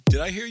Did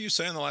I hear you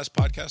say in the last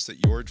podcast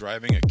that you're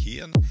driving a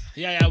Kia?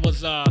 Yeah, I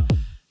was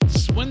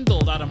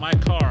swindled out of my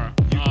car.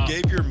 You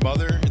gave your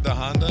mother the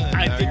Honda? And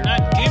I did you're...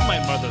 not give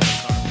my mother the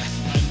car.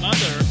 My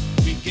mother,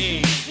 we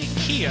gave a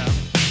Kia,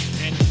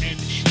 and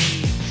she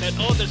said,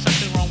 "Oh, there's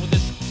something wrong with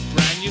this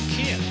brand new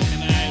Kia."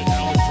 And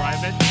I would drive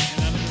it,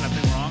 and there's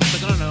nothing wrong.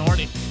 So no, it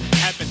already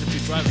happens if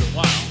you drive it a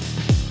while.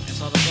 And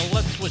so I was like,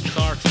 "Well, let's switch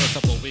cars for a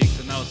couple of weeks."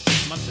 And that was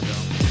 6 months ago,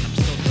 and I'm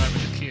still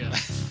driving the Kia.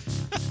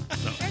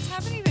 You guys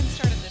haven't even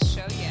started the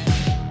show yet.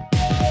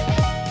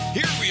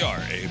 Here we are,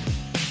 Abe.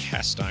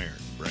 Cast Iron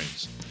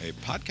Brains, a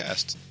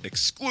podcast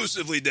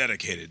exclusively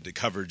dedicated to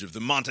coverage of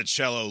the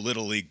Monticello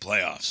Little League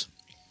playoffs.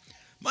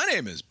 My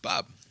name is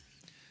Bob,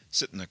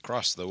 sitting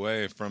across the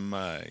way from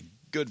my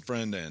good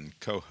friend and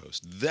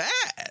co-host.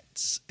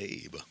 That's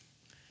Abe.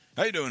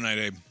 How you doing tonight,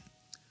 Abe?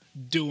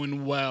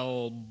 Doing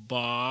well,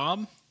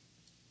 Bob.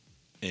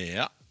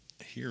 Yeah,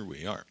 here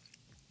we are.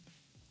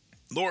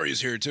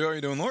 Lori's here, too. How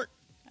you doing, Lori?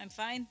 I'm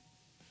fine.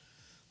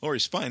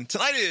 Lori's fine.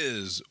 Tonight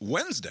is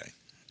Wednesday,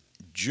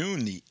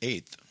 June the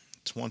 8th,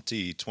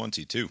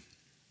 2022.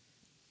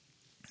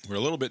 We're a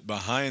little bit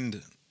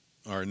behind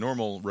our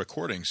normal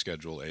recording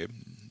schedule, Abe.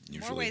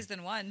 Usually. More ways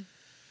than one.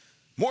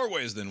 More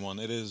ways than one.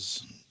 It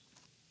is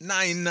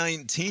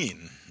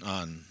 9:19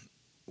 on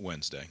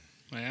Wednesday,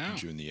 Yeah.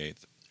 June the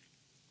 8th.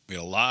 We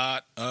had a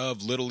lot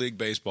of Little League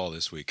baseball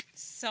this week.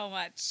 So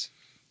much.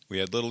 We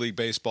had Little League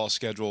baseball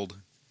scheduled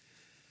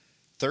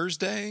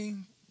Thursday.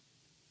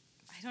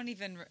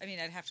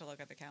 I'd have to look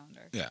at the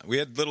calendar. Yeah, we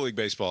had Little League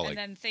baseball. And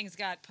then things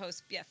got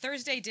Yeah,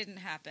 Thursday didn't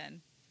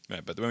happen.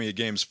 Right, but then we had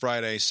games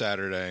Friday,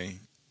 Saturday,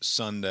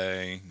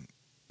 Sunday.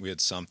 We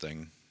had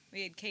something.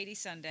 We had Katie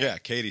Sunday. Yeah,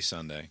 Katie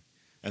Sunday.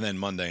 And then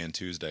Monday and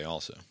Tuesday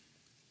also.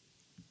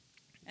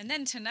 And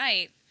then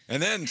tonight. And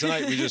then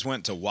tonight we just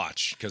went to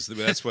watch because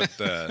that's what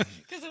the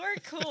Because we're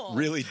cool.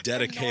 really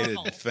dedicated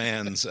normal.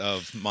 fans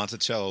of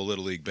Monticello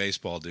Little League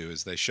baseball do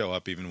is they show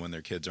up even when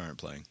their kids aren't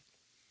playing.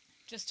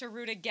 Just to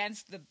root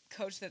against the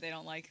coach that they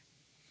don't like.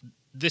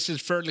 This is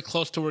fairly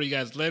close to where you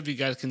guys live. You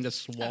guys can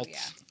just Oh,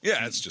 waltz. yeah.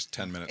 Yeah, it's just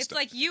 10 minutes. It's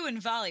like you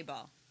in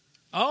volleyball.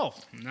 Oh,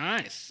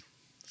 nice.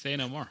 Say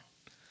no more.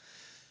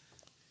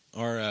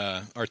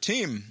 Our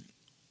team,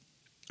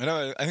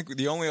 I think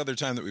the only other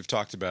time that we've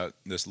talked about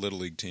this Little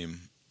League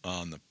team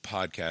on the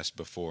podcast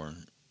before,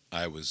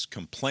 I was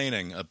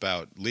complaining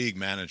about league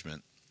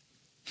management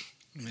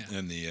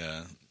and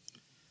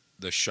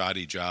the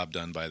shoddy job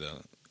done by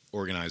the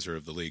organizer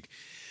of the league,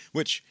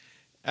 which,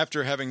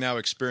 after having now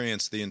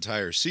experienced the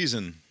entire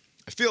season,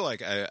 I feel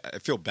like I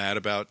feel bad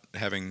about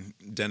having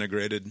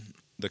denigrated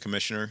the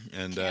commissioner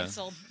and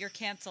Canceled. You're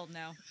canceled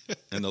now.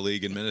 and the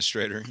league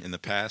administrator in the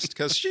past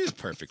because she's a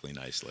perfectly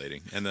nice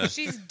lady and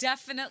She's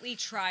definitely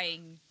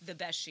trying the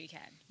best she can.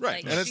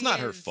 right, Like, and it's she not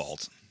her is-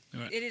 fault.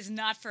 It is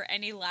not for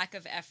any lack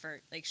of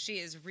effort. Like, she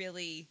is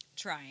really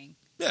trying.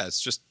 Yeah, it's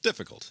just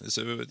difficult. It's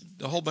a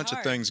whole bunch of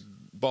hard. things,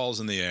 balls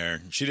in the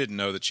air. She didn't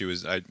know that she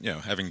was,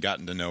 having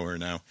gotten to know her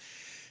now,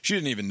 she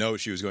didn't even know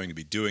she was going to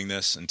be doing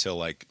this until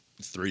like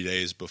 3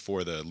 days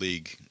before the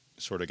league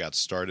sort of got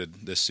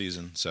started this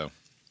season. So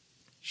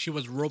She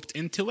was roped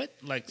into it?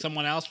 Like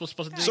someone else was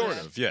supposed to do sort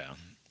it? of, yeah.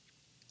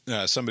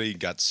 Somebody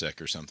got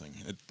sick or something.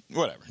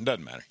 Whatever, it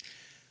doesn't matter.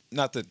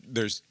 Not that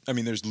there's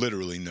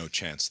literally no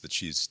chance that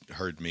she's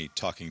heard me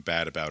talking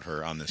bad about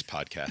her on this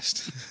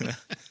podcast.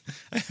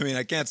 I mean,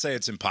 I can't say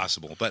it's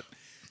impossible, but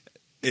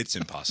it's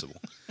impossible.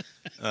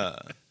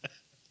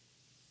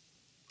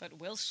 But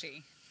will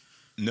she?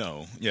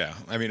 No, yeah.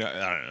 I mean, I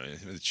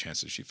don't know the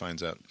chances she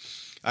finds out.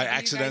 I You guys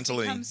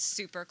accidentally become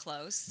super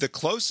close. the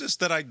closest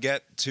that I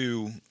get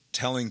to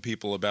telling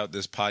people about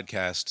this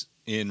podcast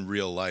in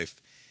real life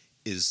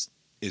is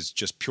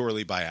just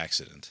purely by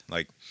accident.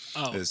 Like,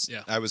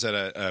 yeah. I was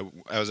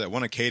at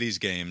one of Katie's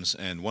games,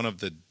 and one of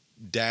the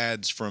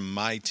dads from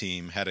my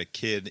team had a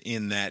kid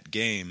in that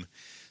game,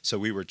 so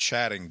we were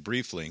chatting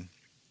briefly.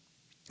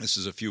 This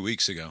is a few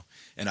weeks ago,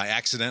 and I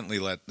accidentally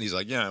he's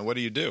like, "Yeah, what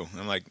do you do?"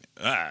 I'm like,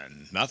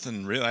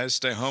 nothing really. I just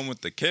stay home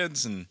with the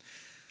kids, and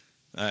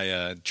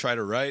I try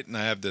to write, and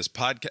I have this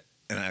podcast.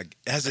 And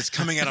as it's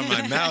coming out of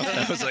my mouth,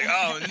 I was like,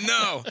 "Oh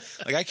no!"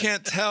 Like, I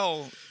can't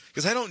tell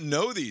because I don't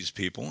know these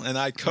people, and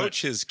I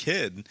coach his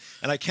kid,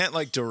 and I can't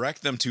like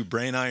direct them to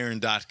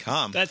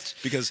brainiron.com. That's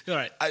because all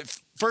right.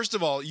 First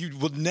of all, you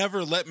would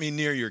never let me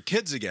near your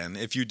kids again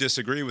if you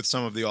disagree with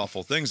some of the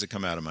awful things that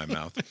come out of my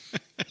mouth.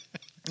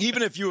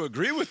 Even if you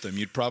agree with them,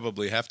 you'd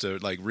probably have to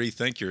like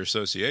rethink your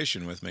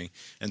association with me,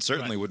 and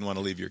certainly wouldn't want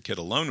to leave your kid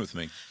alone with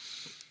me,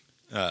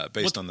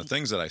 based on the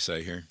things that I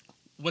say here.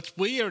 What's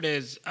weird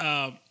is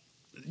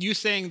you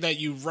saying that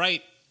you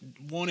write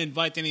won't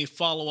invite too many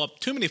follow-up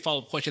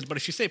questions, but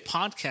if you say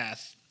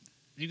podcast,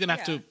 you're going to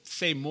have to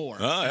say more.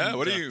 Oh, yeah. And,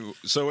 What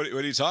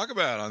do you talk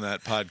about on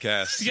that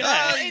podcast?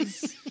 Yeah.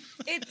 It's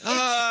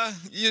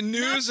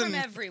News not from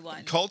and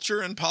everyone.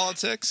 culture and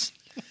politics.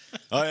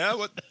 Oh yeah,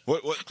 what?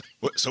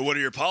 So what are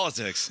your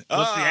politics?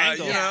 What's the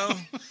angle? You know,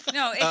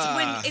 No, it's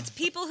when it's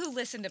people who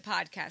listen to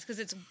podcasts because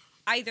it's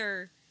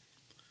either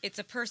it's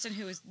a person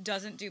who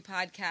doesn't do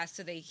podcasts,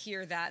 so they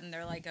hear that and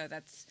they're like, "Oh,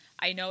 that's."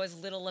 I know as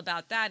little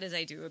about that as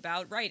I do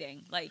about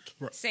writing. Like,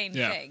 same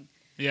Yeah. thing.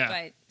 Yeah.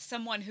 But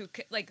someone who,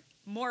 like,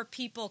 more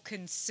people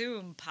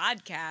consume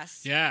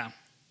podcasts Yeah.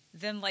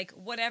 than, like,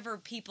 whatever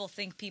people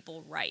think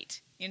people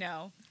write, you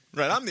know?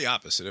 Right, I'm the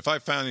opposite. If I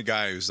found a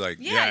guy who's like,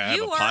 I have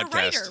you a are podcast. a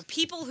writer.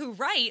 People who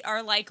write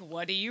are like,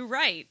 what do you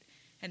write?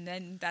 And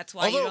then that's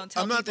why Although you don't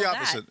tell I'm not the people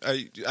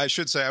opposite. I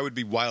should say I would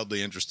be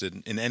wildly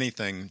interested in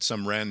anything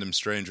some random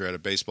stranger at a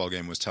baseball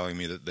game was telling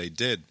me that they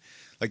did.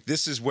 Like,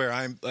 this is where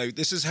I'm, like,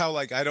 this is how,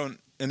 like, I don't,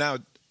 and now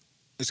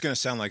it's going to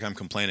sound like I'm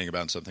complaining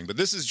about something, but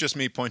this is just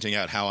me pointing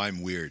out how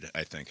I'm weird,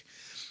 I think.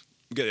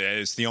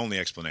 It's the only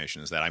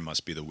explanation is that I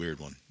must be the weird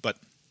one. But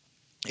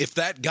if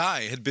that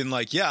guy had been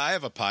like, yeah, I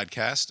have a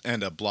podcast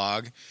and a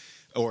blog,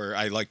 or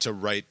I like to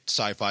write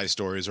sci-fi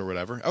stories or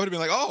whatever, I would have been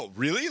like, oh,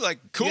 really? Like,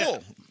 cool. Yeah.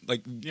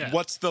 Like, Yeah.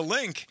 what's the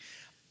link?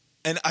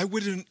 And I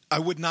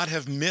would not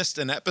have missed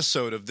an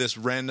episode of this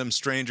random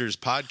strangers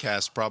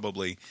podcast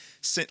probably.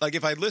 Like,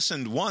 if I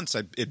listened once,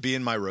 it'd be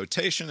in my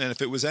rotation, and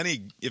if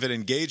it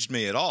engaged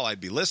me at all, I'd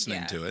be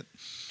listening Yeah. to it.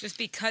 Just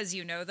because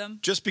you know them?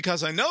 Just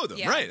because I know them,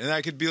 Yeah. right? And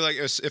I could be like,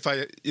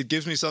 it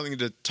gives me something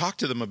to talk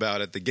to them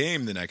about at the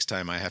game the next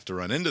time I have to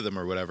run into them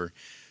or whatever.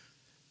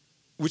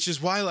 Which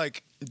is why,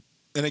 like,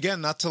 and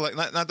again, not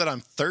that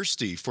I'm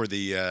thirsty for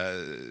the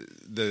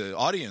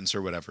audience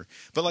or whatever,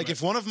 but like,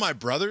 if one of my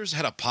brothers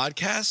had a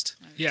podcast,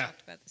 We've Yeah.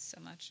 talked about this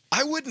so much.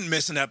 I wouldn't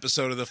miss an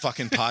episode of the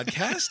fucking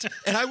podcast,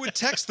 and I would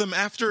text them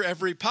after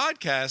every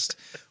podcast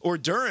or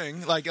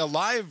during, like,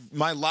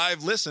 my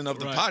live listen of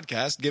the Right.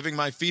 podcast, giving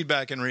my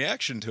feedback and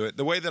reaction to it,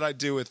 the way that I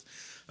do with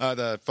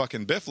the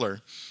fucking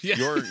Biffler, Yeah.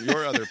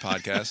 your other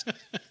podcast,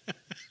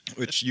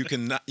 which you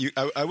can not.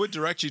 I would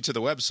direct you to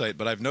the website,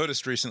 but I've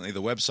noticed recently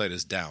the website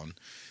is down.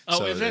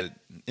 Oh, is it?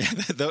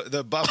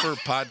 The Buffer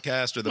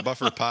podcast or the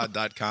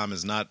bufferpod.com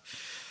is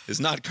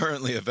not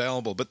currently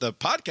available, but the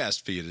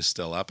podcast feed is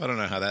still up. I don't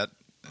know how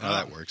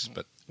that works,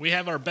 but We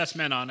have our best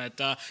men on it.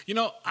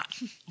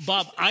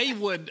 Bob, I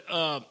would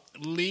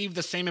leave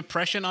the same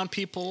impression on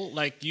people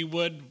like you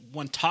would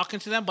when talking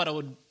to them, but I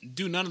would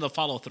do none of the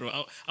follow through.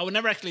 I would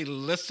never actually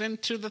listen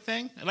to the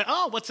thing. Like,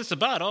 oh, what's this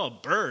about? Oh,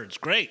 birds,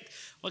 great.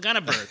 What kind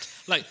of birds?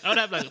 Like, I would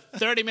have like a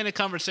 30-minute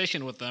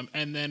conversation with them,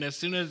 and then as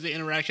soon as the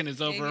interaction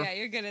is over, Yeah,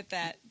 you're good at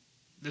that.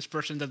 this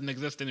person doesn't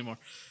exist anymore.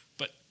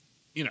 But,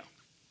 yeah,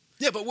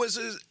 but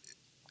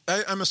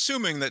I'm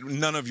assuming that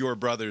none of your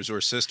brothers or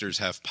sisters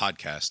have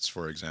podcasts,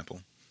 for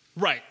example.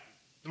 Right.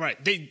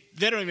 They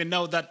don't even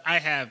know that I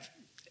have.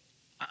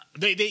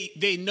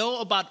 They know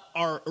about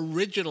our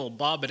original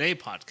Bob and A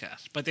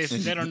podcast, but they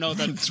don't know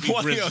that we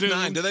 2009.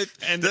 resumed. Do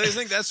they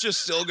think that's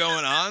just still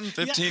going on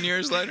 15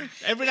 years later?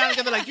 Every now and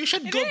again, they're like, "You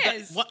should It go back.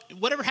 is.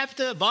 Whatever happened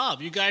to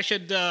Bob? You guys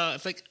should."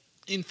 It's like,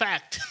 in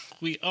fact,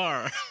 we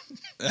are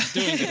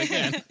doing it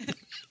again.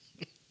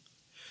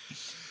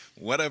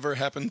 Whatever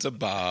happened to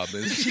Bob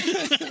is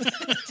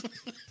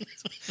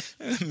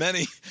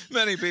many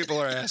people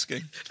are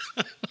asking.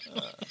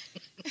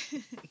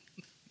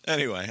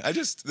 Anyway,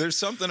 there's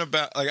something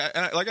about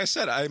like I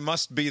said, I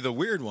must be the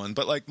weird one,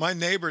 but like my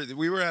neighbor,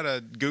 we were at a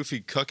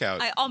goofy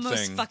cookout. I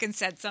almost thing, fucking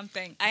said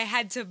something. I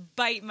had to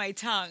bite my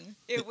tongue.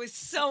 It was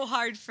so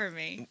hard for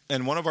me.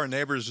 and one of our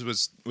neighbors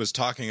was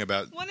talking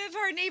about. One of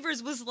our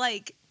neighbors was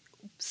like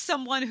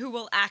someone who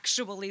will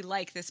actually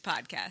like this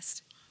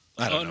podcast.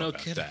 I don't Oh, know no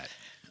about kidding. that.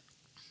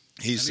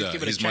 He's I mean,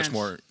 give it a he's much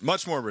chance.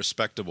 much more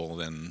respectable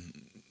than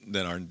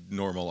our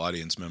normal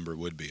audience member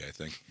would be, I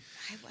think.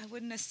 I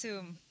wouldn't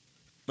assume.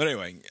 But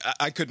anyway,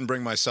 I couldn't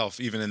bring myself,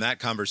 even in that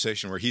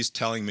conversation where he's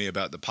telling me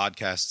about the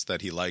podcasts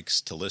that he likes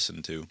to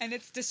listen to. And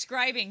it's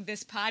describing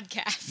this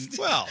podcast.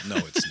 Well, no,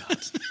 it's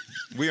not.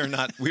 We are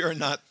not.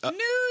 News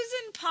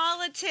and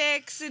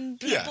politics and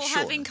people Yeah, sure.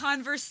 having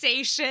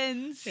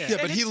conversations. Yeah. Yeah,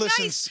 but And he it's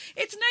listens. Nice.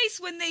 It's nice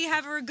when they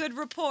have a good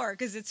rapport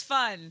because it's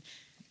fun.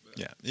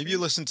 Yeah, if you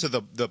listen to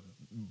the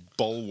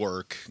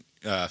Bulwark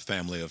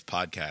family of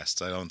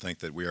podcasts, I don't think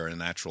that we are a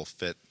natural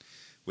fit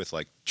with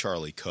like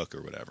Charlie Cook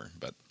or whatever.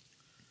 But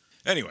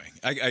anyway,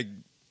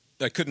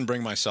 I couldn't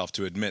bring myself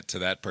to admit to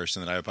that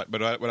person that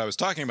But what I was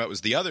talking about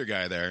was the other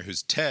guy there,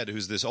 who's Ted,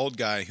 who's this old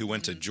guy who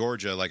went to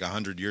Georgia like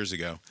 100 years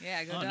ago,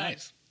 Yeah, go Oh, Dogs.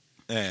 nice.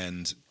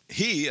 and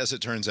he, as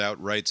it turns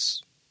out,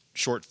 writes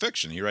short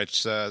fiction. He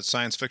writes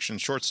science fiction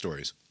short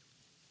stories,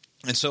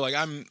 and so like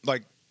I'm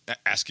like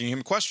asking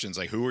him questions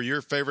like, who are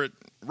your favorite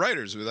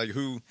writers? Like,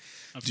 who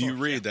Of do you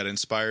course, read yeah. that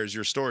inspires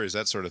your stories?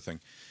 That sort of thing.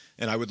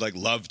 And I would like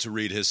love to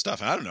read his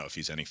stuff. I don't know if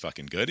he's any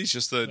fucking good. He's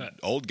just the Right.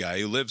 old guy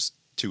who lives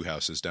 2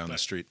 houses down the Right.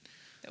 street.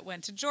 That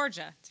went to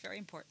Georgia. It's very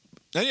important.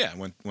 And yeah,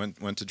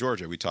 went to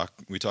Georgia. We talk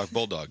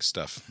Bulldog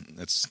stuff.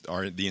 That's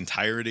the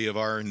entirety of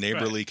our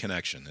neighborly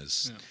connection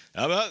is.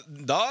 How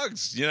about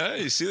dogs?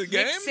 You see the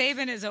game? Nick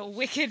Saban is a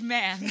wicked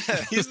man.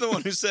 He's the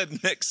one who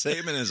said Nick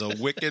Saban is a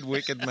wicked,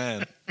 wicked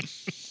man.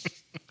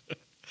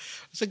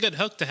 It's a good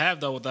hook to have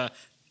though with a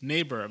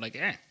neighbor. Like,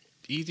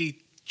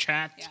 easy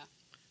chat Yeah.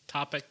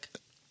 topic.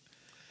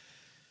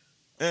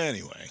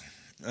 Anyway,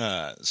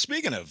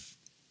 speaking of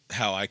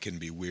how I can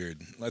be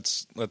weird,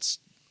 let's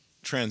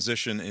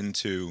transition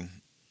into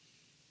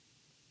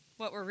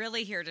What we're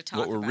really here to talk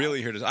what we're about.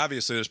 really here to.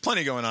 Obviously, there's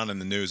plenty going on in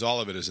the news.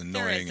 All of it is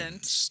annoying and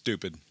isn't.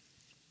 stupid.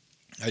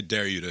 I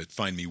dare you to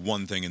find me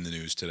one thing in the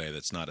news today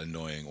that's not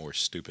annoying or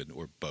stupid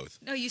or both.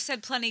 No, you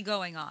said plenty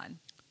going on.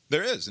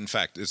 There is, in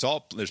fact,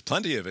 there's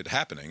plenty of it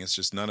happening. It's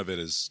just none of it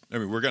is. I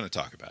mean, we're going to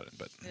talk about it,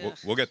 but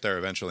we'll get there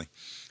eventually.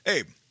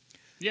 Abe,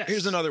 Yes.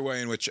 here's another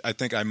way in which I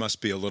think I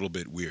must be a little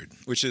bit weird,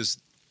 which is,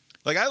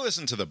 like, I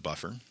listen to the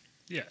Buffer.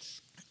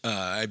 Yes.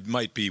 I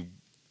might be.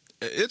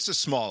 It's a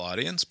small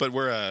audience, but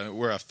we're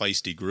a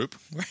feisty group.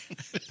 We're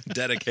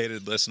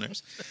dedicated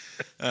listeners.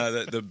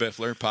 The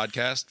Biffler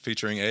podcast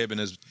featuring Abe and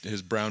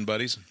his brown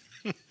buddies,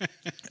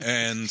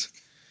 and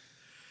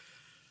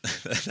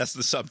that's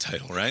the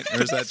subtitle, right?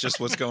 Or is that just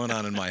what's going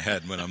on in my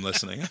head when I'm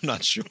listening? I'm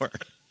not sure.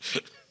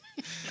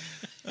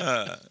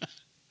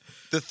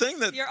 The thing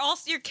that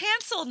You're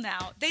canceled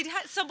now.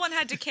 Someone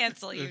had to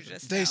cancel you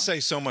just. they now. say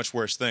so much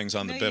worse things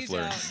on No, the you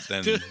Biffler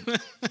than.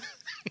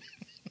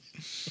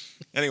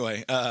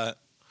 Anyway,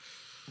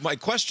 my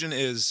question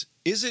is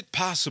it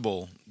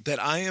possible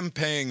that I am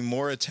paying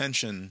more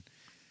attention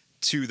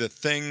to the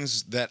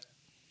things that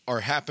are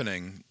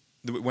happening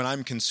when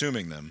I'm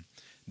consuming them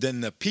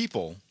than the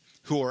people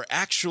who are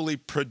actually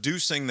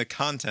producing the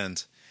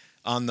content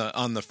on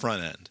the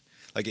front end?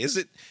 Like, is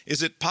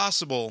it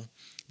possible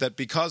that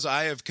because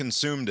I have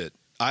consumed it,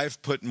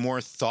 I've put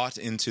more thought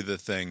into the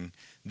thing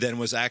than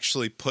was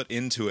actually put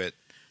into it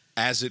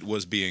as it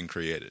was being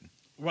created?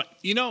 Right.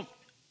 You know,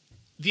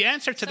 the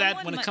answer to that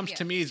Someone when it might- comes yeah.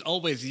 to me is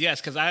always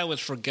yes, because I always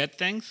forget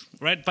things,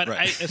 right? But Right.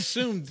 I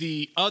assume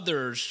the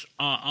others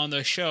on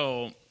the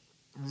show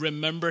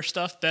remember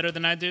stuff better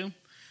than I do.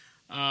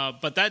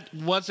 But that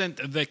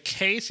wasn't the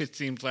case, it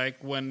seems like,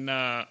 when...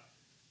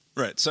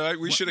 Right. So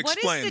we should What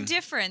explain. is the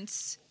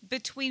difference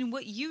between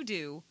what you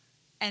do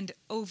and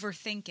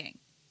overthinking?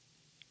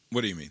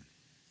 What do you mean?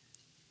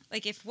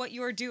 Like, if what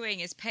you're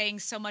doing is paying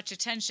so much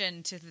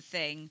attention to the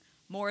thing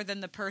more than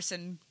the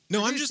person. No,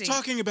 I'm just producing-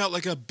 talking about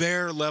like a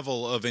bare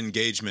level of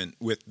engagement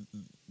with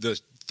the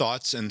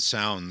thoughts and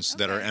sounds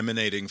that are Okay.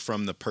 emanating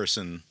from the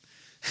person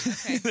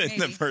Okay, in the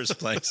maybe. first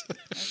place.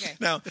 Okay.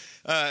 Now,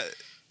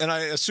 and I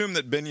assume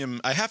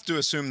that I have to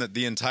assume that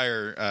the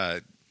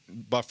entire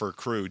Buffer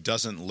crew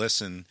doesn't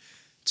listen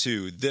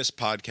to this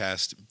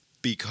podcast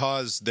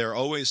because they're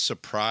always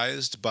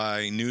surprised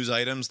by news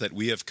items that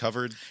we have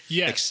covered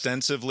Yes.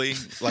 extensively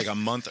like a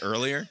month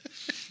earlier.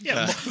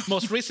 Yeah,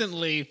 most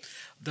recently,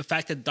 the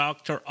fact that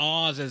Dr.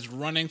 Oz is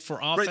running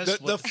for office. Right,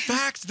 the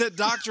fact that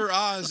Dr.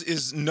 Oz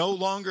is no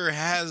longer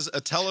has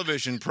a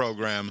television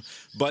program,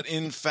 but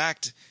in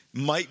fact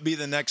might be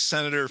the next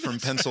senator from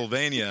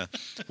Pennsylvania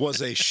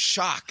was a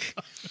shock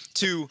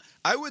to,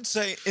 I would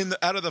say,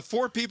 out of the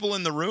four people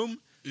in the room,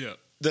 yeah.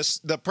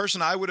 the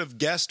person I would have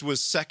guessed was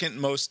second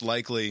most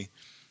likely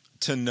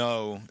to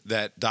know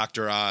that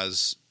Dr.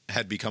 Oz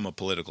had become a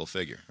political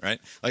figure, right?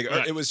 Like,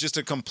 Right. it was just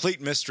a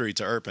complete mystery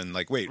to Erpin.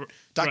 Like, wait,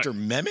 Dr.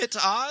 Mehmet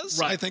Oz,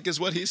 Right. I think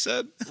is what he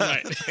said.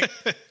 Right.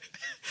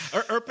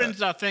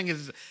 Urban's thing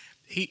is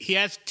he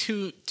has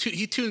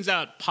he tunes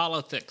out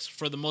politics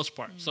for the most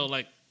part. So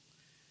like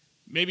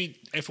maybe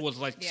if it was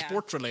like Yeah.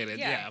 sports related,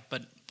 Yeah. yeah.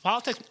 But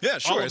politics, Yeah,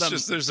 sure, all of it's them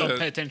just there's don't a-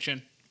 pay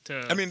attention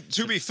to. I mean,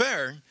 to be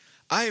fair,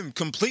 I am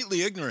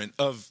completely ignorant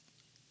of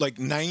like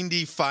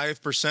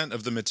 95%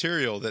 of the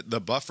material that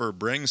the Buffer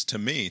brings to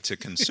me to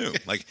consume.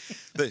 Like,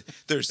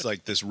 there's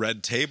like this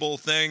Red Table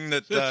thing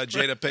that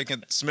Jada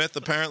Pinkett Smith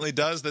apparently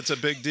does. That's a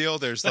big deal.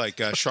 There's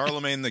like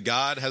Charlemagne the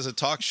God has a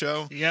talk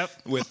show. Yep.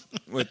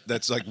 With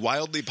that's like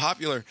wildly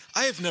popular.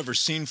 I have never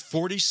seen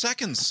 40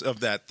 seconds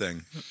of that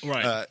thing.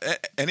 Right.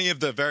 Any of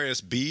the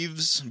various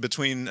beefs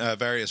between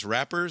various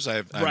rappers, I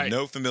have Right.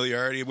 no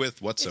familiarity with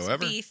It's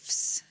whatsoever.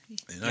 beefs.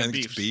 And I think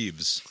it's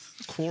beeves.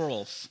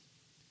 quarrels.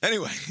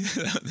 Anyway,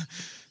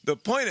 the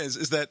point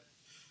is that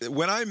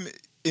when I'm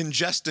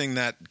ingesting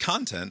that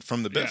content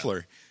from the Yeah.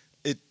 Biffler,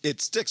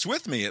 it sticks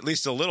with me at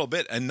least a little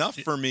bit, enough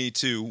for me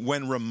to,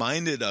 when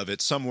reminded of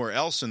it somewhere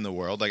else in the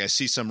world, like I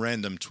see some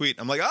random tweet,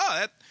 I'm like,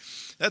 oh,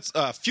 that's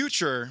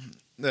Future,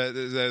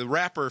 the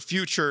rapper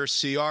Future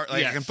CR. Like, I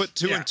Yes. can put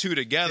two Yeah. and two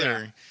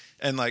together.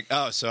 And like,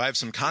 oh, so I have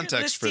some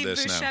context for the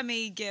this Steve now.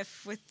 Buscemi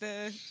gif with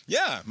the.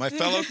 Yeah, my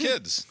fellow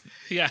kids.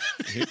 Yeah.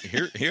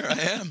 Here I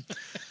am.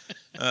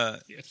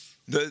 Yes.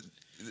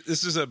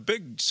 This is a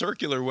big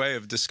circular way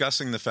of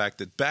discussing the fact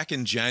that back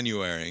in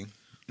January,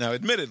 now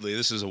admittedly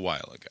this is a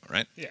while ago,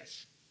 right?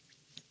 Yes.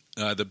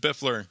 The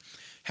Biffler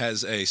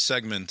has a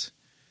segment.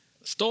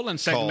 Stolen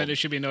segment, Called- it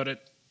should be noted.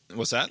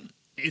 What's that?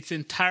 It's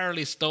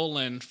entirely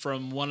stolen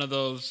from one of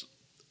those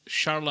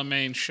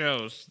Charlemagne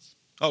shows.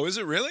 Oh, is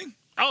it really?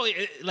 Oh,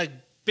 like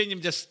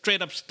Biniam just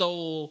straight up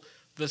stole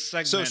the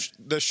So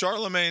segment. the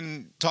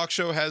Charlemagne talk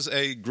show has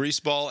a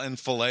greaseball and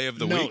fillet of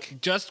the no, week.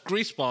 just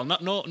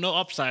greaseball. No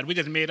upside. We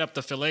just made up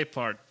the fillet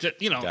part. Just,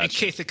 in Gotcha.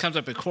 case it comes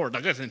up in court.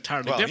 Like, that's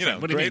entirely Well,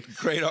 different. What do you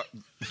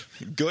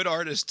mean? good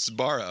artists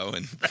borrow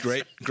and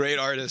great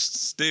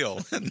artists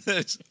steal. And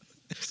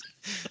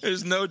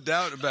there's no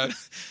doubt about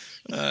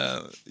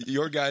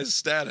your guys'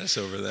 status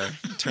over there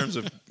in terms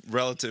of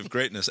relative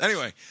greatness.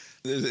 Anyway,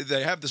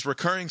 they have this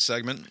recurring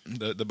segment,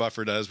 the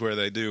Buffer does, where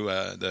they do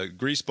the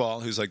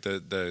Greaseball, who's like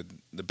the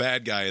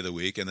bad guy of the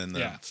week, and then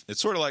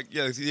it's sort of like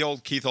the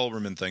old Keith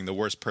Olbermann thing, the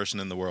worst person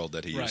in the world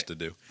that he used to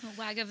do. A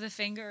wag of the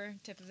finger,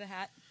 tip of the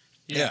hat.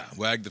 Yeah,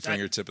 wag the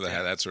finger, tip of the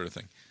hat, that sort of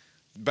thing.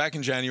 Back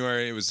in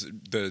January, it was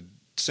the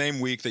same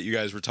week that you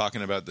guys were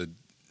talking about the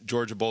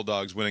Georgia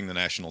Bulldogs winning the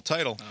national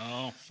title.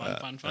 Oh,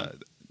 fun.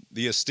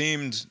 The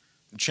esteemed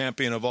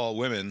champion of all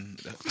women,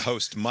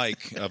 host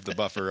Mike of the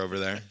Buffer over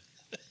there,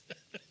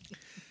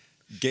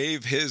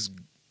 gave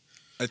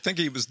I think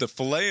he was the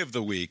filet of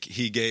the week,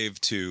 he gave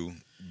to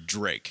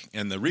Drake.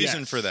 And the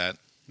reason for that,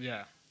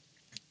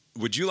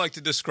 would you like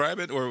to describe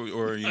it,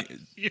 or you...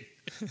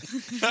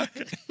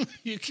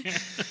 You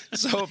can't.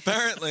 So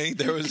apparently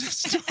there was a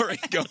story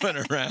going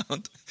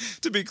around.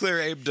 To be clear,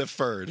 Abe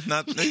deferred.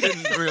 He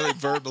didn't really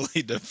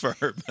verbally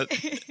defer, but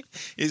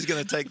he's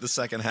going to take the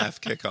second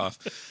half kickoff.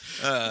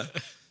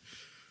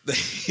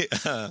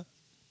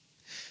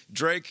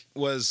 Drake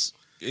was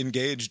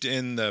engaged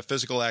in the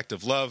physical act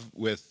of love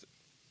with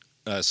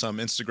some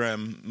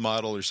Instagram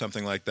model or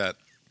something like that,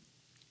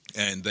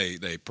 and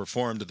they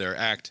performed their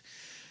act.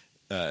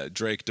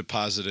 Drake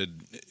deposited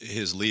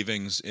his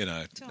leavings in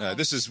a.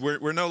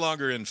 We're no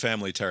longer in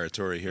family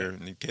territory here.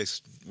 In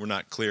case we're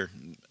not clear,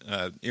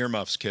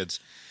 earmuffs, kids.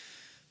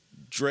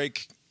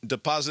 Drake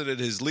deposited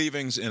his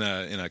leavings in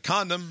a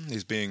condom.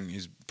 He's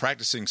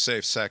practicing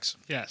safe sex.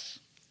 Yes.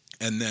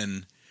 And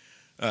then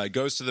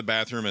goes to the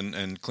bathroom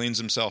and cleans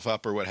himself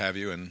up or what have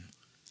you. And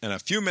a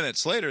few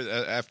minutes later,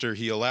 after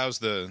he allows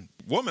the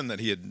woman that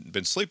he had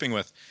been sleeping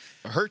with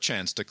her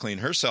chance to clean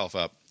herself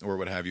up or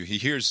what have you, he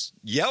hears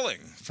yelling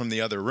from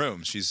the other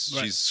room. She's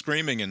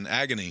screaming in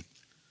agony.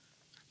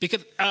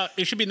 Because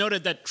it should be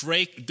noted that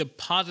Drake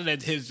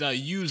deposited his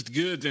used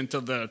goods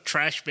into the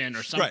trash bin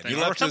or something. Right, he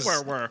left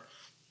where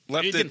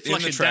left he didn't it in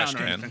flush the it trash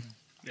down or can. anything.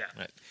 Yeah.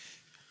 Right.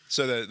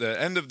 So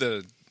the end of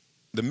the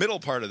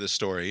middle part of the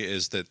story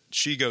is that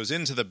she goes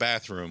into the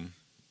bathroom,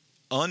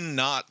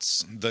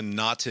 unknots the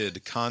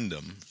knotted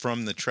condom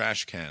from the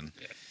trash can,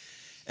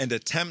 and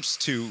attempts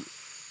to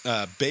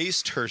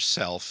baste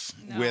herself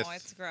with... No,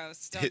 it's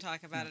gross. Don't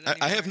talk about it anymore.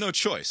 I have no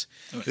choice.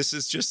 This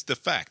is just the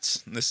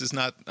facts. This is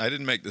not... I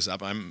didn't make this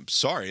up. I'm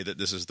sorry that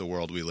this is the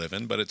world we live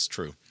in, but it's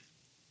true.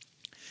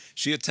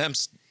 She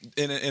attempts...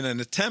 In an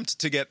attempt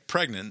to get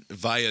pregnant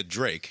via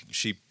Drake,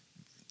 she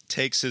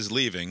takes his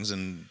leavings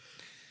and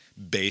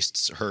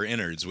bastes her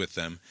innards with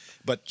them.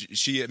 But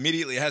she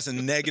immediately has a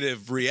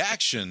negative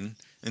reaction,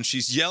 and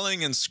she's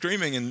yelling and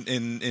screaming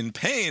in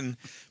pain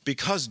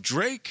because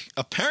Drake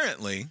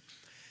apparently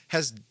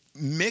has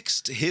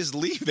mixed his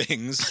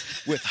leavings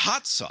with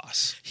hot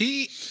sauce.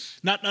 He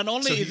not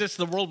only is this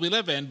the world we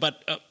live in,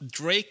 but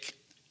Drake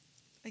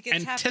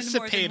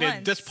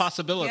anticipated this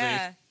possibility.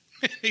 Yeah.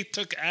 He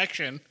took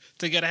action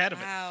to get ahead of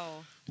it.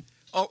 Wow.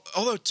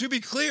 Although, to be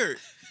clear,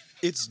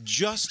 it's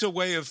just a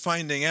way of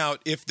finding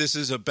out if this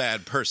is a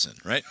bad person,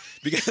 right?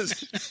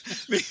 Because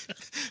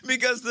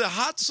the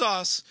hot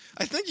sauce,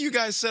 I think you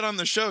guys said on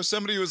the show,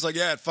 somebody was like,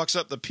 yeah, it fucks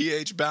up the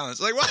pH balance.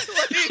 Like, what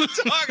are you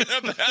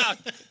talking about?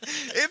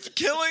 If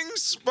killing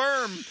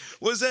sperm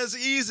was as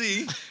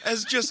easy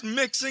as just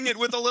mixing it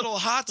with a little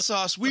hot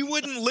sauce, we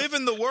wouldn't live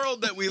in the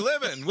world that we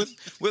live in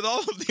with all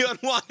of the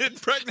unwanted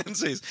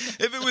pregnancies.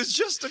 If it was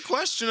just a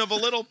question of a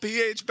little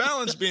pH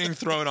balance being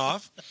thrown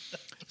off,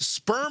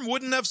 sperm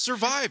wouldn't have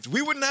survived.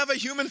 We wouldn't have a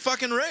human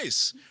fucking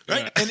race,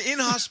 right? Yeah. An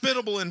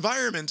inhospitable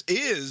environment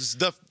is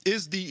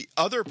the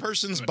other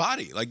person's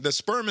body. Like, the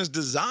sperm is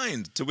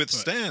designed to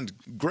withstand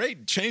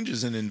great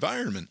changes in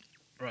environment.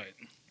 Right.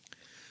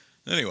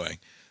 Anyway,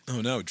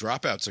 oh no,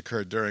 dropouts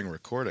occurred during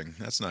recording.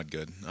 That's not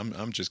good.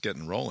 I'm just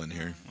getting rolling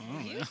here.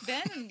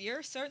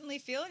 You're certainly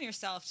feeling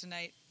yourself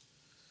tonight.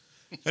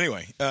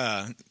 Anyway,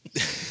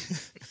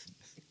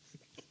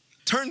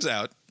 turns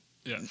out.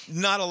 Yeah.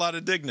 Not a lot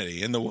of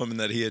dignity in the woman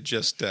that he had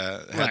just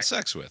had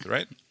sex with,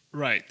 right?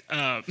 Right.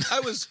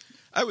 I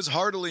was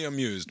heartily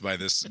amused by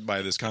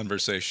this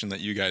conversation that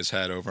you guys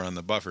had over on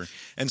the Buffer,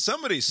 and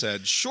somebody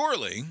said,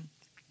 surely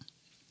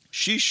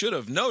she should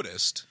have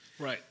noticed,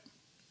 right?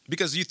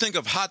 Because you think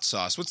of hot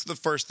sauce, what's the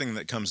first thing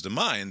that comes to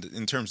mind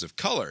in terms of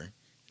color?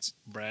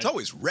 It's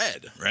always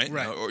red, right?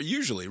 Right. Or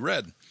usually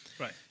red.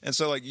 Right. And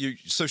so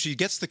so she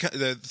gets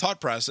the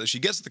thought process. She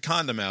gets the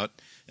condom out,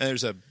 and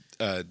there's a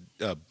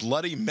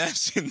bloody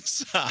mess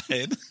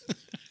inside,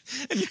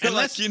 and you're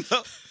like, you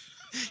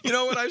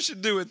know what I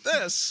should do with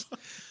this?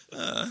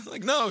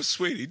 Like, no,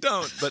 sweetie,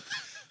 don't. But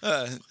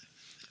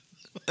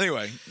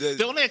anyway,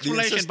 the only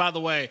explanation, by the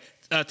way,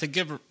 to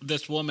give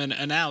this woman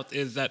an out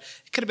is that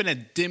it could have been a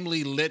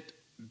dimly lit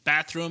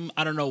bathroom.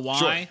 I don't know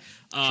why.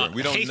 Sure.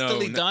 We don't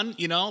hastily know. done,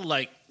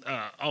 like,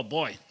 oh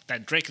boy,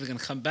 that Drake is going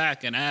to come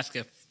back and ask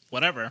if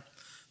whatever.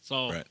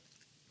 So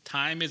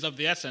time is of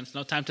the essence.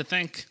 No time to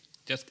think.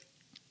 Just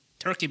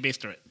turkey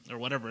baster it, or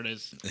whatever it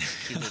is.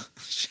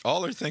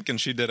 All her thinking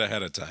she did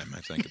ahead of time, I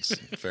think it's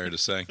fair to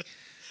say.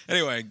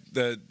 Anyway,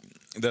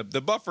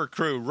 the Buffer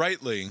crew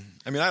rightly.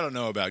 I mean, I don't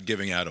know about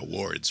giving out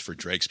awards for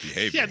Drake's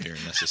behavior here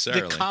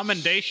necessarily. The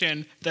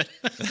commendation that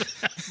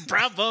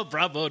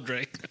bravo,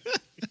 Drake.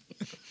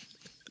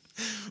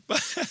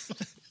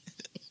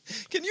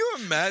 Can you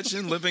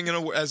imagine living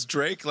as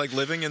Drake, like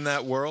living in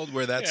that world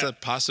where that's a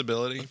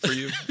possibility for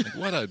you? Like,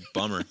 what a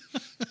bummer.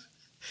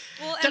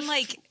 Well, and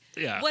like,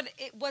 Yeah.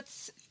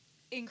 what's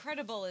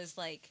incredible is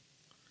like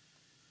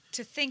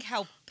to think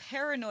how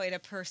paranoid a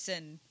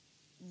person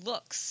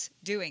looks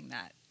doing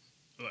that.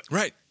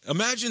 Right.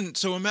 Imagine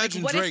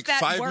What Drake if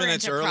that 5 weren't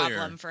minutes a earlier.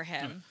 problem for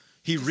him?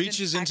 He Just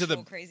reaches an into the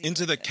actual crazy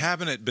person.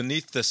 cabinet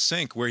beneath the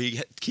sink where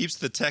he keeps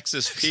the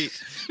Texas Pete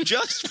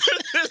just for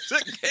this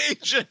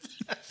occasion.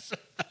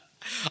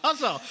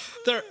 Also,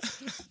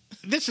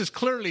 this is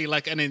clearly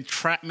like an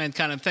entrapment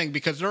kind of thing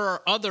because there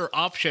are other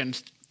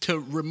options to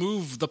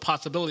remove the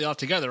possibility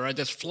altogether, right?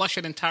 Just flush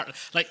it entirely.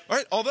 Like, All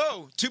right.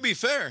 Although, to be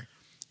fair,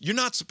 you're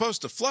not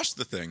supposed to flush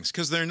the things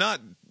because they're not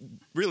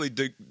really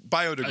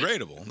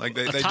biodegradable. Like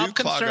they a do top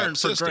clog concern up for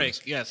systems.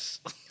 Drake. Yes,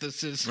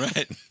 this is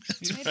Right.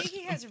 Maybe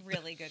he has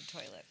really good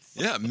toilets.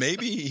 Yeah,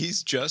 maybe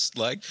he's just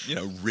like,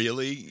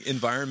 really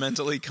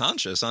environmentally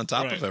conscious on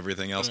top of Right.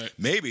 everything else. Right.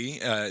 Maybe,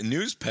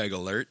 news peg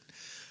alert,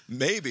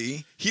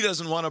 maybe he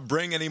doesn't want to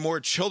bring any more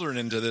children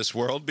into this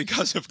world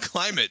because of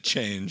climate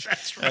change.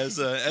 That's right.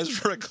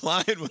 As Rick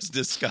Klein was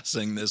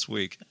discussing this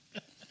week.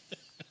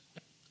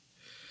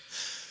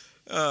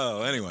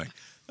 Oh, anyway.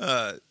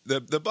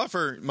 The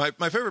Buffer, my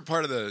favorite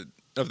part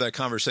of that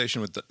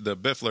conversation with the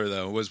Biffler,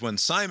 though, was when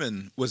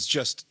Simon was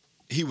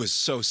he was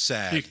so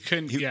sad. you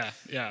couldn't. Yeah.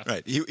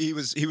 Right. He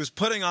was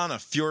putting on a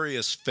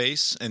furious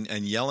face and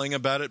yelling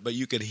about it, but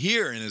you could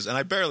hear in his, and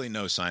I barely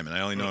know Simon.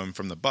 I only know him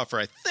from the Buffer.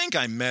 I think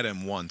I met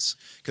him once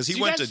because he Do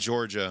you went guys- to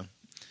Georgia.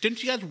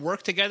 Didn't you guys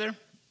work together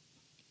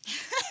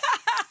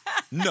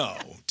No.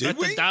 Did at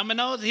we? the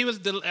Domino's? He was.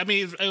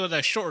 It was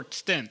a short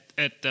stint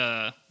as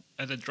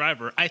a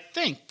driver. I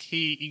think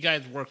you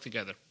guys worked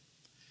together.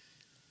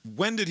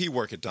 When did he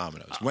work at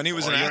Domino's? When he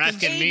was in you're Athens?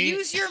 asking Abe, me?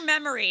 use your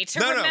memory to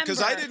No, remember. because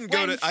I didn't go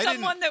when to- I didn't-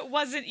 someone that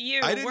wasn't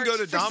you. I didn't go to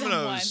worked for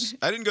Domino's. someone.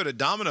 I didn't go to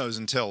Domino's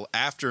until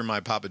after my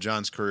Papa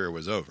John's career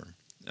was over.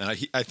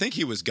 I think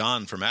he was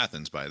gone from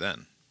Athens by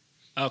then.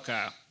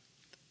 Okay,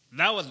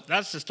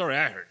 that's the story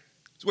I heard.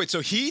 Wait,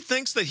 so he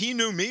thinks that he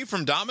knew me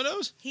from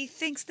Domino's? He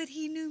thinks that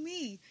he knew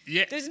me.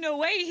 Yeah, There's no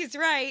way he's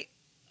right.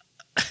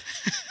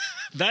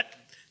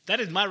 that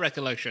is my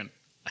recollection.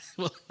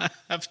 We'll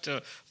have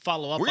to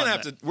follow up. We're gonna on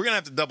have that. to we're gonna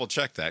have to double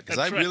check that because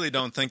I That's right. really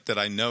don't think that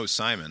I know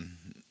Simon,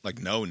 like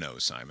know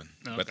Simon.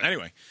 But Okay.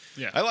 anyway,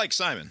 Yeah. I like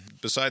Simon.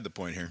 Beside the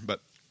point here,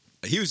 but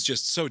he was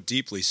just so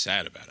deeply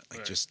sad about it, like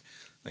Right. just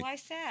like Why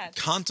sad?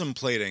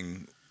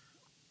 contemplating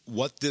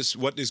what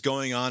is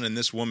going on in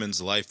this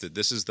woman's life, that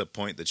this is the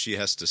point that she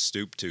has to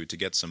stoop to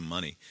get some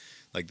money,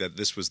 like that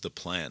this was the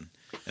plan,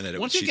 and that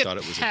Once you she get thought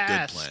it was a good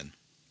past plan.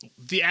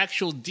 The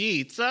actual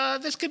deeds,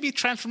 this could be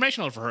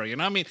transformational for her.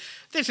 I mean,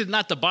 this is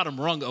not the bottom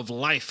rung of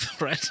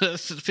life, right?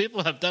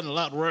 People have done a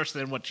lot worse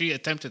than what she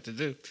attempted to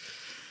do.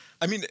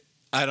 I mean,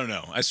 I don't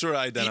know. I sort of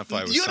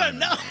identify with You Simon.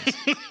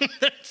 don't know.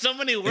 There's so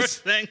many worse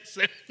things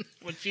than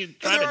what she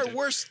tried There to are do.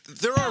 worse.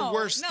 There are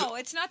worse. No,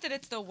 it's not that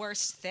it's the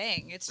worst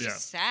thing. It's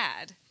just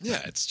sad.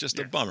 Yeah, it's just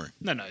a Yeah. bummer.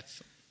 No,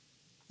 it's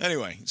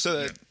Anyway,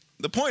 so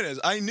the point is,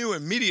 I knew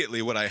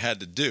immediately what I had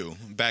to do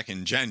back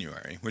in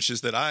January, which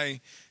is that I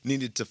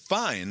needed to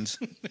find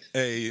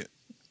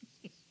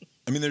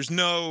I mean, there's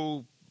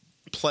no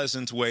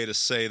pleasant way to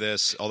say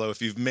this, although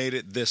if you've made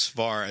it this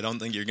far, I don't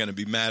think you're going to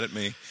be mad at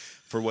me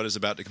for what is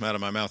about to come out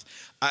of my mouth.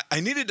 I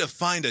needed to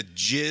find a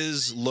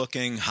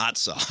jizz-looking hot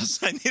sauce.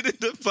 I needed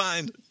to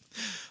find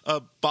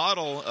a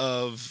bottle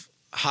of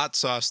hot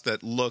sauce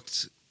that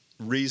looked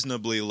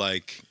reasonably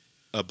like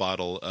a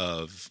bottle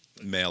of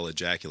male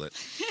ejaculate.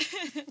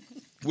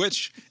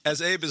 Which,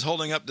 as Abe is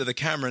holding up to the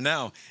camera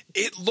now,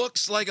 it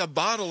looks like a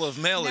bottle of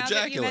male Now that you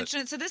ejaculate. mention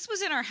it, so this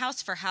was in our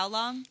house for how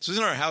long? This was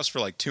in our house for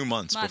like 2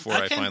 months Month. before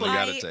I I can't finally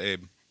got believe- it to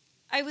Abe.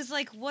 I was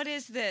like, what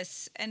is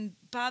this? And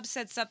Bob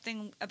said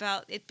something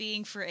about it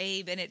being for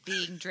Abe and it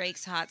being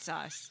Drake's hot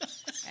sauce.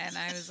 And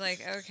I was like,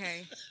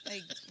 okay,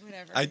 like,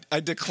 whatever. I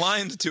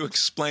declined to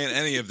explain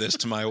any of this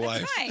to my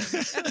wife.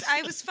 Fine.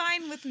 I was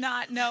fine with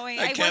not knowing.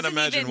 I can't wasn't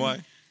imagine even-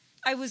 why.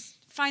 I was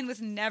fine with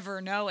never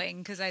knowing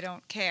because I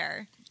don't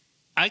care.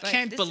 I But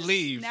can't this is-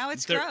 believe now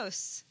it's there-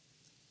 gross.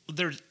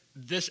 there's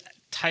this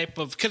type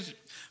of, because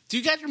do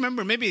you guys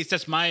remember, maybe it's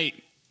just my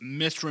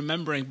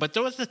misremembering, but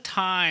there was a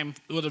time,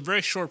 it was a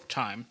very short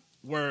time,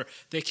 where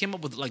they came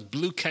up with like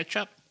blue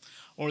ketchup,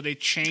 or they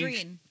changed.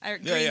 Green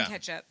Yeah.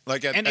 ketchup.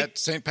 Like And at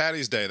St.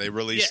 Patty's Day, they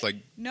released Yeah. like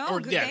No,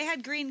 Or- yeah. they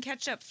had green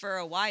ketchup for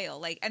a while,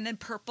 like, and then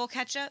purple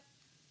ketchup.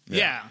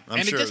 Yeah. I'm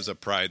And sure it it was a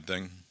pride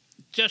thing.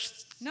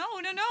 Just, No,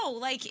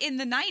 like in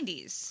the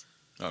 90s.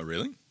 Oh,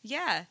 really?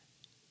 Yeah.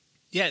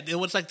 yeah, it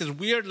was like this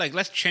weird, like,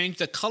 let's change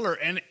the color.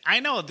 And I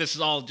know this is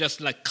all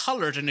just like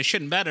colors and it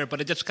shouldn't matter, but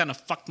it just kind of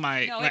fucked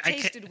my. No, like, it I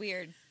can't- tasted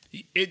weird.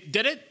 It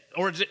did it?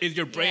 Or is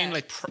your brain Yeah.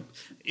 like.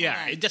 Yeah,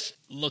 Hold on. it just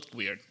looked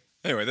weird.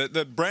 Anyway,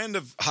 the brand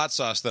of hot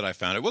sauce that I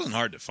found, it wasn't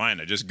hard to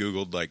find. I just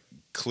Googled like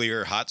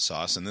clear hot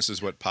sauce, and this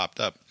is what popped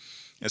up.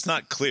 It's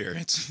not clear.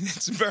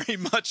 It's very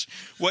much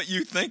what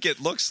you think it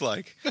looks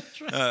like,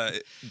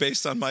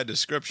 based on my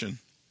description.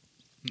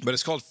 But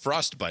it's called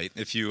Frostbite.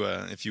 If you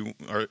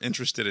are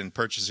interested in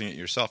purchasing it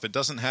yourself, it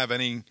doesn't have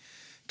any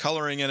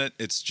coloring in it.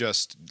 It's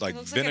just like It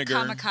looks vinegar.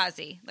 like a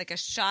kamikaze, like a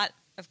shot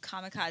of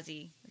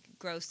kamikaze, like a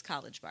gross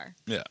college bar.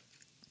 Yeah,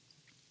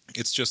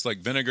 it's just like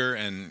vinegar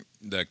and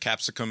the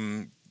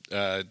capsicum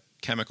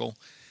chemical,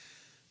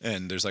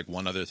 and there's like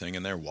one other thing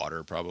in there,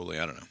 water probably.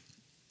 I don't know.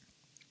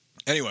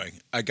 Anyway,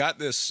 I got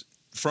this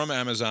from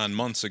Amazon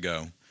months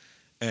ago.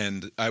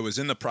 And I was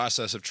in the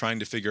process of trying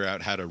to figure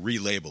out how to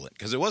relabel it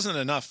because it wasn't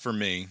enough for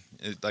me.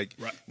 Right.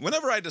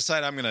 Whenever I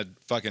decide I'm going to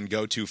fucking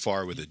go too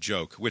far with a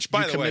joke, which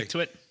by the way, commit to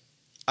it.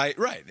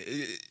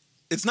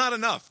 It's not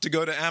enough to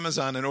go to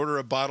Amazon and order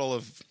a bottle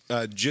of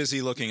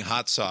jizzy-looking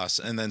hot sauce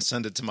and then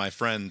send it to my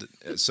friend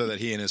so that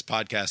he and his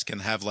podcast can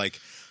have like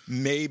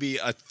maybe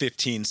a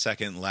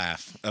 15-second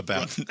laugh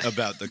about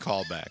the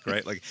callback,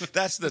 right? Like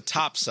that's the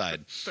top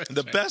side.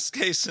 The best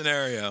case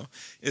scenario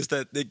is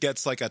that it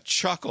gets like a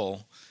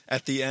chuckle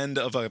at the end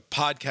of a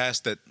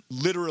podcast that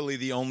literally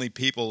the only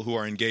people who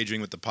are engaging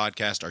with the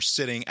podcast are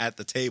sitting at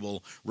the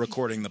table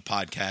recording the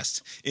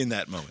podcast in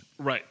that moment.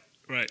 Right.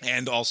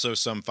 And also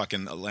some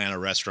fucking Atlanta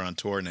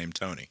restaurateur named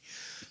Tony.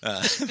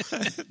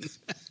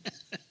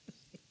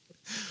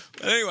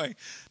 Anyway,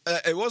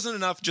 it wasn't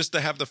enough just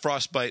to have the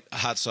Frostbite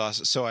hot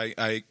sauce, so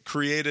I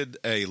created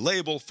a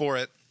label for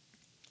it,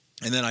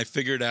 and then I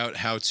figured out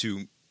how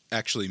to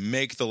actually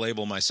make the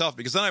label myself,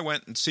 because then I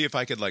went and see if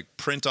I could like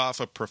print off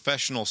a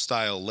professional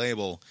style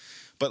label,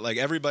 but like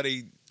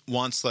everybody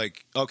wants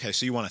like, okay,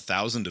 so you want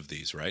 1,000 of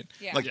these, right?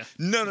 Yeah. Like, Yeah.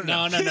 no.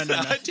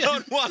 I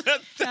don't want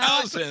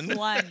 1,000.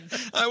 One.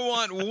 I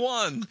want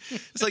one.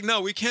 It's like,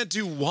 no, we can't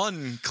do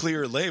one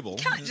clear label.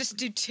 Can't just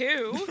do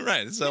two.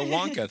 Right, it's a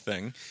Wonka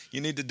thing.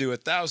 You need to do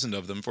 1,000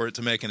 of them for it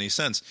to make any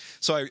sense.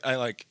 So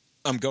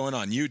I'm going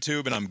on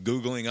YouTube and I'm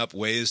Googling up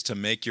ways to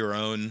make your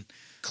own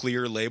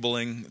clear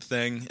labeling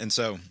thing. And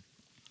so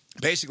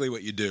basically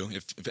what you do,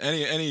 if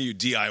any of you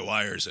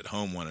DIYers at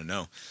home want to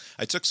know,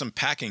 I took some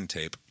packing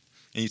tape,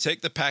 and you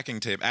take the packing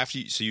tape after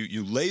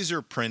you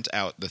laser print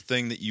out the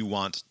thing that you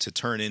want to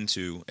turn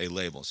into a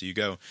label. So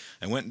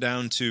I went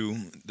down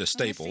to the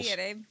Staples. I see it,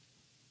 Abe.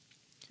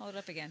 Hold it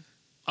up again.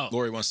 Oh.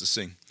 Lori wants to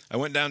sing. I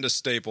went down to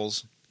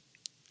Staples,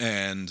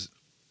 and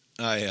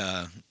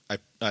I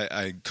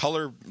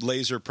color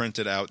laser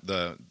printed out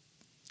the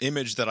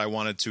image that I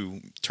wanted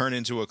to turn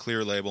into a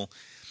clear label,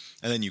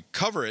 and then you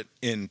cover it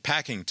in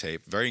packing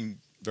tape, very,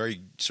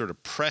 very sort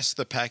of press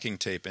the packing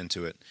tape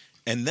into it,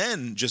 and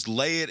then just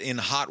lay it in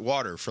hot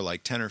water for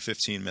like 10 or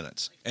 15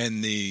 minutes.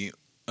 And the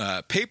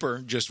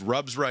paper just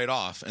rubs right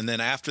off, and then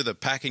after the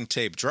packing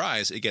tape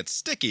dries, it gets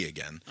sticky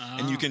again,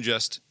 and you can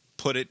just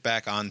put it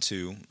back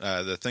onto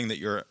the thing that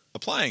you're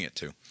applying it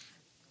to.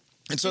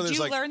 And so Did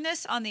you learn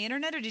this on the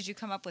internet, or did you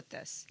come up with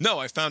this? No,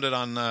 I found it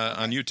on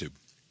YouTube.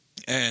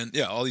 And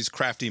yeah, all these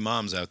crafty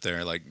moms out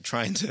there like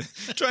trying to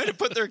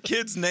put their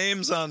kids'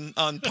 names on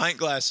pint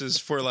glasses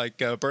for like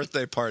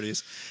birthday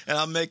parties, and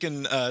I'm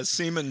making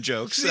semen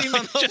jokes on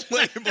the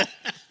label.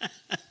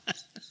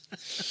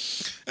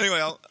 Anyway,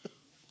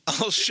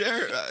 I'll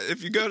share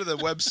if you go to the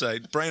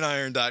website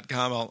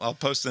brainiron.com. I'll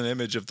post an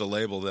image of the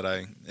label that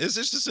it's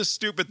just a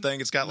stupid thing.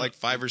 It's got like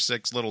 5 or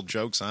 6 little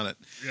jokes on it.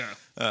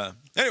 Yeah.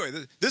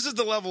 Anyway, this is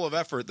the level of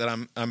effort that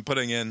I'm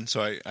putting in.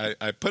 So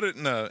I put it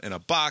in a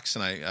box,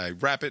 and I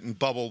wrap it in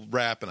bubble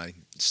wrap, and I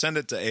send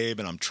it to Abe,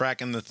 and I'm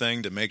tracking the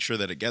thing to make sure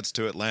that it gets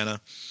to Atlanta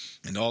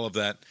and all of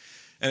that.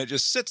 And it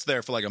just sits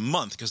there for like a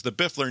month because the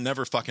Biffler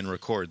never fucking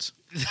records.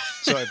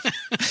 So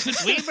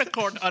We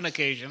record on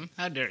occasion.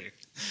 How dare you?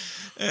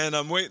 And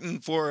I'm waiting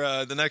for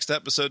the next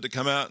episode to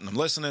come out, and I'm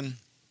listening.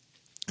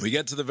 We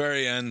get to the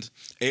very end.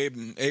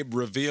 Abe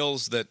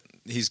reveals that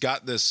he's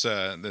got this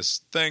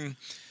thing,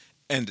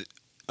 and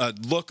a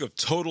look of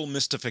total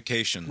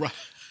mystification Right.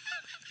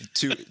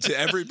 to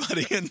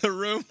everybody in the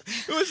room.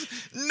 It was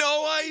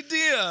no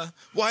idea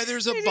why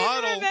there's a You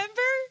bottle didn't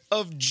remember?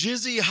 of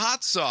jizzy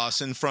hot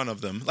sauce in front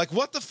of them. Like,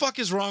 what the fuck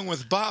is wrong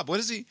with Bob? What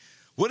is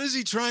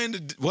he trying to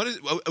do?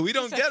 We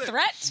don't It's get a it.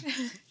 threat.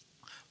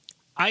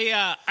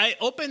 I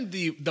opened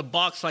the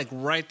box like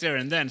right there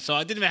and then, so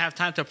I didn't even have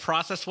time to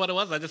process what it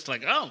was. I just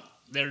like, oh,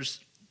 there's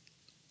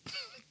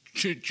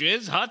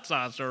jizz hot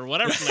sauce or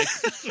whatever. Like,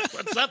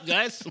 what's up,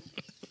 guys?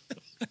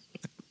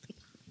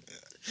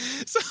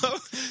 So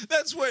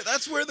that's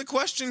where the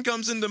question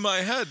comes into my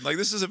head. Like,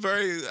 this is a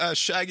very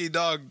Shaggy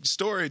Dog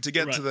story to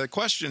get to Right. the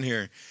question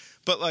here.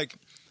 But like,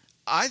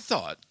 I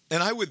thought,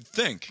 and I would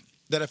think,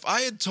 that if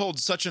I had told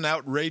such an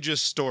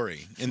outrageous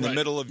story in the Right.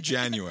 middle of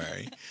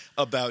January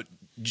about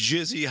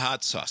jizzy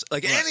hot sauce,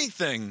 like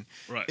anything,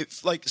 Right.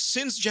 like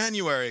since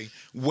January,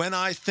 when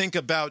I think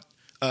about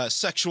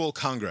sexual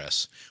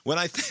congress, when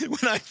I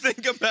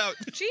think about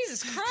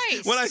Jesus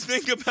Christ. when I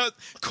think about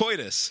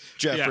coitus,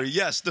 Jeffrey,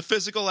 Yeah. yes, the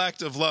physical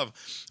act of love.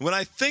 When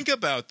I think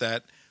about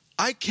that,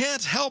 I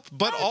can't help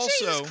but also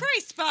Jesus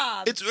Christ,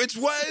 Bob. it's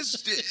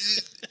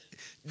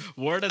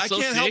Word I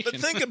association. can't help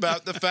but think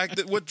about the fact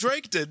that what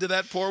Drake did to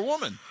that poor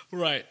woman.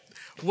 Right.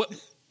 What?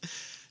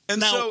 And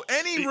Now, so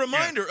any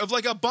reminder of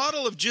like a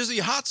bottle of Jizzy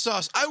hot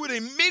sauce, I would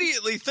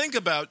immediately think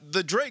about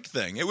the Drake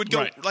thing. It would go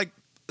Right. like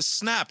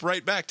snap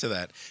right back to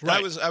that. And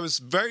Right. I was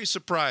very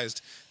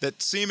surprised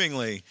that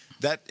seemingly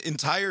that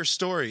entire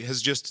story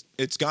has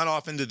it's gone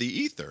off into the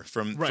ether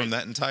from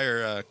that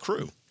entire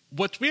crew.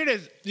 What's weird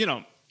is,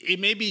 it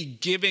may be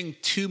giving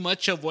too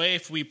much away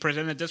if we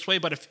present it this way,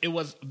 but if it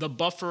was The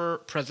Buffer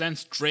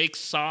presents Drake's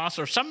sauce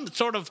or some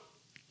sort of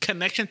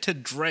connection to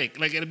Drake,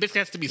 like it basically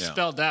has to be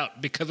spelled out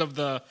because of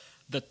the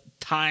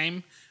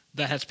time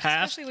that has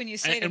passed. Especially when you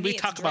say to and me we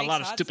it's talk about a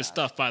lot of Drake's hot stupid sauce.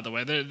 stuff, by the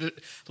way.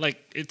 Like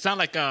it's not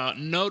like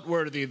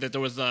noteworthy that there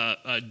was a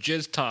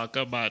jizz talk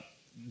about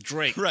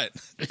Drake. Right.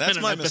 That's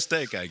my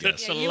mistake, I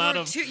guess. Yeah. Yeah, a lot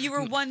of- you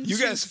were one You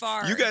too guys,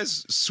 far. you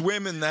guys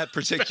swim in that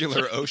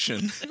particular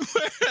ocean,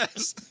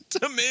 whereas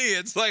to me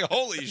it's like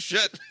holy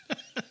shit.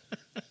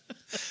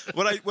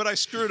 What I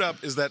screwed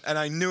up is that, and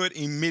I knew it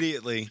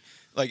immediately.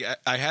 Like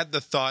I had the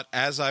thought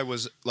as I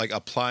was like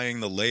applying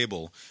the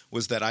label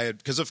was that I had,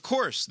 because of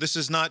course this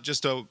is not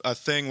just a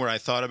thing where I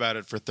thought about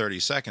it for 30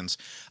 seconds.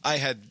 I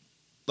had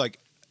like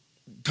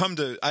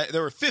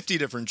there were 50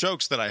 different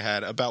jokes that I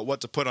had about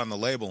what to put on the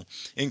label,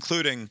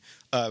 including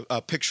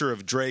a picture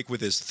of Drake with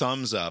his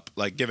thumbs up,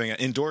 like giving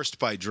endorsed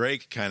by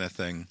Drake kind of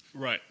thing.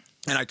 Right.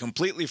 And I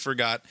completely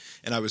forgot,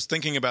 and I was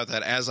thinking about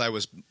that as I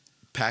was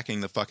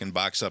packing the fucking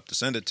box up to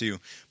send it to you,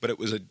 but it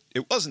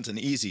wasn't an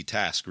easy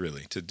task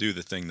really to do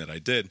the thing that I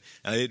did,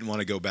 and I didn't want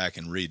to go back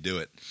and redo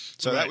it.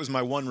 So that was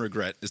my one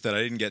regret, is that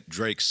I didn't get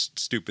Drake's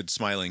stupid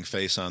smiling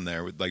face on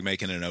there with like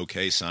making an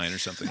okay sign or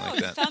something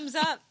like that. Thumbs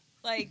up,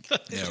 like the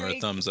Yeah, or a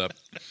Drake. thumbs up.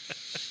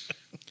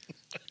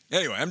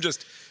 Anyway,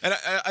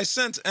 I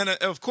sent, and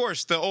of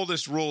course the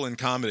oldest rule in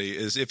comedy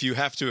is if you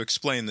have to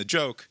explain the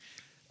joke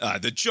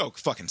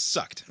fucking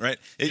sucked, right?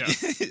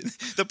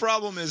 The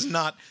problem is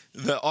not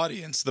the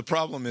audience. The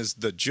problem is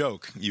the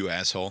joke, you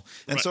asshole.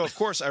 And so, of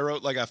course, I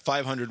wrote like a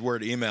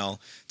 500-word email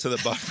to the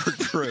Buffer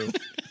crew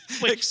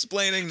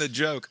explaining the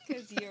joke.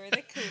 Because you're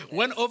the coolest.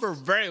 Went over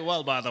very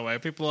well, by the way.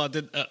 People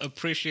did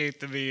appreciate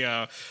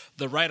the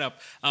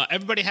write-up.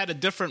 Everybody had a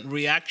different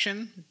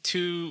reaction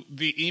to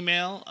the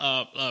email.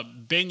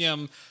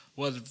 Binyam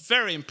was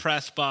very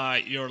impressed by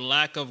your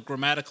lack of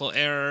grammatical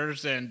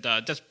errors and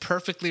just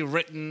perfectly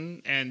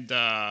written. And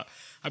I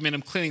mean,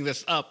 I'm cleaning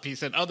this up. He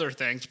said other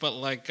things, but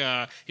like,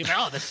 he's like,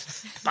 oh,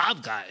 this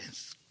Bob guy,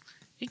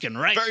 he can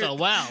write so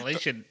well. He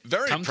should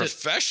Very come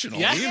professional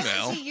Yeah.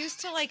 email. Was he used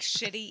to like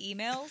shitty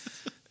emails?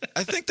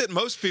 I think that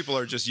most people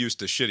are just used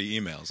to shitty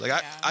emails.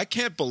 Like I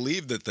can't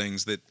believe the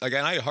things that like,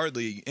 and I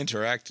hardly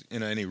interact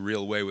in any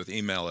real way with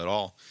email at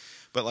all.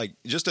 But like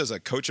just as a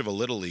coach of a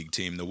little league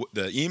team,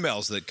 the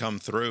emails that come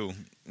through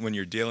when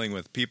you're dealing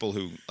with people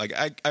who like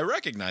I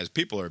recognize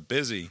people are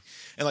busy,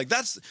 and like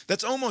that's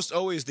almost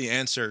always the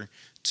answer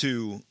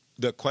to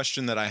the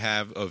question that I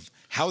have of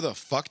how the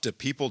fuck do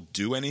people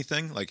do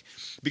anything? Like,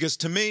 because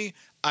to me,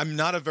 I'm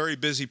not a very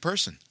busy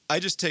person. I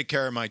just take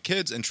care of my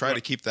kids and try to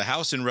keep the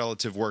house in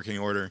relative working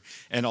order,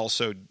 and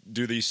also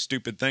do these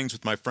stupid things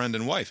with my friend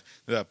and wife,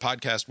 the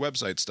podcast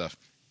website stuff.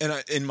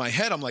 And in my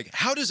head, I'm like,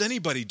 how does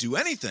anybody do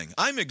anything?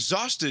 I'm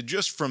exhausted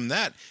just from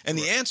that. And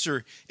the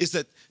answer is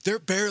that they're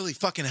barely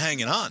fucking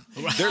hanging on.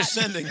 They're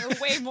sending They're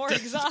way more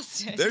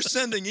exhausted. they're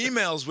sending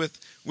emails with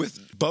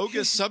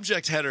bogus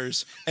subject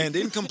headers and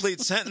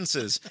incomplete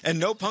sentences and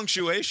no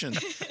punctuation.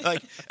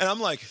 Like, and I'm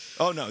like,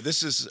 oh no,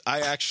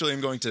 I actually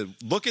am going to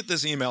look at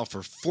this email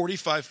for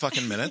 45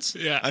 fucking minutes.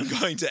 Yeah. I'm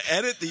going to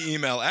edit the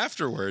email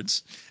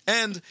afterwards.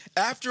 And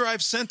after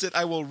I've sent it,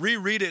 I will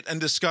reread it and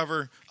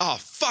discover, oh,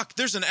 fuck,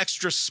 there's an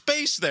extra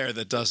space there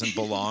that doesn't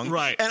belong.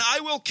 Right. And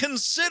I will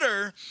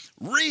consider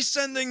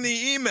resending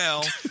the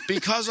email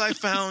because I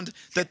found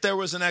that there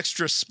was an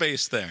extra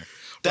space there.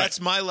 That's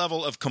my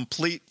level of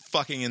complete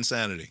fucking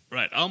insanity.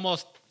 Right.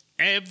 Almost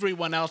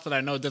everyone else that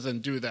I know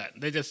doesn't do that.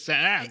 They just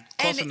say,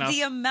 close and enough.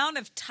 the amount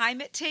of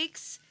time it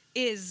takes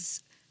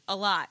is a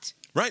lot.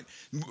 Right?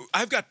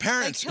 I've got Like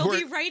parents he'll who are...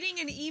 be writing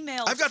an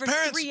email I've got for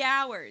parents- 3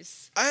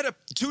 hours. I had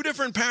two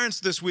different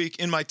parents this week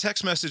in my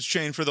text message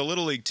chain for the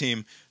Little League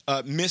team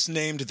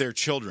misnamed their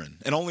children,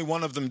 and only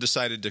one of them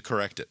decided to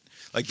correct it.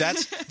 Like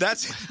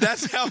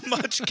that's how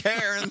much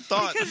care and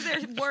thought Because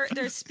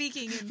they're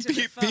speaking into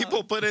the phone.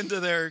 people put into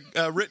their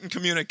written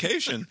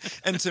communication.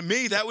 And to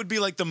me, that would be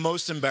like the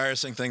most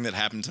embarrassing thing that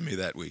happened to me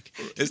that week,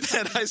 is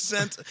that I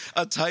sent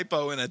a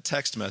typo in a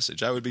text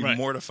message. I would be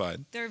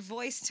mortified. They're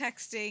voice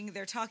texting.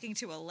 They're talking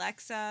to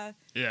Alexa.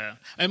 Yeah.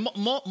 And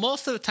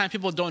most of the time,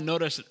 people don't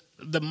notice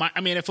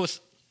I mean, if it was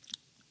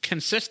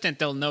consistent,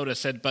 they'll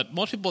notice it. But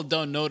most people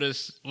don't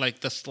notice,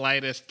 like, the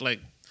slightest, like,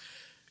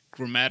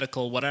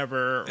 grammatical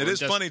whatever. It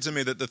is funny to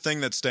me that the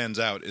thing that stands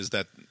out is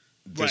that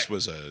this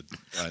was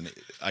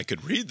I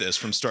could read this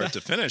from start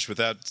to finish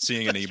without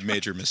seeing any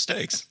major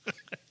mistakes.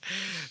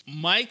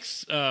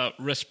 Mike's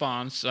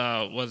response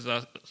was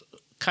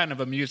kind of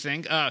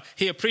amusing.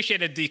 He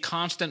appreciated the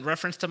constant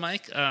reference to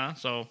Mike.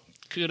 So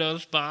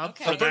Kudos, Bob,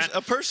 Okay. for that.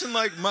 A person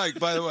like Mike,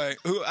 by the way,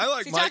 who I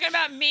like Is he Mike. talking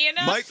about me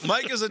enough?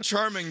 Mike is a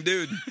charming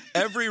dude.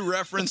 Every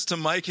reference to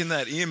Mike in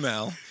that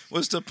email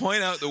was to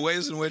point out the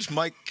ways in which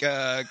Mike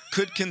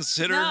could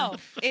consider. No,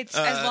 it's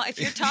as long if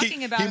you're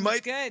talking about him, might,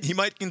 it's good. He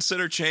might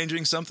consider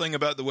changing something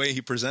about the way he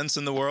presents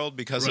in the world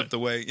because Right. of the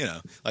way,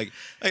 like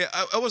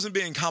I wasn't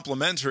being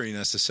complimentary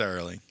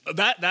necessarily.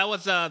 That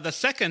was the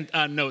second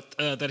note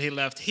that he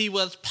left. He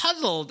was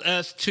puzzled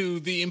as to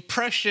the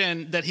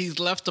impression that he's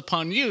left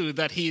upon you,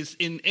 that he's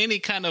in any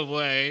kind of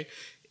way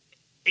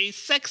a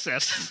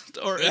sexist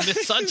or a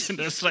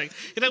misogynist. Like,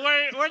 he's like,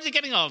 where's he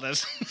getting all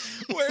this?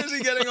 Where is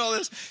he getting all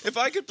this? If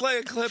I could play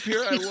a clip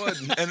here, I would,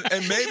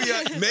 and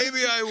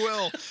maybe I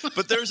will.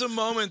 But there's a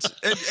moment,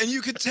 and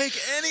you could take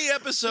any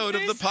episode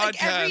of the There's, like,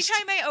 podcast. every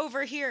time I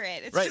overhear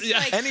it, it's Right. just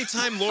like,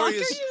 Anytime what Lori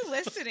the fuck is, are you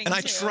listening and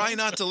I to? try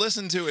not to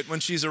listen to it when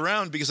she's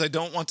around because I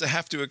don't want to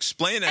have to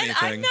explain And anything.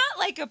 I'm not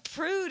like a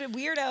prude, a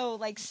weirdo,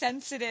 like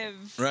sensitive.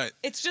 Right.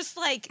 It's just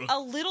like a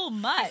little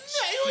much.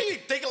 Yeah, you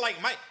ain't thinking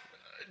like Mike.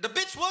 The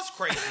bitch was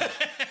crazy.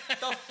 The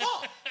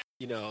fuck?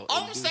 You know, All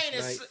I'm induced saying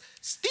is night.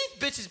 these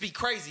bitches be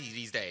crazy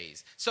these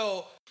days.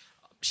 So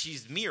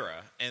she's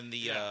Mira in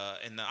the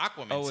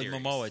Aquaman Oh, with series.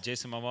 Momoa,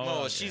 Jason Momoa.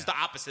 Momoa, she's the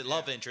opposite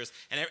love interest,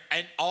 and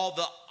all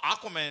the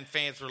Aquaman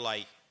fans were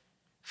like,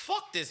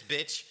 "Fuck this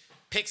bitch,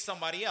 pick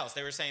somebody else."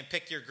 They were saying,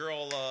 "Pick your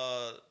girl,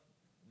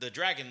 the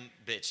dragon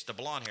bitch, the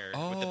blonde hair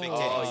with the big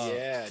titties." Oh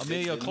yeah,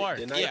 Amelia Clark.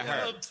 Yeah,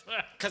 her.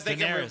 Because they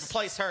can Daenerys.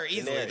 replace her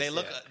easily.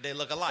 Daenerys, They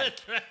look alike.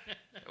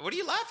 What are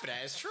you laughing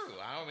at? It's true.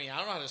 I don't know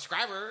how to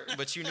describe her,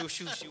 but you knew who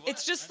she was.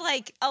 It's just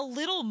like a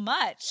little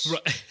much.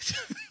 Right.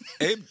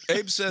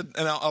 Abe said,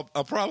 and I'll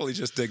probably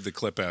just dig the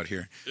clip out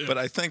here. But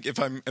I think if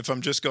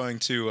I'm just going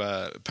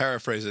to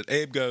paraphrase it,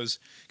 Abe goes,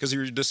 because you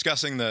were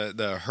discussing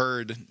the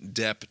Heard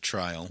Depp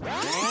trial.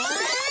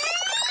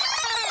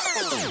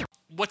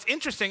 What's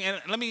interesting,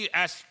 and let me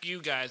ask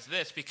you guys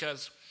this,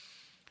 because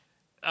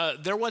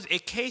there was a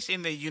case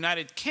in the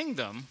United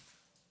Kingdom,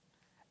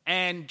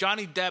 and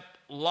Johnny Depp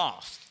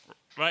lost,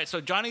 right?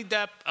 So Johnny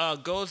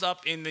Depp goes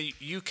up in the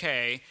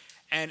UK,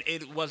 and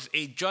it was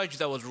a judge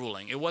that was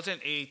ruling. It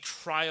wasn't a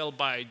trial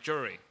by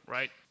jury,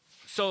 right?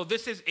 So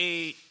this is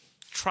a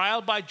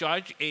trial by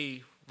judge,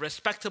 a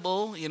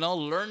respectable,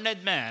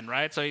 learned man,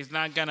 right? So he's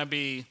not going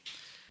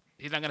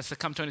to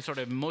succumb to any sort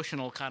of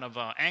emotional kind of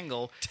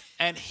angle.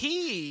 And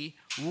he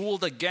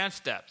ruled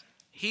against Depp.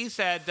 He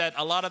said that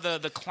a lot of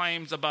the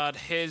claims about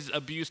his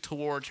abuse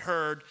towards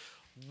Heard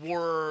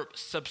were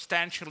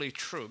substantially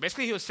true.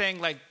 Basically, he was saying,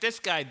 like, this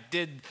guy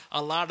did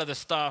a lot of the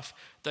stuff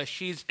that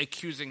she's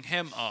accusing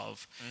him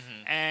of.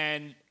 Mm-hmm.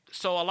 And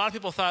so a lot of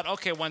people thought,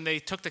 okay, when they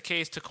took the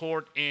case to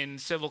court in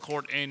civil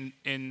court in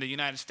the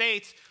United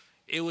States,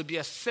 it would be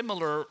a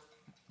similar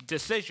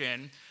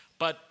decision,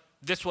 but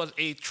this was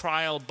a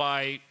trial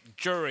by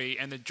jury,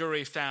 and the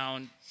jury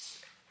found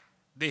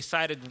they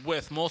sided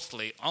with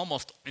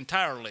almost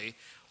entirely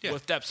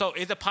with Depp. So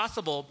is it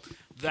possible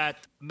that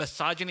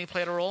misogyny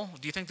played a role?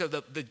 Do you think that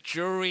the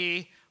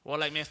jury were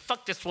like, man,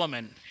 fuck this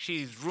woman.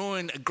 She's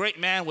ruined a great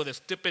man with a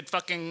stupid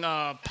fucking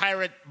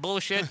pirate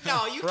bullshit.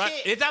 No, you right?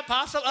 can't. Is that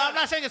possible? I'm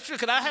not saying it's true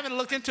because I haven't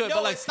looked into it. No,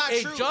 but like it's not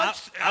a true. judge,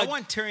 I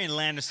want Tyrion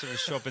Lannister to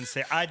show up and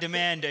say, I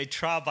demand a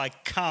trial by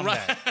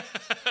combat.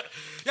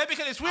 Yeah,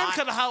 because it's weird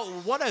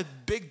because what a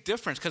big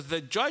difference. Because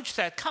the judge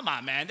said, come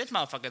on, man, this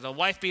motherfucker's a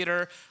wife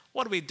beater.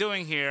 What are we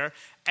doing here?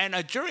 And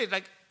a jury is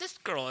like, this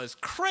girl is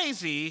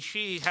crazy.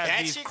 She has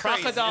That these shit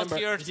crazy. crocodile Remember,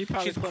 tears. she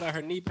probably put out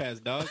her knee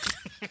pads, dog.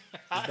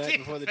 Back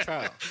before the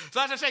trial. So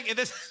I was just saying,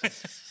 this.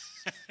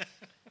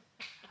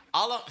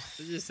 All I'm,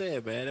 I'm just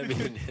saying, man. I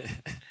mean,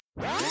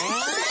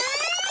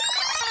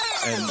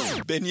 And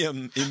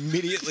Binyam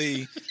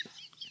immediately,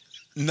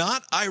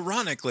 not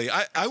ironically,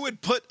 I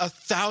would put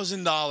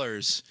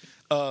 $1,000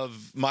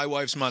 of my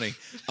wife's money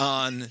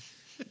on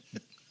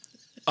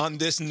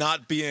this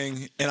not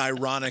being an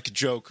ironic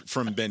joke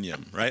from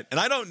Binyam, right? And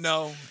I don't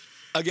know.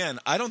 Again,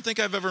 I don't think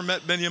I've ever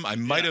met Binyam. I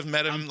might have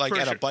met him I'm like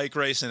pretty at a sure. bike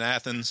race in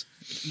Athens.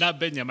 Not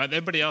Binyam.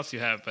 Everybody else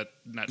you have, but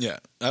not. Yeah,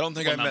 I don't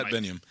think Well, I not met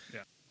Mike. Binyam.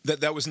 Yeah.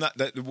 That was not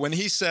that when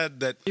he said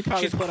that she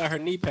probably put out her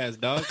knee pads,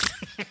 dog.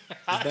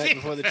 Back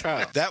before the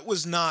trial. that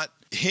was not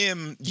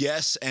him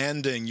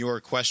yes-anding your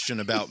question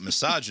about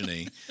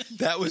misogyny.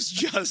 That was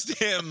just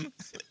him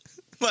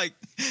like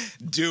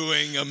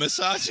doing a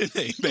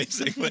misogyny,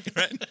 basically,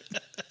 right?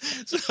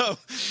 So,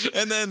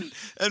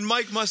 and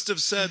Mike must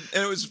have said,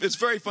 and it's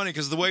very funny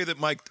because the way that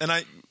Mike, and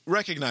I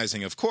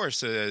recognizing, of course,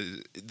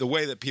 the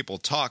way that people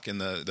talk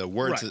and the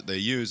words Right. that they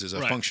use is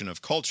a Right. function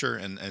of culture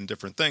and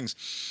different things.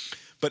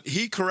 But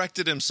he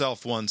corrected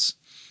himself once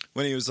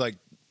when he was like,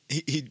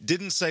 he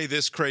didn't say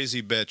this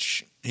crazy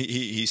bitch.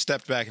 He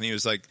stepped back and he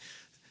was like,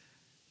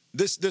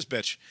 this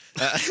bitch.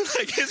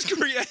 Like his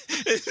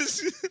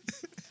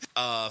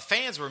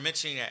fans were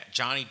mentioning that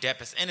Johnny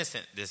Depp is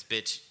innocent. This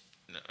bitch,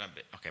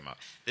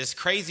 this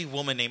crazy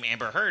woman named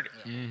Amber Heard,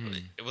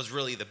 it was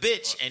really the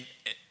bitch, and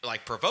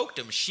like provoked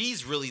him.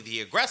 She's really the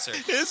aggressor.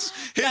 His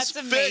That's fix,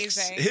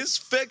 amazing. his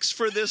fix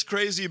for this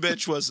crazy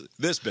bitch was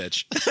this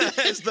bitch,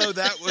 as though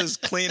that was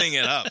cleaning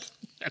it up.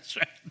 That's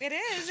right. It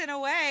is in a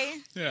way.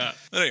 Yeah.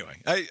 Anyway,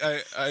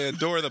 I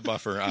adore the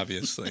buffer.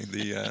 Obviously,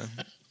 the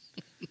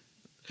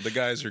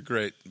guys are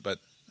great, but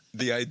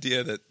the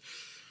idea that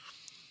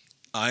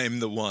I'm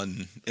the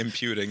one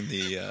imputing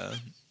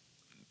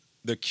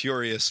the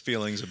curious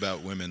feelings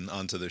about women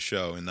onto the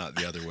show and not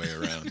the other way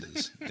around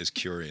is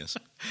curious.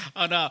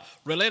 On a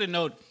related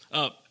note,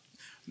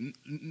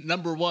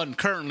 number one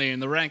currently in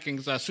the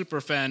rankings,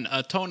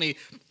 superfan Tony,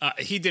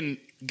 he didn't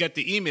get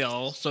the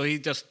email, so he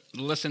just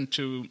listened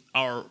to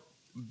our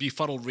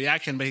befuddled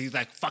reaction, but he's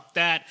like, fuck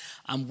that.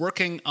 I'm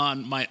working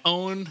on my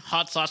own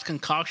hot sauce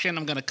concoction.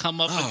 I'm going to come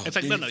up with... It's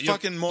like, no, you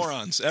fucking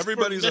morons.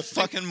 Everybody's a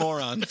fucking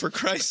moron, for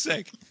Christ's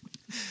sake.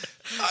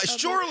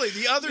 Surely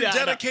the other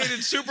dedicated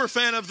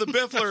superfan of the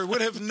Biffler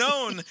would have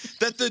known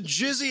that the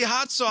Jizzy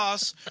hot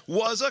sauce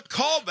was a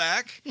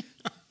callback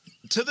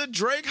to the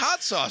Drake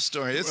hot sauce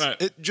story.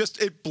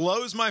 It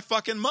blows my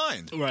fucking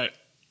mind. Right.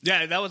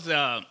 Yeah, that was...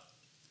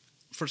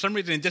 for some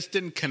reason, it just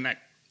didn't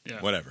connect.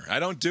 Yeah. Whatever. I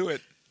don't do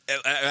it.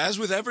 As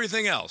with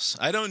everything else,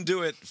 I don't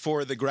do it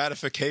for the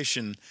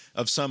gratification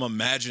of some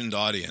imagined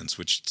audience,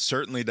 which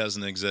certainly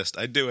doesn't exist.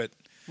 I do it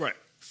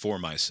for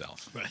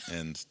myself. Right.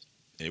 And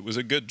it was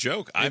a good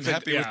joke. I'm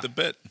happy with the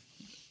bit.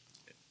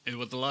 It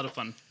was a lot of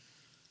fun.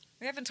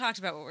 We haven't talked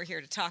about what we're here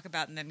to talk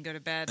about and then go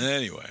to bed.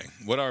 Anyway,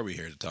 what are we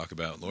here to talk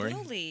about, Lori?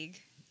 Little League.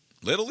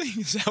 Little League?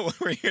 Is that what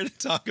we're here to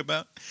talk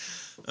about?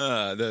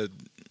 The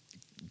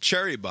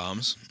Cherry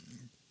Bombs.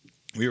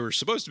 We were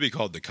supposed to be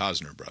called the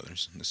Cosner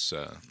Brothers, this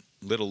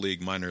Little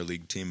League, minor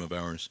league team of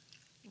ours.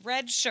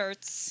 Red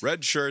shirts.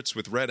 Red shirts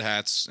with red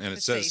hats, and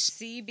it says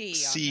CB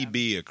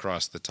CB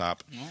across the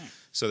top. Oh.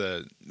 So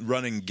the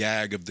running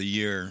gag of the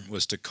year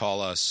was to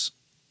call us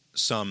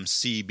some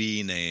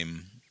CB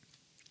name,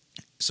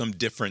 some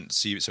different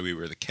CB. So we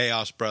were the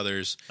Chaos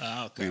Brothers.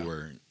 Oh, okay. We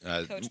were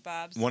Coach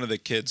Bobs. One of the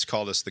kids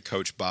called us the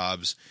Coach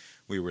Bobs.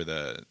 We were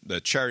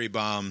the Cherry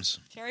Bombs.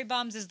 Cherry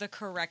Bombs is the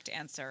correct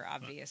answer,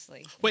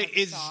 obviously. Wait,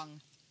 is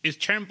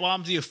Cherry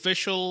Bombs the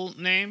official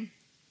name?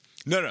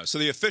 No. So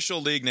the official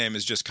league name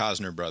is just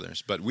Cosner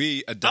Brothers, but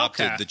we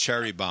adopted the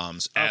Cherry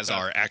Bombs as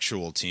our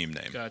actual team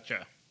name.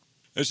 Gotcha.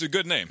 It's a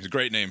good name. It's a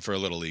great name for a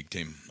little league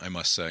team, I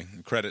must say.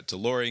 Credit to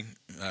Lori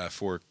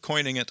for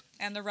coining it.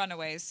 And the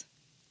Runaways.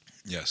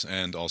 Yes,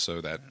 and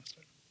also that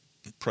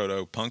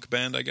proto-punk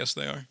band, I guess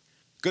they are.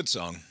 Good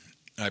song.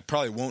 I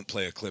probably won't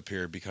play a clip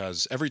here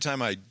because every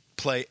time I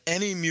play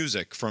any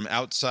music from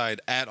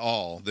outside at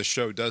all, the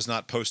show does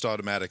not post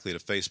automatically to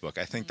Facebook.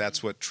 I think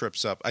that's what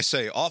trips up. I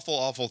say awful,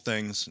 awful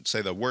things,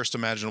 say the worst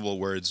imaginable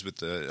words with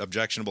the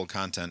objectionable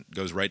content,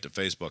 goes right to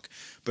Facebook.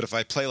 But if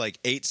I play like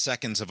 8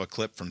 seconds of a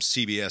clip from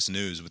CBS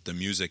News with the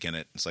music in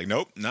it, it's like,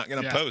 nope, not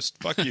going to post.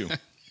 Fuck you.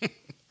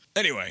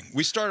 Anyway,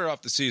 we started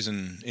off the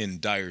season in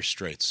dire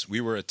straits.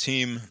 We were a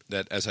team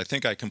that, as I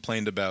think I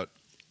complained about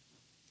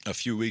a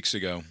few weeks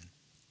ago,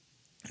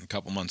 a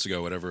couple months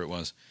ago, whatever it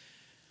was,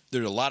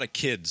 there were a lot of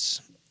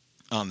kids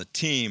on the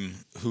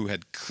team who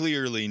had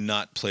clearly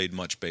not played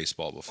much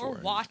baseball before.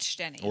 Or watched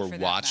any. Or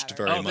watched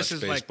very much this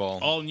is baseball.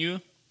 Like all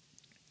new?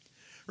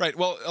 Right.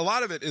 Well, a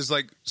lot of it is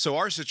like, so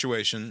our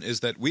situation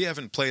is that we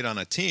haven't played on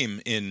a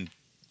team in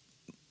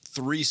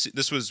we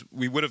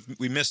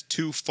missed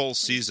 2 full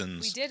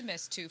seasons. We did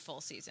miss 2 full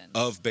seasons.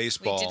 Of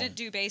baseball. We didn't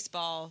do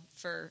baseball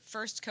for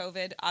first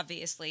COVID,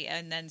 obviously,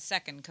 and then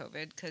second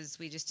COVID because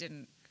we just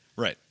didn't.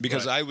 Right,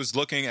 because I was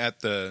looking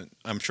at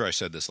I'm sure I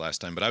said this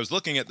last time, but I was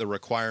looking at the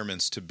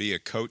requirements to be a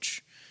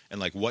coach and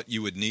like what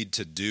you would need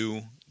to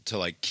do to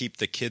like keep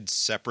the kids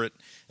separate,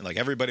 and like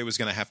everybody was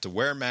going to have to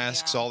wear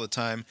masks all the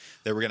time.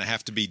 They were going to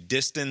have to be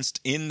distanced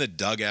in the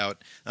dugout.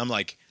 I'm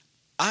like,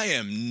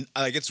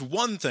 it's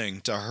one thing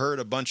to herd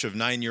a bunch of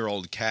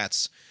 9-year-old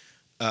cats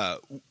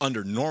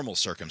under normal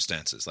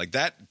circumstances. Like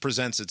that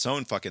presents its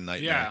own fucking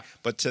nightmare. Yeah.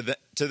 But to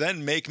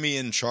then make me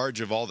in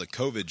charge of all the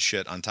COVID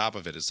shit on top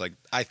of it, it's like,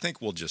 I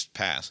think we'll just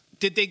pass.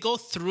 Did they go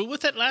through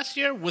with it last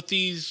year with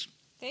these?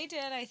 They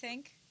did, I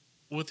think.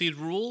 With these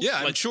rules?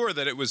 Yeah, I'm sure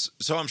that it was.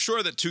 So I'm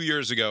sure that 2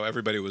 years ago,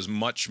 everybody was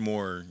much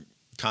more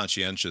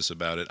conscientious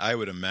about it. I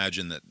would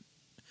imagine that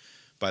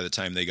by the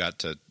time they got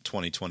to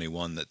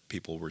 2021, that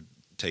people were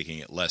taking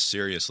it less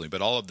seriously.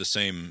 But all of the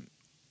same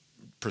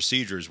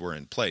procedures were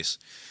in place.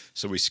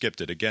 So we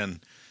skipped it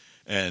again.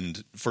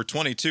 And for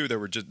 22, there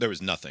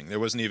was nothing. There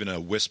wasn't even a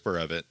whisper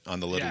of it on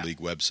the Little League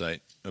website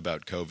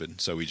about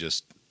COVID. So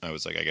I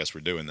was like, I guess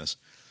we're doing this.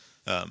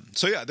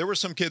 There were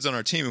some kids on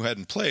our team who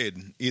hadn't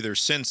played either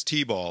since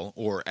T-ball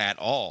or at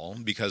all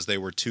because they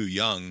were too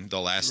young the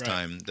last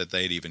time that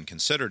they'd even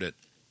considered it.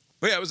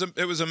 But yeah,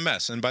 it was a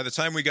mess. And by the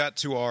time we got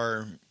to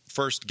our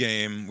first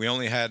game, we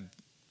only had,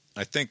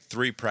 I think,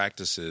 3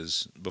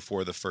 practices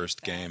before the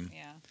first game.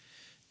 Yeah.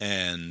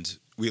 And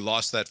we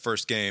lost that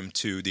first game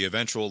to the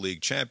eventual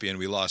league champion.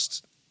 We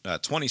lost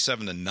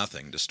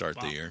 27-0 to start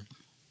the year.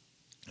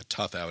 A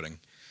tough outing.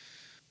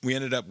 We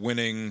ended up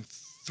winning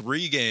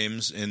 3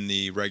 games in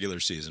the regular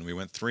season. We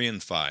went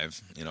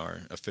 3-5 in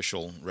our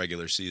official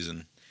regular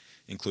season,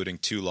 including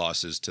 2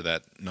 losses to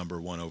that number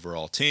 1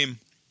 overall team.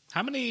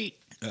 How many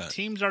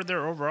teams are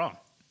there overall?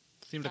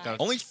 Seems like a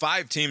Only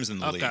 5 teams in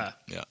the Okay. league.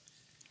 Yeah.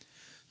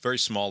 Very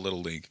small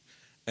little league.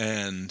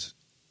 And,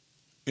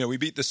 we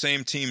beat the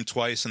same team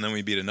twice, and then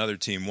we beat another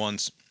team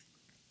once.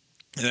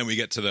 And then we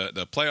get to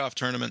the playoff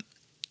tournament.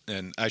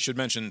 And I should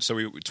mention, so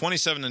we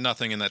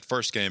 27-0 in that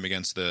first game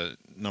against the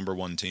number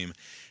 1 team.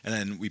 And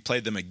then we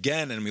played them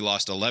again, and we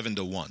lost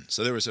 11-1.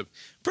 So there was a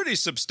pretty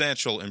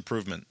substantial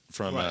improvement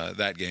from Right.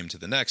 that game to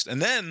the next.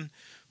 And then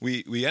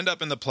we end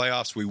up in the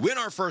playoffs. We win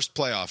our first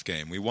playoff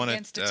game. We won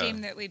Against it a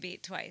team that we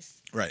beat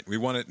twice. Right. We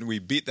won it. We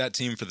beat that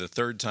team for the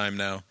 3rd time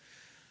now.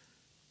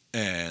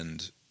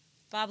 And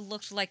Bob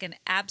looked like an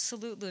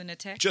absolute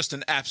lunatic. just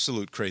an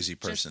absolute crazy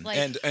person. like-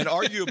 and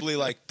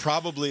arguably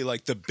probably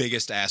the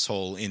biggest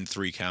asshole in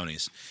 3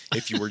 counties.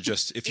 If you were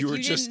just if you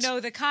didn't know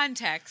the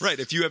context. Right,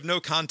 if you have no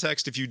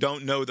context, if you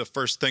don't know the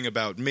first thing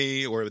about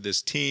me or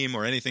this team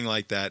or anything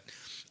like that,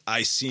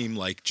 I seem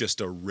like just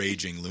a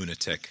raging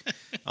lunatic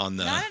on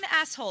the Not an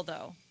asshole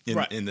though.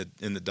 Right. in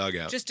the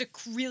dugout. Just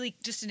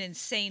an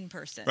insane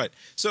person. Right.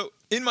 So,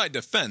 in my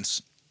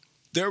defense,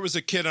 there was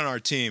a kid on our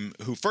team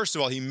who, first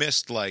of all, he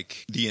missed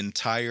the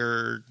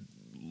entire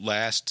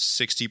last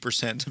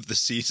 60% of the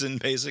season,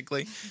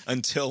 basically,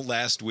 until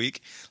last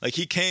week.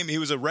 He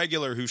was a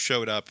regular who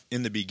showed up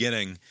in the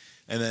beginning,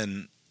 and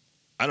then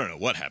I don't know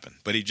what happened,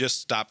 but he just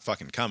stopped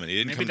fucking coming. He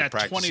didn't maybe come to that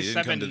practice. He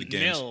didn't come to the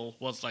games. 27-0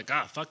 was like,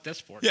 fuck this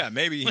sport. Yeah,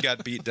 maybe he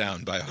got beat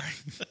down by our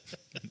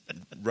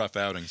rough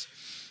outings.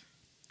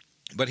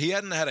 But he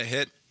hadn't had a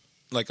hit,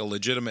 a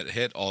legitimate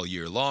hit all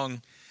year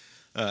long.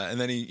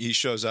 And then he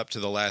shows up to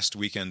the last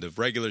weekend of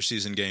regular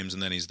season games,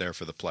 and then he's there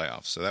for the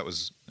playoffs. So it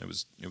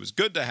was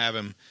good to have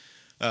him,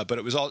 but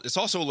it's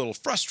also a little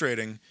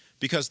frustrating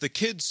because the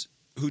kids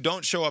who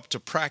don't show up to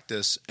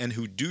practice and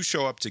who do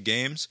show up to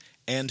games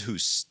and who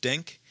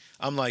stink,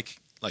 I'm like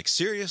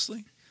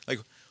seriously,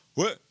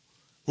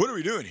 what are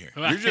we doing here?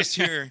 You're just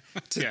here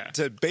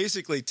to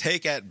basically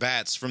take at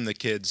bats from the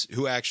kids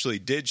who actually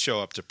did show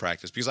up to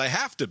practice, because I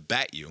have to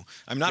bat you.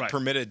 I'm not Right.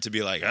 permitted to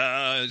be like, You're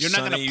not Sonny,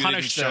 going to you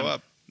punish didn't them. show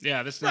up.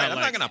 Yeah, this is Right, not I'm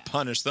like, not going to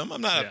punish them.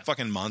 I'm not Yeah. a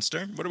fucking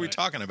monster. What are we Right.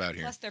 talking about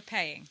here? Plus they're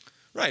paying.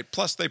 Right.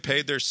 Plus, they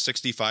paid their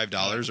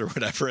 $65 or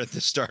whatever at the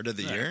start of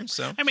the year.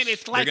 So I mean,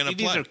 it's they're likely gonna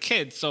these play. are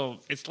kids, so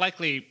it's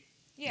likely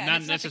Yeah, not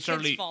and it's not the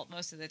necessarily. kid's fault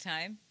most of the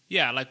time.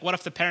 Yeah, like what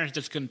if the parents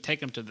just couldn't take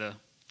them to the?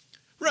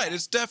 Right.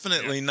 It's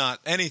definitely not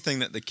anything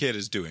that the kid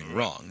is doing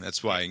wrong.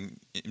 That's why,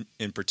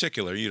 in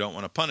particular, you don't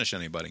want to punish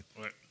anybody.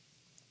 Right.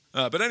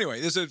 But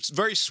anyway, this is a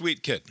very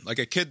sweet kid, like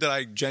a kid that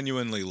I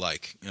genuinely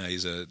like.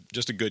 He's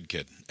just a good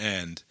kid,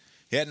 and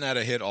he hadn't had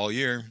a hit all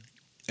year.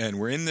 And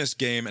we're in this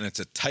game, and it's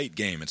a tight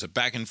game. It's a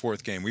back and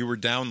forth game. We were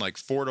down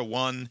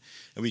 4-1,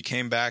 and we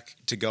came back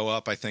to go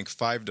up, I think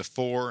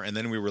 5-4, and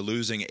then we were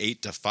losing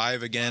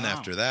 8-5 again Wow.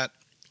 after that.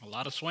 A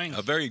lot of swings.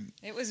 A very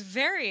It was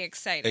very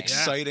exciting.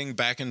 exciting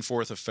back and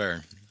forth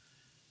affair.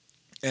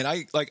 And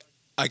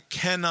I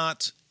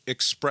cannot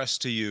express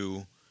to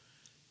you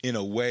in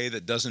a way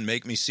that doesn't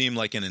make me seem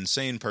like an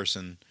insane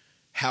person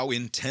how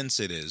intense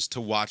it is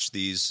to watch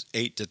these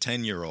 8 to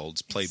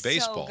 10-year-olds play It's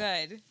baseball. So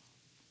good.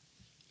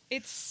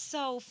 It's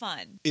so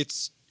fun.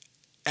 It's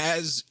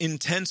as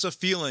intense a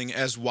feeling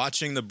as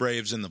watching the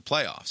Braves in the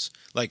playoffs.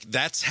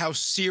 That's how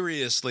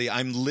seriously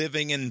I'm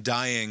living and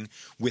dying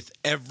with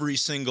every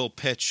single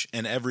pitch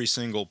and every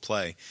single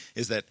play.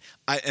 Is that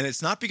and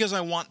it's not because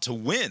I want to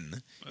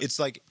win. It's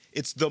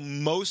it's the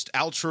most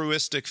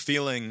altruistic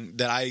feeling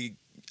that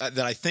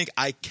I think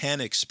I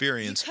can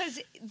experience. Because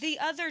the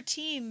other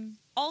team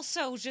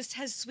also just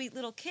has sweet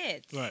little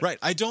kids. Right.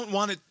 I don't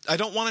want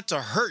it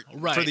to hurt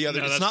Right. for the other.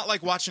 No, It's that's- not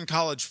like watching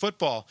college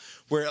football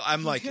where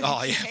I'm like,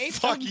 oh yeah, hate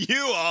fuck them.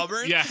 you,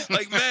 Auburn. Yeah.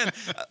 Man,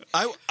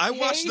 I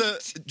watched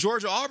the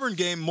Georgia Auburn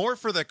game more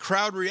for the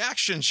crowd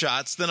reaction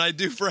shots than I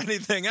do for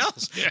anything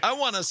else. Yeah. I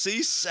want to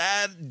see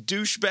sad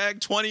douchebag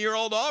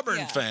 20-year-old Auburn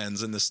Yeah.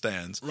 fans in the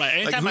stands. Right.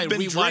 Anytime who've I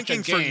been rewatch a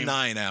drinking for game-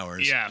 9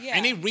 hours. Yeah. Yeah.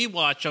 Any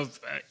rewatch of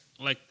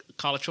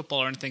college football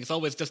or anything, it's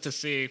always just to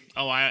see.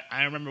 Oh, I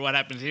remember what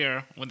happened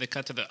here when they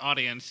cut to the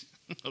audience.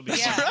 It'll be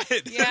Yeah.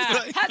 Right. Yeah.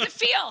 Like- How's it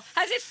feel?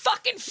 How's it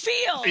fucking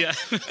feel? Yeah.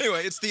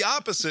 Anyway, it's the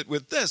opposite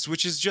with this,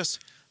 which is just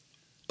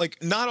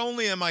not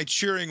only am I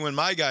cheering when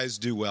my guys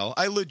do well,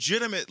 I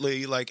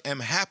legitimately am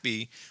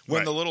happy when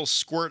Right. the little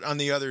squirt on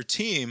the other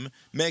team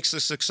makes a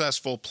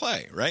successful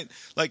play, right?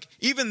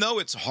 Even though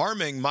it's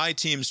harming my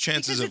team's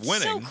chances Because of it's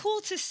winning. so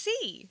cool to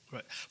see.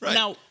 Right. Right.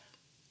 Now,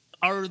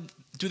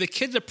 do the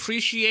kids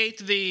appreciate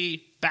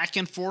the back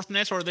and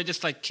forthness, or are they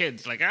just like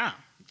kids?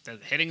 They're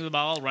hitting the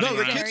ball, running No,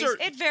 the around. kids are-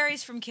 It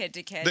varies from kid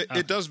to kid.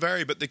 It does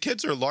vary, but the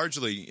kids are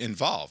largely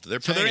involved. They're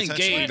So paying they're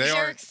attention. engaged. They're They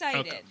are.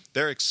 excited. Okay.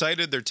 They're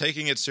excited. They're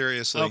taking it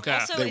seriously. Okay.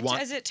 Also, They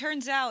want. as it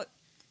turns out,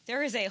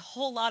 there is a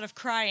whole lot of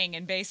crying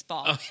in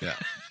baseball. Oh. Yeah.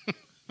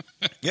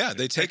 Yeah,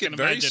 they take can it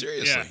very imagine.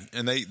 seriously, Yeah.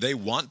 and they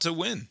want to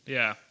win.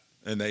 Yeah.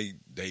 And they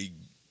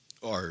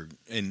are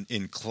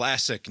in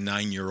classic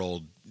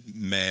 9-year-old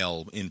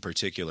male in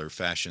particular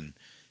fashion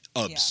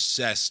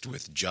obsessed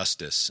with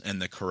justice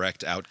and the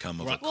correct outcome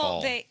of a Right. Well,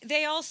 call.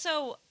 they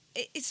also,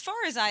 as far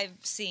as I've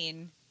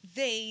seen,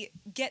 they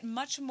get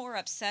much more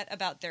upset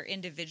about their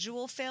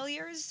individual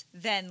failures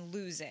than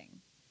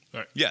losing.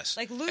 Yes.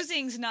 Like,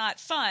 losing's not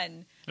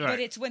fun, Right. but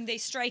it's when they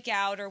strike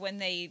out or when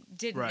they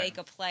didn't Right. make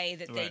a play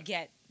that they Right.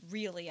 get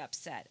really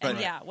upset. And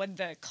Right. yeah, when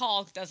the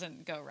call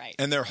doesn't go right.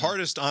 And they're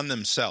hardest on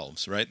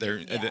themselves, right?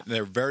 Yeah.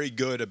 They're very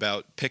good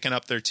about picking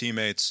up their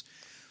teammates,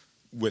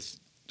 with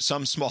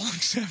some small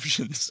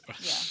exceptions.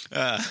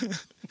 Yeah.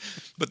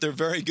 But they're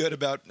very good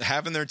about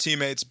having their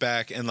teammates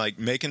back and like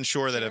making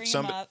sure that Cheering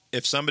 'em up.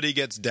 if somebody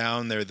gets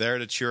down, they're there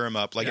to cheer them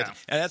up. Like, Yeah.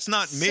 and that's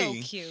not So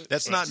me. cute.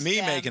 That's It's not just me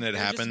them. making it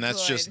They're happen. just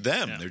That's just good.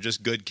 them. Yeah. They're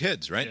just good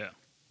kids, right? Yeah.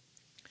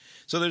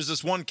 So there's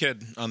this one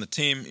kid on the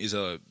team.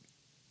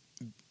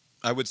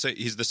 I would say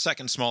he's the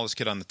second smallest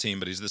kid on the team,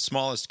 but he's the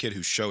smallest kid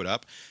who showed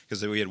up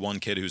because we had one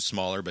kid who's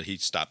smaller, but he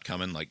stopped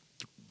coming like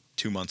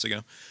 2 months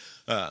ago.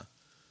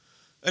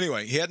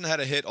 Anyway, he hadn't had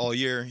a hit all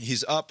year.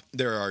 He's up.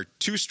 There are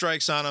 2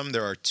 strikes on him.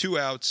 There are 2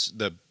 outs.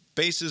 The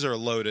bases are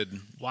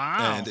loaded.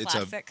 Wow. And it's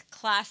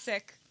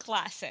Classic. It's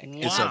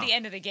Wow. not the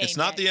end of the game. It's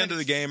not yet, the end but of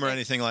the game or it's-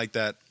 anything like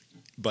that,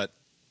 but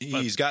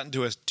he's gotten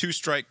to a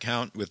 2-strike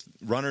count with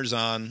runners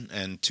on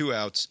and 2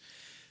 outs,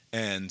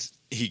 and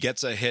he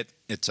gets a hit.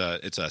 It's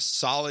a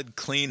solid,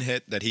 clean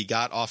hit that he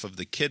got off of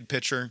the kid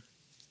pitcher,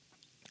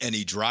 and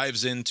he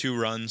drives in 2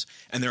 runs,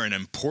 and they're an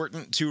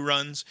important 2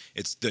 runs.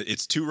 It's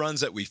 2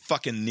 runs that we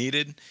fucking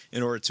needed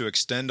in order to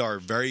extend our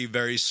very,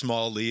 very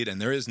small lead, and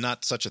there is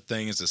not such a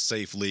thing as a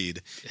safe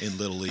lead in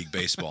Little League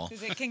Baseball.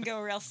 'Cause it can go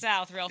real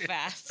south real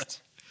fast.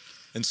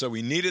 And so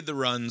we needed the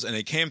runs, and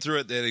they came through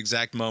at that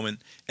exact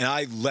moment, and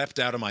I leapt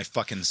out of my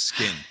fucking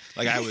skin.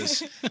 Like I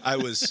was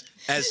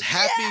as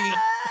happy.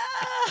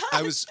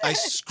 I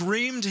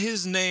screamed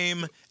his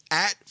name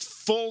at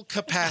full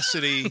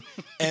capacity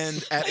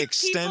and at Like,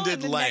 extended people in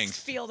the length. next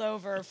field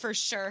over for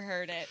sure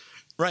heard it.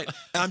 Right.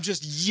 And I'm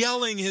just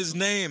yelling his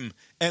name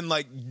and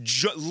like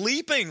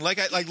leaping. Like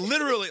I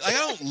literally, like I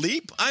don't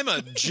leap. I'm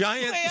a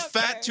giant, Way up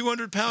fat, there.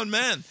 200-pound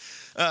man.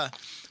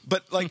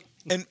 But like,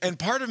 and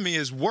part of me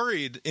is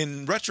worried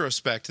in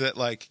retrospect that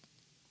like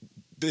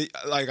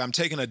I'm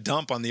taking a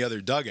dump on the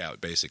other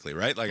dugout, basically,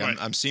 right? Like Right.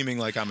 I'm seeming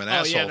like I'm an Oh, yeah,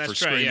 asshole that's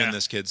for right, screaming yeah.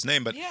 this kid's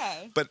name, but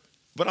Yeah. but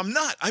I'm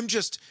not. I'm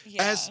just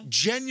Yeah. as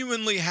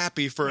genuinely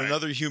happy for Right.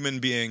 another human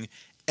being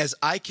as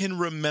I can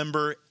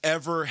remember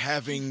ever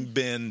having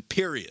been,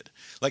 period.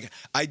 Like,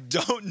 I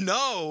don't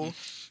know.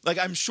 Like,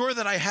 I'm sure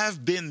that I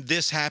have been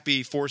this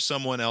happy for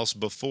someone else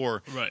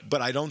before, Right.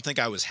 but I don't think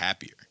I was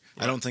happier.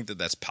 I don't think that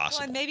that's Well,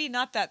 possible. and maybe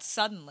not that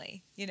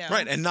suddenly, you know.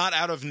 Right, and not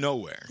out of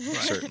nowhere,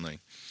 certainly.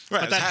 Right,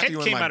 I was that happy hit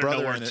when came my out of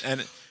brother nowhere.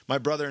 and my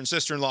brother and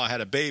sister-in-law had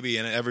a baby,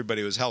 and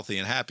everybody was healthy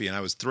and happy, and I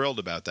was thrilled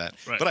about that.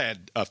 Right. But I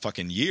had a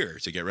fucking year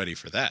to get ready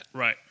for that.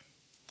 Right.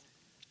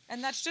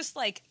 And that's just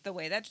like the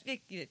way that's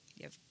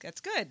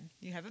good.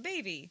 You have a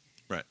baby.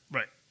 Right.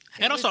 It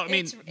And also, was- I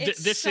mean,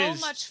 it's this so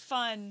is much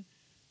fun.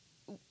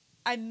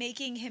 I'm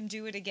making him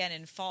do it again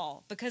in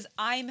fall because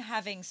I'm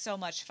having so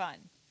much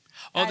fun.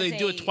 Oh, as they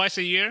do it a- twice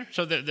a year,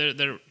 so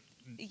they're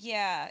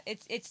Yeah,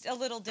 it's a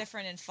little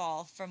different in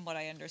fall from what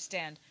I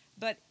understand,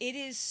 but it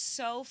is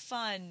so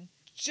fun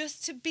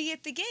just to be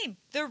at the game.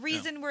 The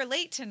reason we're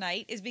late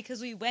tonight is because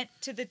we went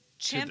to the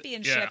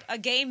championship, a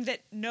game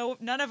that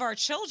none of our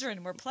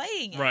children were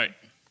playing in. right.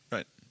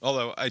 Right.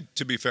 Although,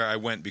 to be fair, I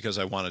went because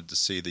I wanted to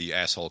see the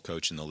asshole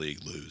coach in the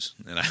league lose,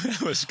 and I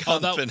was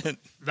confident.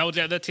 That was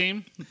the other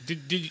team.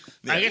 Did you,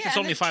 I guess Yeah, it's and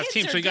only the 5 kids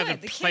teams, are so you guys good.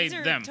 have The played kids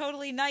are them.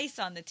 totally nice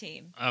on the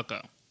team. Okay.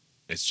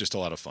 It's just a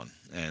lot of fun,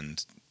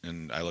 and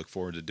I look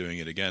forward to doing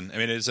it again. I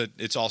mean,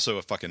 it's also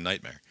a fucking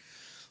nightmare.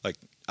 Like,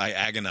 I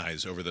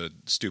agonize over the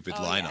stupid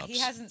Oh, lineups. yeah. He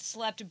hasn't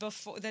slept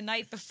the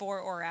night before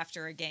or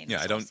after a game. Yeah,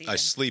 this I whole don't. I season.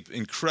 sleep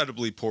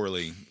incredibly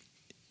poorly.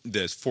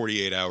 There's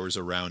 48 hours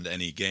around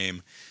any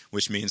game,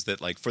 which means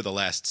that like for the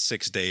last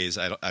 6 days,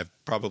 I've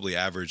probably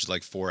averaged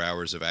like 4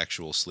 hours of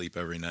actual sleep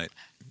every night.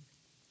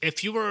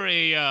 If you were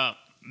a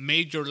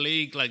major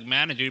league like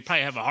manager, you'd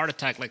probably have a heart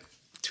attack like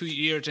 2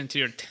 years into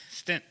your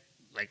stint.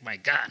 Like, my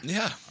God.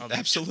 Yeah,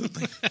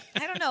 absolutely.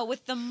 I don't know.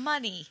 With the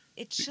money,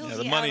 it chills Yeah,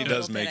 the you money out a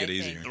does little make bit,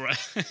 it I think. easier.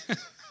 Right.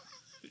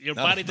 Your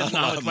Not- body not doesn't know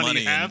a how lot much of money money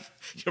you have.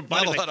 Your Not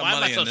body a like, lot of why am I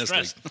money so in this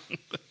league. stressed?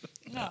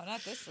 No,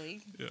 not this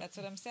league. That's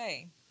what I'm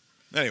saying.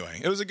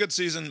 Anyway, it was a good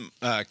season.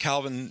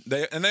 Calvin,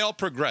 they all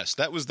progressed.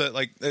 That was the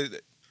like.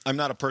 I'm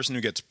not a person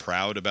who gets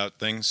proud about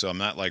things, so I'm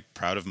not like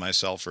proud of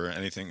myself or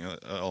anything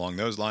along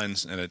those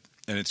lines. And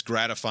it's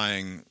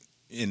gratifying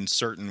in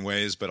certain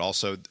ways, but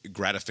also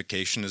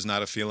gratification is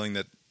not a feeling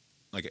that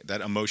like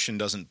that emotion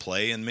doesn't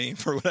play in me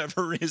for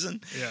whatever reason.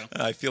 Yeah.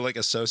 I feel like a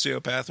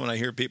sociopath when I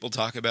hear people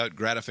talk about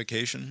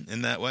gratification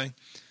in that way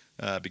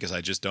because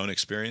I just don't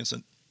experience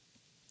it.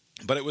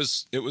 But it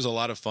was a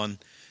lot of fun.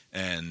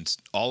 And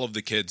all of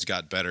the kids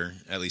got better,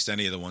 at least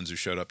any of the ones who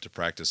showed up to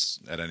practice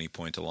at any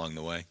point along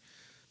the way.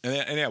 And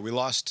yeah, we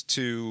lost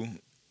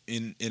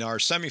in our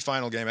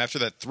semifinal game after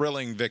that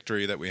thrilling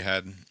victory that we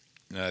had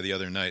the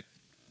other night.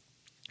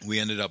 We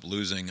ended up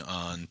losing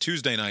on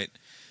Tuesday night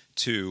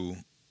to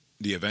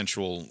the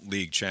eventual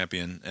league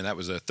champion, and that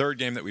was the third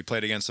game that we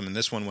played against them. And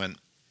this one went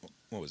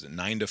what was it,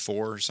 9-4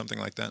 or something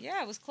like that.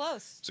 Yeah, it was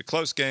close. It's a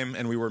close game,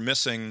 and we were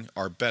missing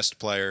our best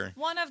player.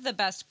 One of the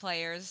best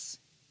players.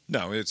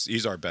 No,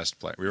 he's our best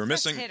player. We were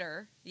Best missing.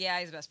 hitter. Yeah,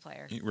 he's the best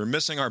player. We're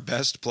missing our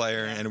best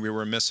player, Yeah. and we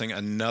were missing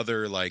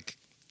another like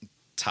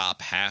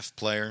top half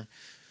player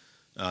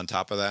on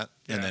top of that,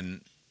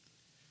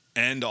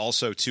 and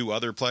also 2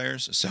 other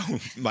players. So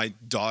my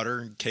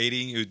daughter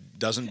Katie, who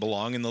doesn't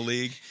belong in the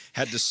league,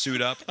 had to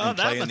suit up and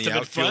that play in must the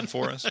have been outfield fun.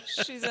 for us.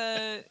 She's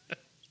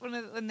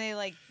when they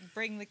like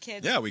bring the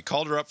kids Yeah, we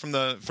called her up from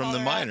the Call her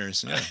up.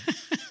 minors. Yeah.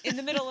 in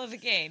the middle of a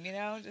game.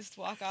 Just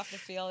walk off the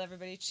field,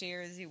 everybody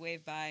cheers, you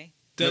wave by.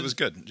 It was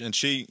good, and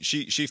she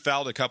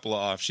fouled a couple of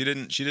off. She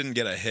didn't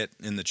get a hit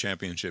in the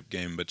championship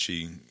game, but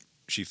she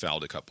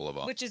fouled a couple of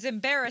off. Which is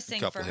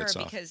embarrassing Couple for her hits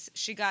off. because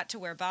she got to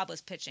where Bob was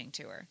pitching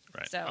to her.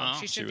 Right. So Oh.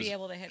 she should be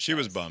able to hit She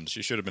was those. bummed.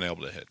 She should have been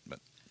able to hit, but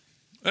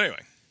anyway,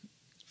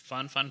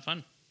 Fun.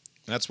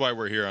 that's why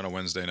we're here on a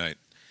Wednesday night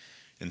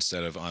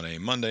instead of on a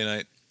Monday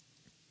night.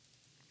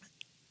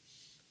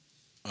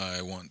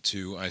 I want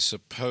to, I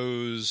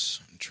suppose,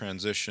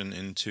 transition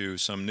into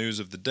some news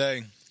of the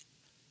day.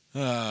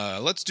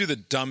 Let's do the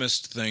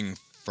dumbest thing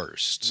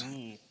first.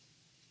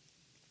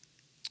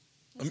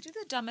 Let's do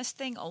the dumbest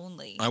thing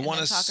only. I and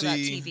wanna then talk about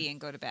see- TV and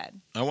go to bed.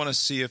 I want to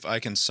see if I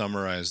can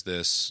summarize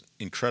this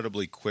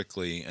incredibly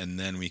quickly, and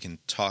then we can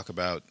talk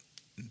about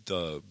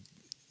the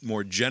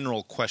more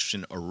general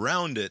question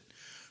around it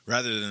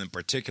rather than the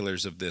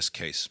particulars of this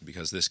case,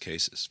 because this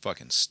case is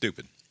fucking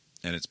stupid,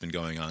 and it's been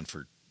going on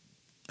for,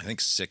 I think,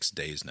 6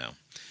 days now.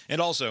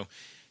 And also,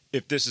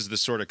 if this is the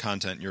sort of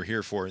content you're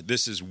here for,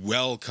 this is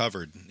well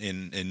covered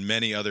in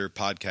many other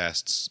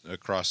podcasts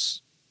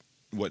across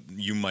what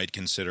you might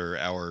consider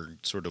our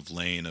sort of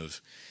lane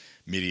of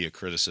media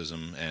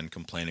criticism and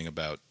complaining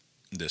about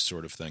this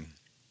sort of thing.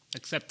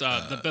 Except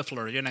the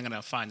Biffler, you're not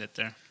gonna find it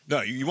there.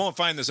 No, you won't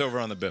find this over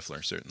on the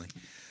Biffler, certainly.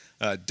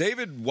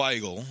 David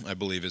Weigel, I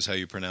believe is how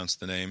you pronounce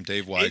the name.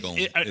 Dave Weigel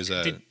is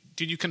a...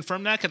 Did you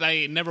confirm that? Because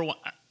I never.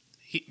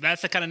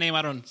 That's the kind of name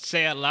I don't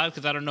say out loud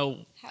because I don't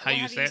know how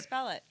you do say you it.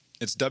 spell it?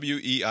 It's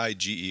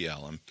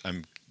Weigel.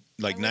 I'm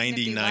like Why wouldn't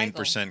it be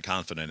 99%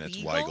 confident it's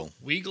Weigel?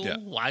 Weigel. Weigel, Yeah.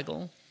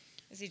 Weigel.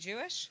 Is he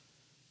Jewish?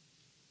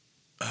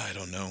 I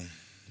don't know.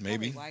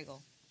 Maybe. Probably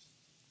Weigel.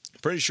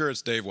 Pretty sure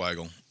it's Dave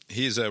Weigel.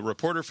 He's a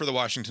reporter for the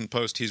Washington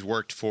Post. He's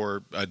worked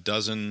for a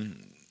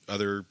dozen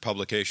other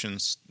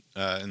publications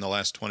in the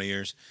last 20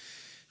 years,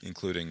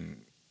 including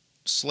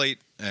Slate,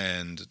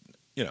 and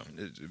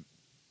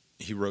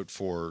he wrote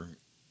for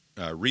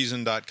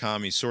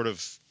Reason.com. He sort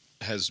of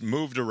has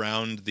moved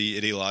around the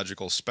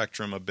ideological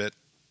spectrum a bit,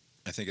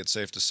 I think it's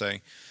safe to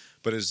say,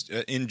 but is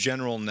in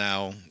general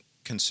now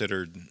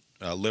considered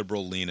a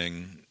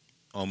liberal-leaning,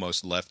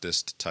 almost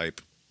leftist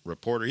type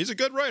reporter. He's a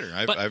good writer.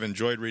 I've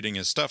enjoyed reading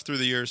his stuff through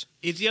the years.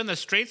 Is he on the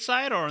straight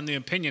side or on the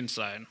opinion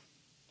side?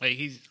 Like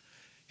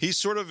He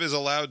sort of is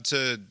allowed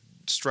to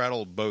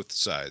straddle both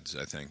sides,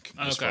 I think,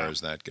 as Okay. far as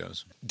that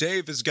goes.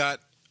 Dave has got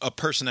a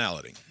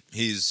personality.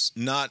 He's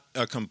not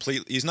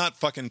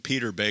fucking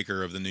Peter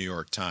Baker of the New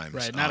York Times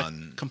right, not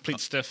a complete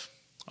stiff.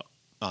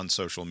 on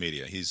social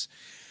media.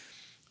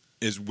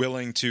 Is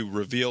willing to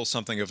reveal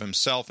something of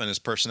himself and his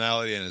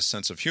personality and his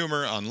sense of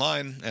humor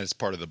online, and it's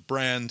part of the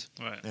brand.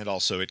 Right. And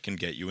also it can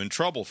get you in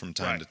trouble from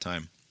time to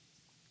time.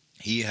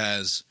 He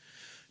has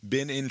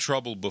been in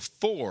trouble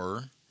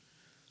before.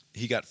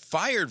 He got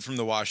fired from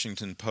the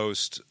Washington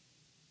Post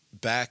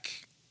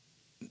back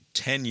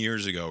 10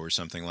 years ago or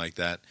something like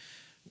that.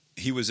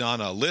 He was on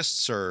a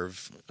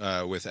listserv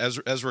with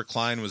Ezra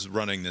Klein was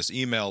running this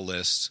email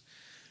list,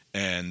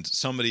 and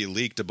somebody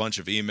leaked a bunch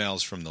of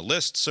emails from the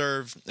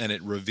listserv, and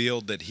it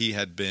revealed that he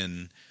had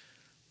been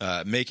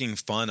making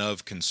fun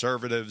of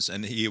conservatives,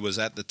 and he was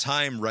at the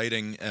time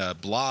writing a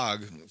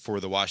blog for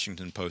the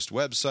Washington Post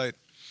website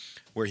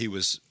where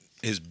his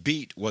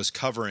beat was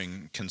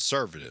covering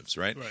conservatives,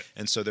 right?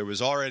 And so there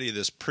was already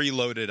this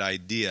preloaded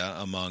idea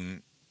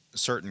among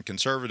certain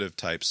conservative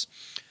types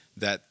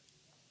that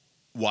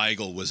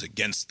Weigel was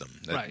against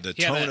them. That the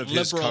He had tone a of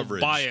his liberal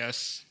coverage,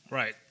 bias,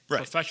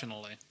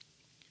 professionally.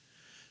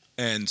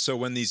 And so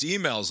when these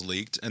emails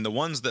leaked, and the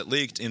ones that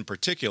leaked in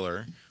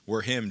particular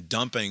were him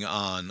dumping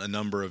on a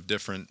number of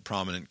different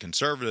prominent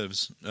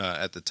conservatives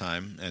at the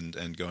time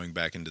and going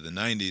back into the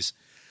 90s.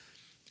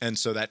 And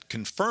so that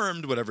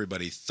confirmed what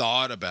everybody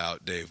thought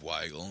about Dave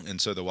Weigel. And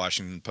so the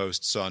Washington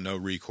Post saw no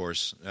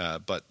recourse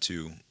but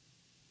to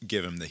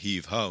give him the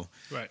heave-ho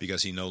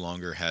because he no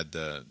longer had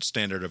the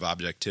standard of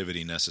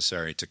objectivity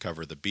necessary to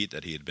cover the beat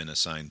that he had been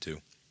assigned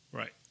to.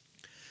 Right.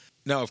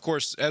 Now, of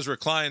course, Ezra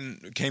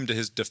Klein came to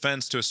his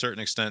defense to a certain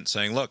extent,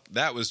 saying, look,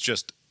 that was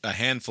just a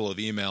handful of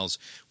emails.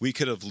 We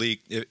could have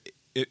leaked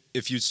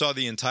if you saw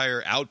the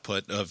entire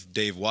output of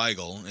Dave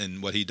Weigel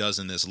and what he does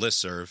in this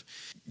listserv,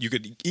 you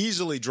could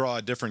easily draw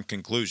a different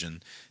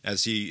conclusion,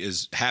 as he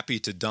is happy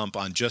to dump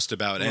on just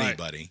about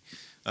anybody.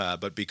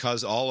 But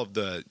because all of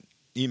the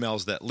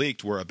emails that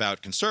leaked were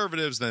about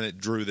conservatives, then it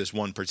drew this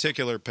one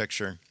particular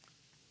picture.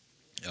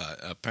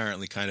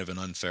 Apparently kind of an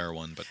unfair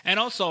one, but and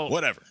also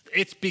whatever.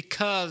 It's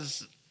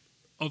because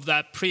of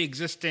that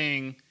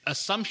pre-existing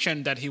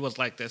assumption that he was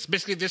like this.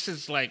 Basically, this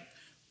is like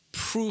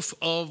proof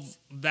of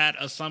that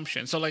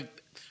assumption. So,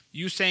 like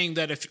you saying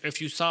that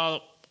if you saw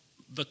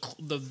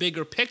the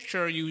bigger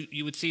picture,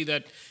 you would see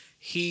that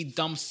he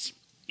dumps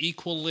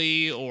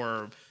equally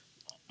or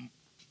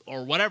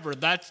whatever.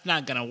 That's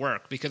not gonna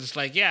work because it's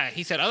like, yeah,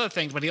 he said other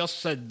things, but he also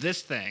said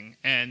this thing,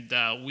 and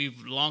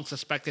we've long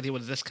suspected he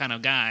was this kind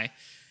of guy,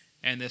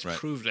 and this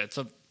proved it.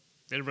 So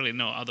there's really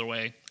no other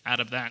way out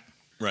of that.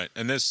 Right,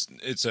 and it's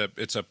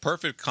a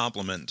perfect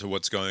complement to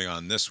what's going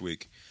on this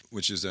week,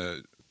 which is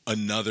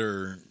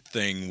another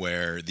thing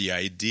where the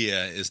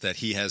idea is that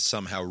he has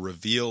somehow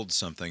revealed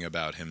something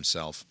about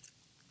himself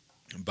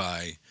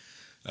by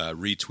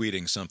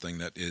retweeting something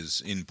that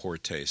is in poor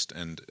taste,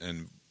 and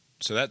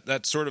so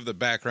that's sort of the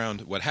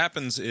background. What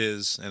happens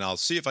is, and I'll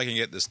see if I can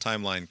get this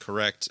timeline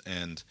correct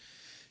and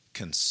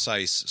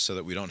concise so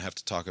that we don't have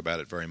to talk about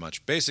it very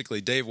much. Basically,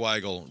 Dave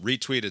Weigel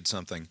retweeted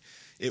something.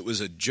 It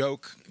was a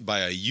joke by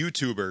a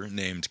YouTuber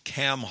named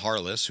Cam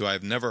Harless, who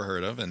I've never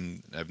heard of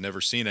and I've never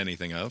seen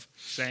anything of,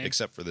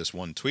 except for this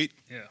one tweet.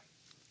 Yeah.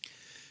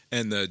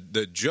 And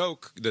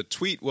the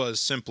tweet was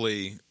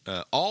simply,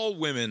 all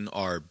women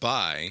are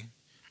bi.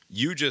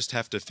 You just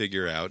have to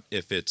figure out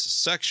if it's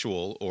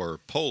sexual or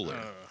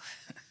polar.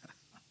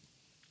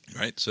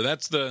 Right? So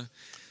that's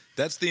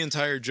the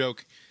entire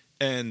joke.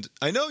 And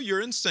I know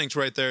your instinct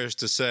right there is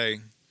to say,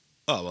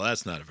 oh, well,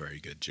 that's not a very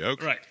good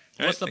joke. Right.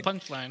 What's the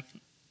punchline?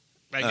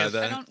 I guess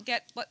I don't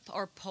get what,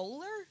 or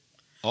polar?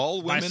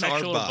 All women are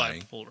bisexual bi.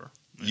 or bipolar.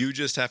 Yeah. You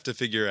just have to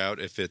figure out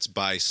if it's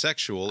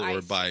bisexual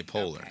or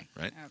bipolar, Okay.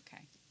 right?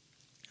 Okay.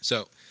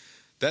 So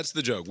that's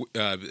the joke.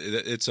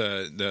 It's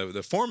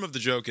the form of the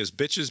joke is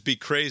bitches be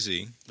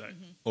crazy Right.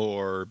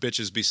 or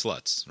bitches be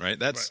sluts, right?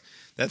 That's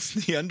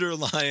the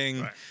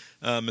underlying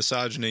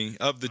misogyny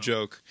of the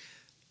joke.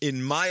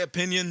 In my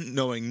opinion,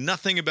 knowing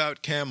nothing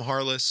about Cam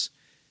Harless,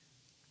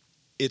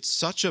 it's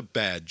such a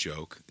bad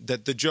joke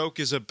that the joke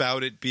is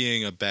about it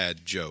being a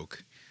bad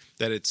joke.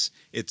 That it's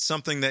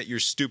something that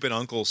your stupid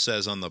uncle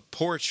says on the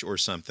porch or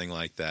something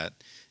like that,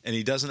 and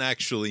he doesn't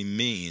actually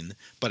mean,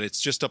 but it's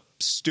just a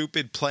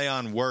stupid play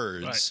on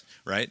words,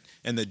 right?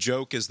 And the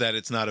joke is that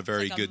it's not a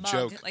very good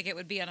joke. Like it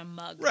would be on a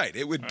mug. Right.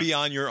 It would be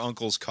on your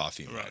uncle's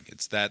coffee mug.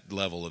 It's that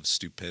level of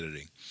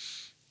stupidity.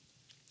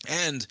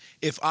 And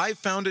if I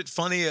found it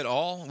funny at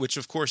all, which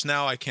of course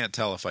now I can't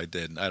tell if I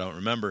did, I don't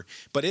remember,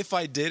 but if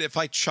I did, if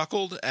I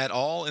chuckled at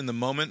all in the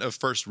moment of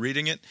first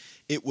reading it,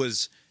 it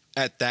was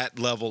at that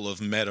level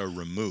of meta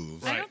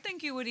remove. I don't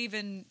think you would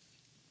even,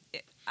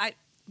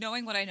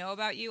 knowing what I know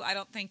about you, I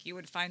don't think you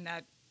would find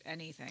that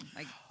anything.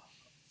 Like,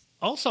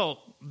 also,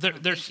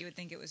 there's you would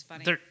think it was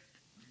funny.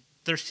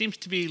 There seems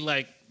to be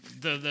like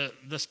the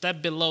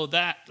step below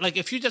that. Like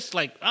if you just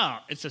like, oh,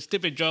 it's a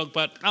stupid joke,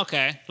 but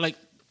okay, like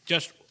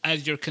just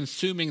as you're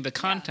consuming the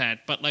content,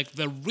 but like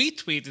the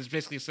retweet is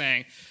basically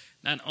saying,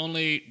 not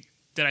only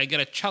did I get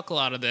a chuckle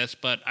out of this,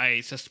 but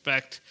I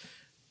suspect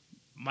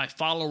my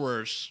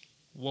followers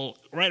will,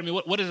 right? I mean,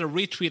 what is a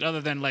retweet other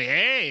than like,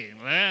 hey,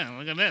 man,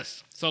 look at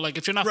this? So like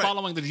if you're not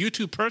following the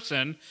YouTube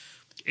person,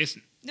 it's...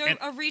 No,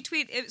 a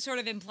retweet, it sort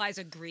of implies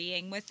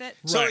agreeing with it.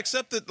 So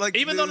except that like...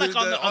 Even though like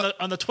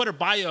on the Twitter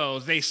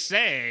bios, they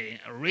say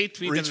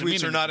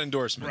retweets are not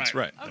endorsements,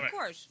 right. Of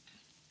course.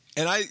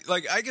 And I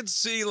could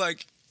see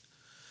like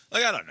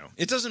I don't know.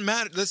 It doesn't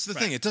matter. That's the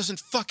thing. It doesn't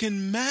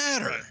fucking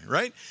matter,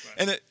 right?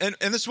 And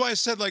that's why I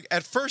said like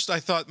at first I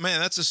thought, man,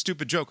 that's a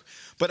stupid joke,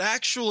 but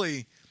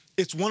actually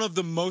it's one of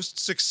the most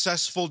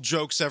successful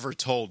jokes ever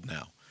told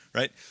now,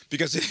 right?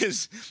 Because it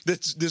is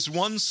this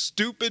one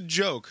stupid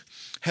joke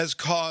has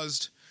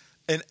caused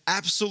an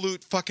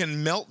absolute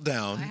fucking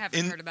meltdown I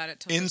haven't heard about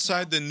it till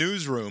inside the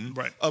newsroom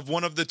of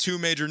one of the two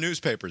major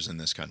newspapers in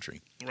this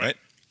country, right?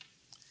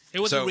 It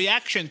was a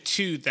reaction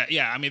to that.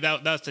 Yeah, I mean,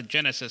 that's the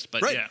genesis,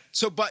 but yeah.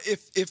 So, but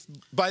if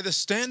by the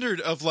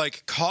standard of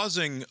like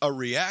causing a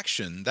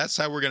reaction, that's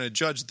how we're going to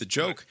judge the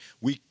joke,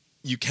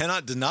 you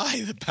cannot deny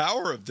the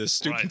power of this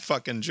stupid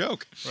fucking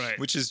joke,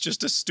 which is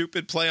just a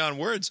stupid play on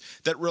words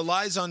that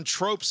relies on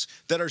tropes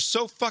that are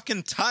so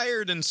fucking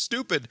tired and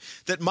stupid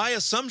that my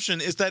assumption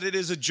is that it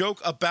is a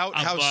joke about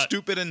how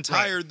stupid and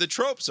tired the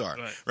tropes are,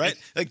 right?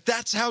 Like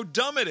that's how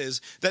dumb it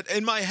is that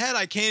in my head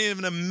I can't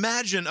even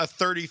imagine a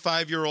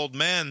 35-year-old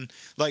man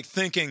like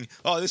thinking,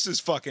 oh, this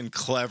is fucking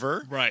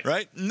clever,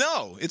 right?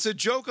 No, it's a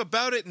joke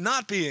about it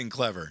not being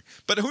clever.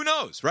 But who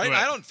knows, right?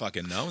 I don't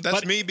fucking know.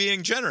 That's me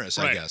being generous,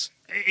 I guess.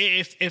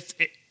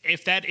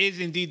 If that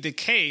is indeed the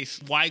case,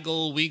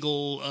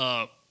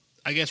 Weigel,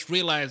 I guess,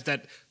 realized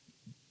that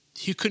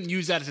he couldn't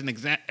use that as an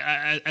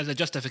as a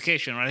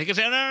justification, right? He could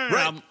say,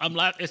 no,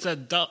 it's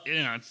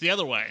it's the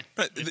other way.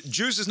 Right. The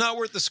juice is not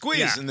worth the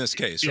squeeze in this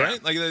case,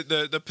 right? Like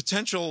the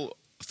potential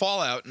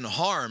fallout and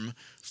harm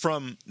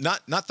from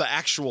not the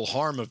actual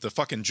harm of the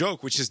fucking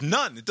joke, which is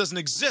none. It doesn't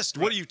exist.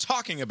 What are you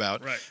talking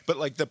about? But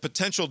like the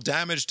potential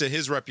damage to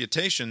his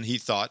reputation, he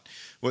thought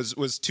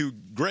was too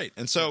great,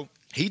 and so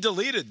he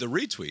deleted the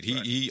retweet.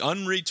 He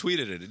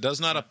unretweeted it. It does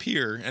not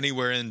appear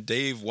anywhere in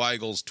Dave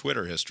Weigel's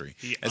Twitter history.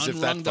 He as if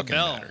that fucking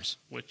matters.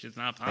 Which is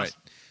not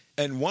possible.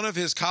 And one of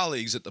his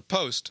colleagues at the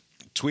Post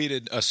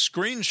tweeted a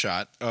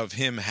screenshot of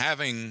him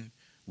having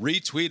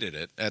retweeted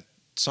it at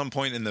some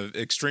point in the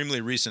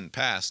extremely recent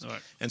past,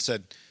 Right. and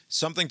said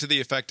something to the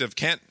effect of,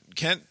 can't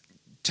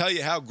tell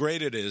you how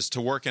great it is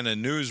to work in a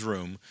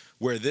newsroom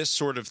where this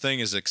sort of thing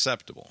is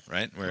acceptable,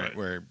 right?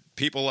 Where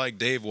people like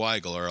Dave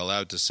Weigel are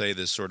allowed to say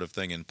this sort of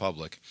thing in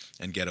public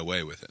and get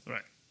away with it.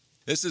 Right.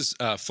 This is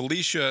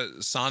Felicia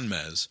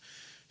Sanmez.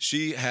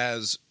 She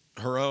has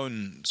her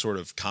own sort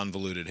of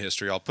convoluted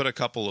history. I'll put a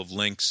couple of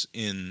links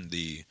in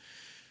the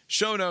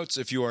show notes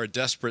if you are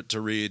desperate to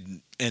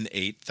read an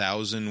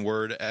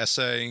 8,000-word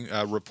essay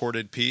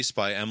reported piece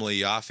by Emily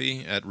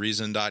Yaffe at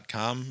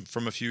Reason.com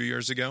from a few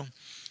years ago.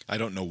 I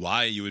don't know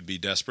why you would be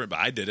desperate, but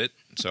I did it.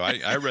 So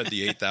I read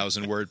the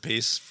 8,000-word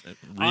piece at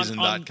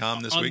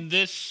Reason.com this week. On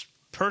this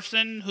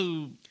person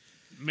who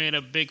made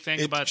a big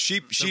thing about she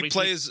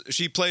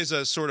plays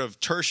a sort of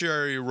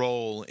tertiary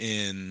role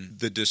in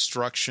the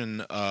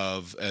destruction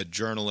of a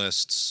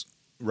journalist's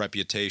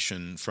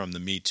reputation from the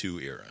Me Too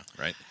era,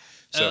 right?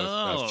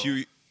 So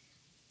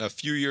a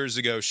few years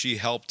ago, she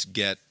helped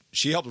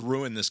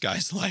ruin this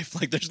guy's life.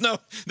 Like there's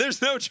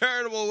no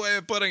charitable way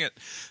of putting it.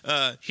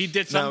 he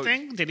did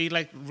something. Did he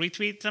like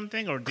retweet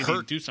something, or did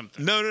he do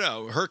something?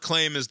 No. Her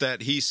claim is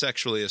that he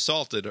sexually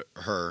assaulted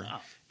her,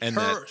 and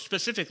her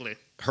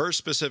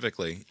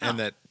specifically, and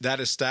that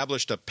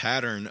established a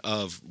pattern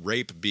of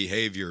rape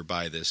behavior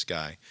by this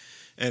guy.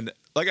 And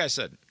like I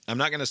said, I'm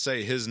not going to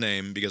say his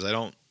name because I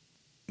don't.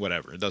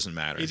 Whatever, it doesn't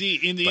matter. Is he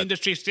in the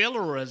industry still,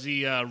 or has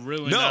he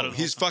ruined? No,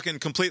 he's fucking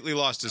completely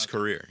lost his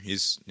career.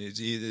 His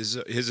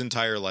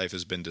entire life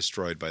has been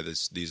destroyed by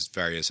these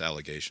various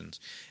allegations.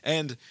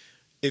 And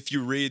if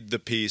you read the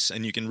piece,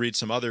 and you can read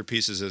some other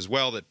pieces as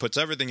well, that puts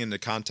everything into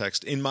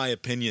context. In my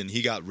opinion,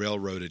 he got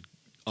railroaded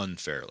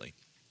unfairly.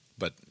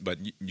 But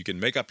you can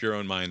make up your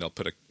own mind. No,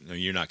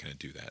 you're not going to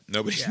do that.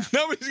 Nobody's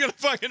going to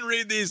fucking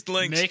read these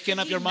links. Making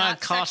up your mind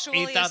costs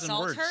 8,000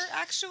 words. Her,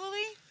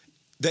 actually?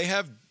 They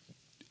have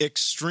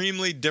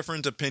extremely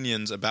different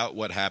opinions about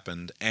what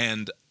happened,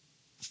 and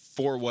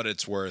for what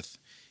it's worth,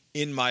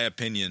 in my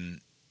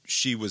opinion,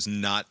 she was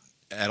not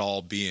at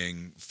all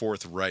being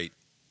forthright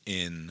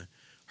in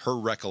her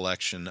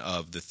recollection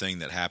of the thing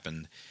that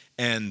happened.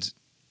 And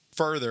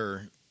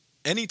further,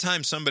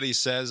 anytime somebody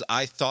says,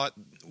 I thought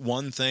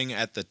one thing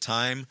at the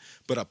time,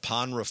 but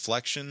upon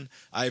reflection,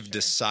 I've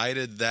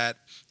decided that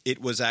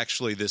it was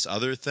actually this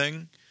other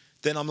thing,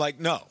 then I'm like,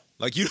 no.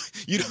 Like you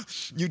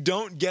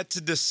don't get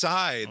to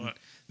decide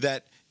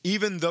that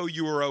even though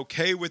you were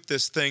okay with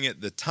this thing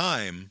at the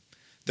time,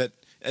 that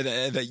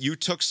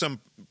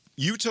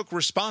you took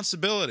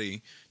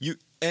responsibility.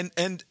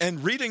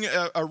 And reading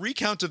a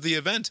recount of the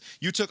event,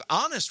 you took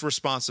honest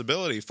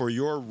responsibility for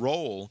your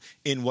role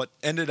in what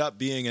ended up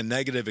being a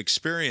negative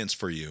experience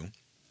for you.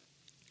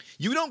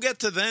 You don't get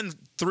to then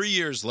 3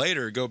 years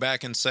later go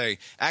back and say,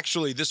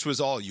 actually, this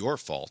was all your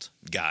fault,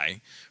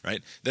 guy,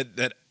 right?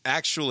 That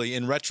actually,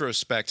 in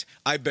retrospect,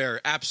 I bear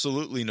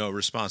absolutely no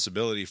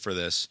responsibility for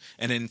this.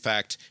 And in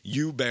fact,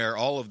 you bear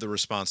all of the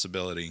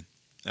responsibility.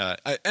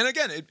 And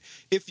again,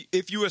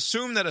 if you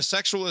assume that a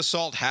sexual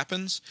assault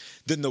happens,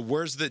 then the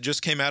words that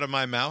just came out of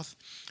my mouth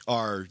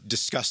are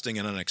disgusting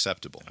and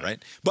unacceptable,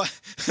 right? But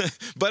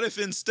if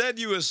instead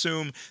you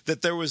assume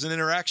that there was an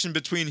interaction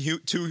between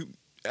two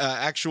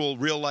actual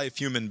real-life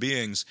human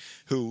beings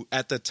who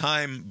at the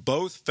time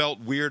both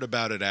felt weird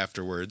about it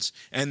afterwards,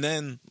 and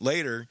then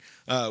later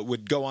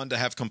would go on to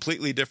have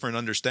completely different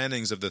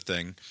understandings of the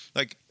thing.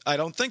 Like, I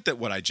don't think that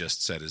what I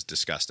just said is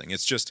disgusting.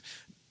 It's just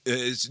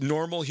it's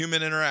normal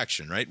human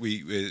interaction, right?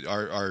 It's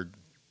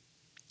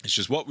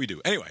just what we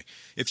do. Anyway,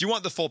 if you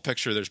want the full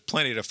picture, there's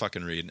plenty to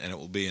fucking read, and it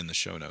will be in the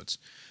show notes.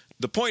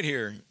 The point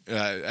here,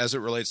 as it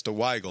relates to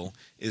Weigel,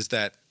 is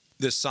that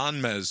this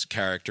Sanmez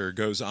character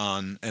goes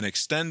on an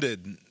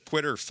extended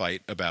Twitter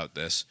fight about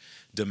this,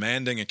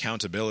 demanding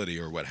accountability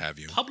or what have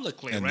you.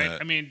 Publicly, And, right?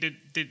 I mean,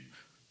 did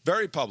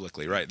very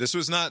publicly, right? This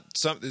was not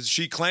something.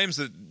 She claims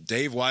that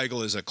Dave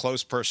Weigel is a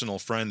close personal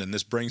friend, and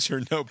this brings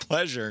her no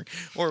pleasure,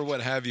 or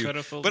what have you.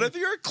 But if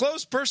you're a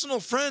close personal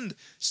friend,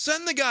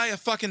 send the guy a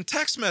fucking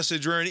text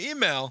message or an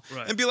email,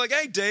 and be like,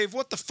 "Hey, Dave,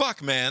 what the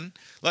fuck, man?"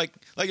 Like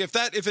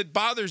if it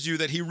bothers you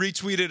that he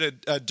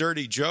retweeted a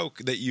dirty joke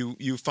that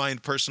you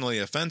find personally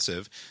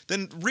offensive,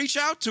 then reach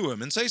out to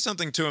him and say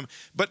something to him.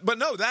 But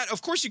no, that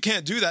of course you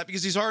can't do that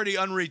because he's already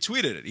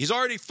unretweeted it. He's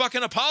already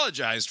fucking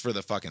apologized for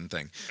the fucking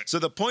thing. So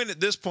the point at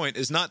this point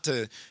is not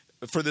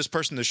for this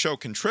person to show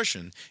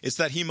contrition. It's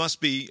that he must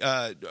be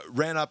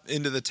ran up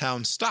into the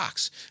town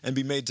stocks and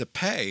be made to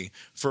pay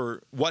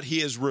for what he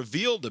has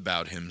revealed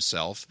about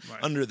himself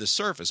under the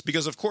surface.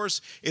 Because, of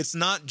course, it's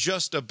not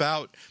just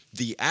about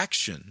the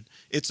action.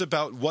 It's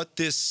about what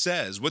this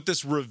says, what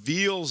this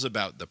reveals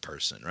about the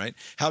person, right?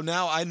 How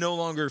now I no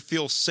longer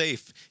feel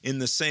safe in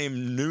the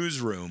same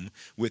newsroom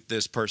with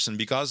this person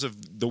because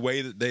of the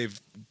way that they've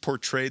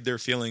portrayed their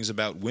feelings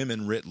about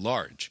women writ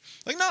large.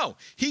 Like, no,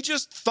 he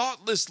just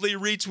thoughtlessly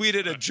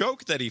retweeted a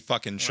joke that he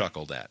fucking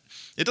chuckled at.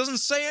 It doesn't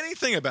say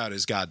anything about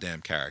his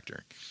goddamn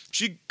character.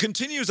 She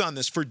continues on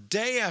this for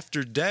day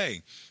after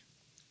day.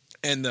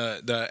 And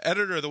the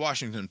editor of the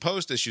Washington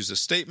Post issues a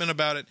statement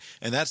about it,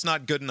 and that's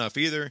not good enough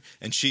either.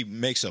 And she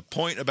makes a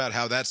point about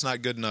how that's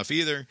not good enough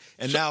either.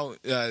 And now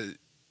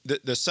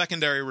the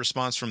secondary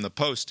response from the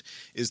Post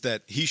is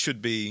that he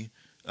should be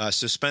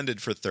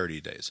suspended for 30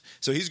 days.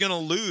 So he's going to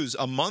lose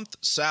a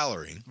month's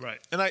salary. Right.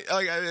 And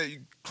I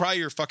cry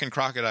your fucking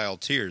crocodile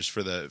tears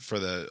for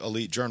the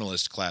elite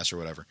journalist class or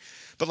whatever.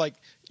 But like,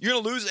 you're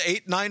going to lose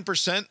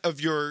 8-9% of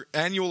your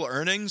annual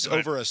earnings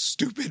over a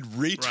stupid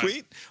retweet?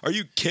 Right. Are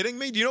you kidding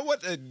me? Do you know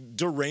what a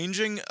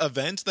deranging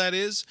event that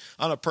is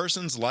on a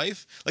person's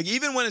life? Like,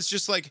 even when it's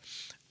just like,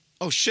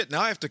 oh shit,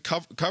 now I have to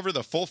cover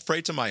the full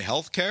freight to my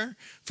health care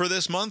for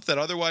this month that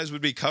otherwise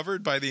would be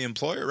covered by the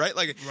employer, right?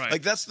 Like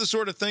that's the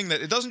sort of thing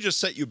that it doesn't just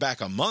set you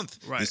back a month.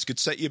 Right. This could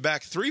set you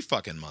back 3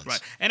 fucking months.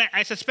 Right. And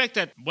I suspect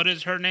that, what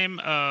is her name?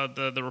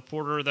 The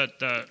reporter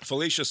that...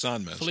 Felicia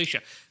Sonmez. Felicia.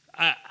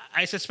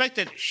 I suspect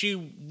that she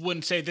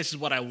wouldn't say this is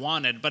what I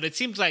wanted, but it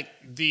seems like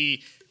the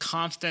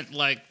constant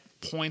like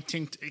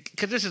pointing,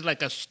 because this is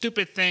like a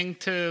stupid thing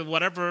to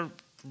whatever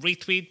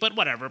retweet, but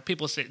whatever,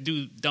 people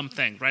do dumb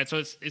things, right? So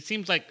it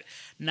seems like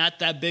not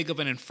that big of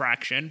an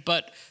infraction,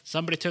 but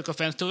somebody took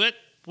offense to it,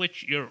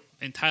 which you're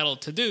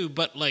entitled to do,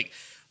 but like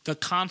the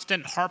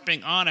constant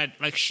harping on it,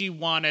 like she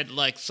wanted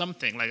like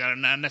something, like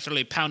not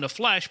necessarily a pound of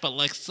flesh, but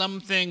like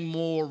something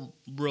more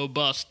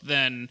robust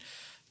than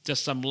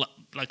just some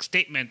like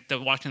statement the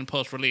Washington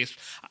Post released.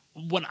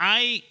 When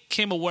I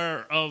came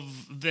aware of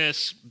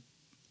this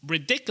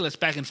ridiculous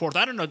back and forth,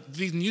 I don't know,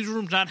 these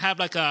newsrooms not have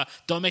like a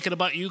 "don't make it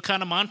about you"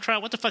 kind of mantra?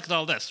 What the fuck is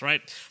all this, right?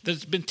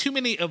 There's been too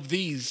many of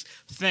these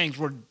things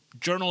where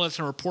journalists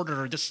and reporters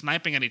are just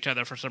sniping at each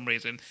other for some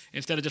reason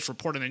instead of just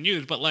reporting the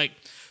news. But like,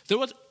 there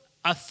was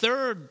a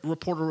third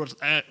reporter was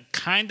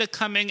kind of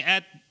coming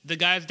at the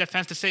guy's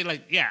defense to say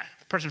like, yeah,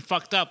 the person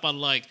fucked up, but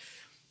like,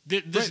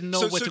 there's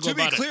no way to go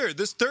about it. To be clear,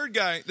 this third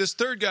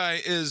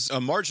guy is a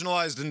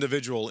marginalized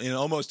individual in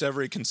almost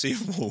every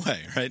conceivable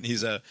way, right?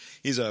 He's a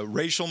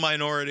racial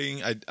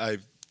minority. I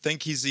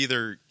think he's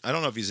either, I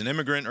don't know if he's an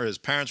immigrant or his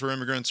parents were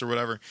immigrants or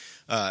whatever.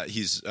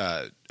 He's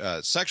a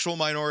sexual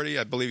minority.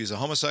 I believe he's a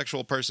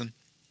homosexual person.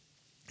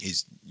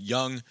 He's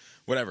young,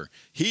 whatever.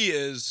 He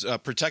is a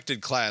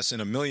protected class in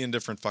a million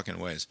different fucking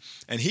ways.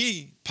 And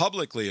he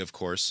publicly, of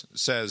course,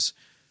 says...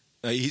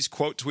 he's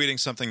quote tweeting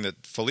something that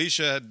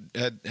Felicia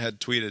had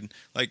tweeted.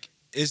 Like,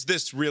 is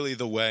this really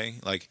the way?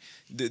 Like,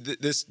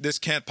 this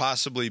can't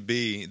possibly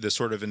be the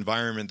sort of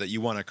environment that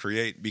you want to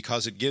create,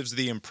 because it gives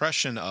the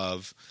impression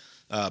of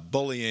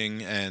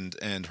bullying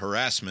and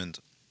harassment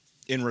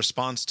in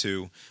response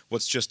to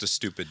what's just a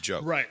stupid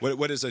joke. Right.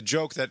 What is a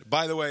joke that,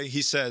 by the way,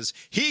 he says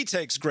he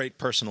takes great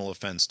personal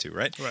offense to,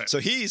 right? Right. So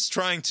he's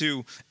trying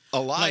to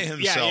ally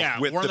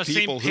himself with the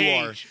people who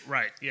are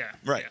right. Yeah,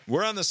 right. Yeah.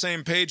 We're on the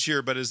same page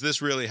here, but is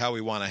this really how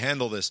we want to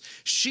handle this?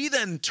 She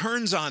then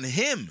turns on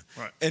him,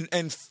 right.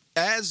 and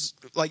as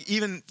like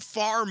even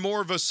far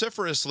more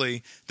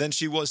vociferously than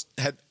she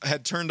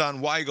had turned on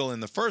Weigel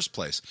in the first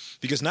place,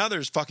 because now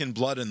there's fucking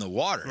blood in the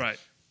water, right.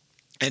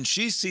 And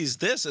she sees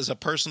this as a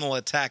personal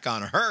attack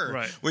on her,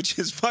 right. which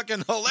is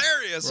fucking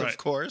hilarious, right. of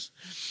course.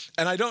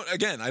 And I don't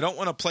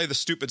want to play the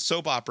stupid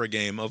soap opera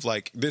game of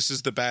like, this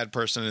is the bad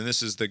person and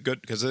this is the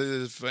good, because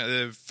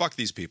fuck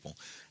these people.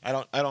 I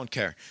don't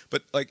care.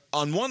 But like,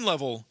 on one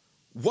level,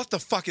 what the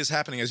fuck is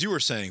happening? As you were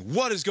saying,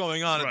 what is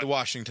going on right. at the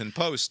Washington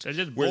Post? They're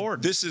just where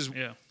bored. This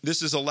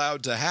is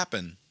allowed to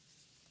happen.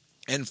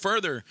 And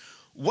further,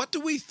 what do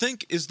we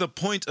think is the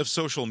point of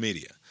social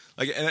media?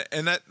 Like,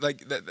 and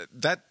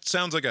that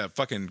sounds like a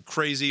fucking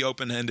crazy,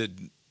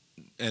 open-ended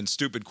and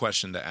stupid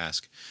question to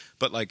ask.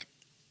 But like,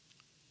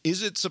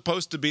 is it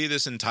supposed to be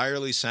this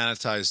entirely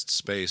sanitized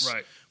space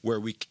right. where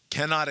we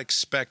cannot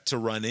expect to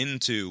run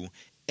into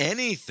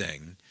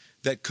anything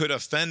that could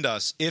offend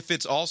us, if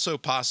it's also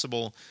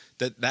possible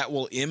that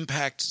will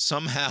impact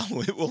somehow?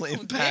 It will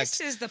impact.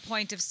 This is the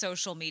point of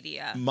social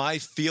media. My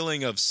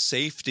feeling of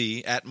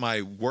safety at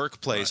my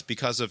workplace right.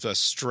 because of a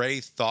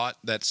stray thought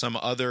that some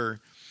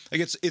other.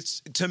 Like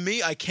it's to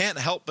me, I can't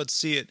help but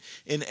see it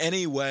in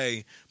any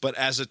way but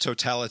as a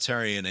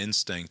totalitarian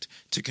instinct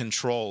to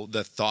control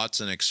the thoughts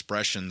and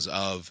expressions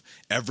of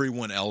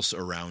everyone else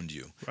around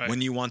you. Right.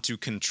 When you want to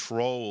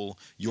control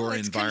your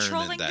environment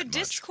controlling that the much.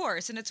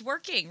 discourse, and it's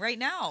working right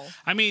now.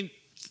 I mean,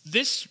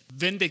 this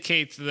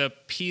vindicates the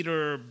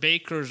Peter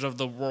Bakers of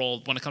the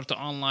world when it comes to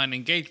online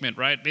engagement,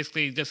 right?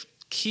 Basically, just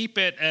keep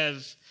it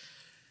as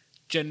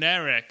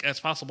generic as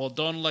possible.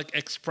 Don't like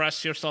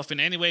express yourself in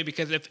any way,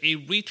 because if a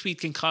retweet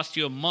can cost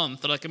you a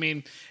month, like, I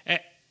mean,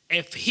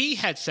 if he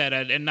had said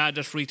it and not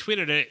just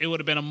retweeted it, it would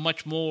have been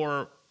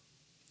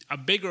a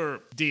bigger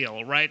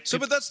deal, right? So,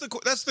 but that's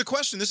the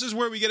question. This is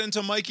where we get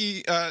into Mike.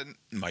 We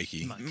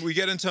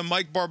get into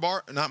Mike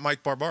Barbara, not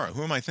Mike Barbara.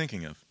 Who am I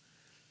thinking of?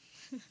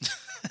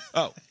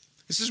 Oh,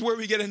 this is where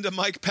we get into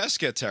Mike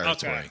Pesca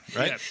territory, okay.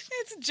 right? Yes.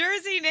 It's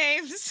Jersey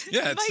names.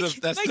 Yeah,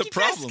 that's Mikey the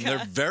problem. Pesca.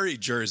 They're very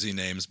Jersey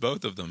names,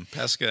 both of them,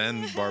 Pesca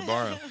and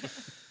Barbara.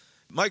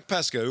 Mike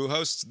Pesca, who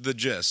hosts The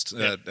Gist,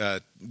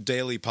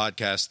 daily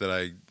podcast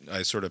that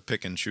I sort of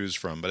pick and choose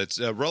from, but it's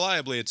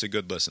reliably it's a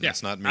good listen. Yeah.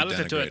 It's not me I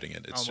listen to denigrating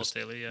it. It's almost just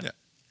daily. Yeah.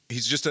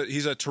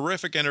 he's a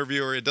terrific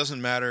interviewer. It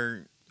doesn't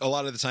matter. A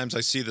lot of the times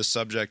I see the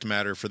subject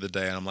matter for the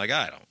day, and I'm like,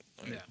 I don't.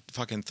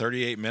 Fucking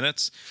 38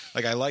 minutes.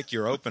 Like, I like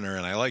your opener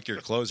and I like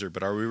your closer,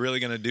 but are we really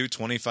going to do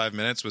 25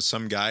 minutes with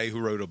some guy who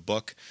wrote a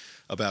book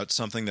about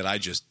something that I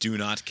just do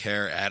not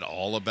care at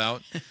all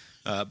about?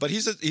 But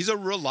he's a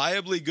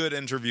reliably good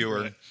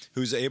interviewer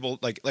who's able,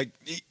 like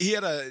he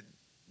had a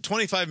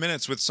 25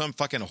 minutes with some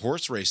fucking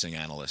horse racing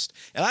analyst,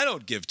 and I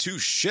don't give two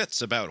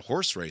shits about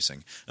horse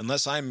racing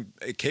unless I'm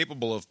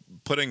capable of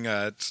putting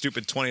a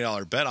stupid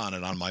 $20 bet on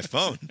it on my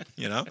phone.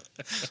 You know,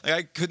 like,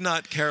 I could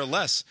not care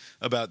less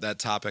about that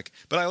topic.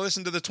 But I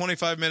listened to the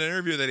 25-minute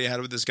interview that he had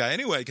with this guy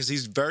anyway, because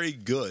he's very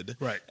good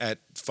at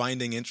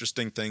finding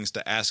interesting things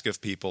to ask of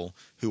people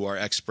who are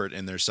expert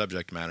in their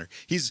subject matter.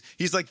 He's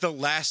like the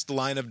last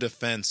line of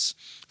defense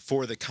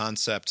for the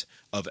concept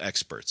of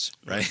experts,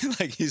 right?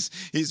 Like he's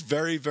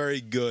very, very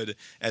good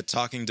at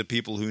talking to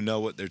people who know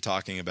what they're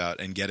talking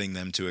about and getting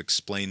them to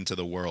explain to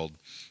the world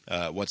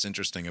what's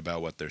interesting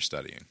about what they're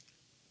studying.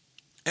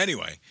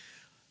 Anyway,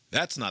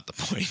 that's not the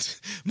point.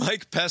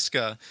 Mike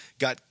Pesca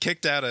got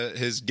kicked out of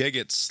his gig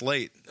at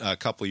Slate a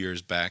couple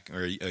years back,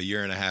 or a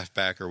year and a half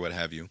back, or what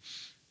have you,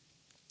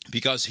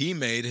 because he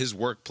made his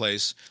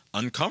workplace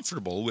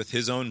uncomfortable with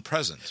his own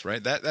presence,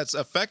 right? That's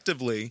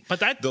effectively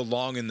the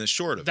long and the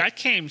short of it. That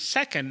came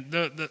second.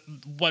 The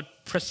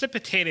what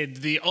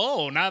precipitated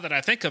now that I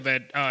think of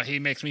it, he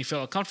makes me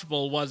feel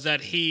uncomfortable, was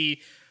that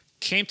he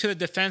came to the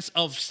defense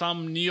of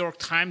some New York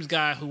Times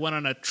guy who went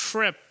on a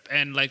trip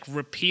and like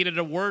repeated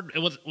a word.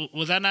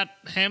 Was that not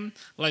him?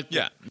 Like,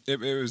 yeah, it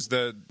was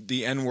the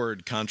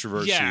N-word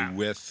controversy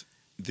with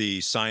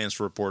the science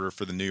reporter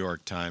for the New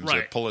York Times,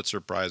 a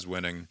Pulitzer Prize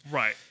winning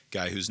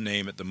guy whose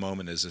name at the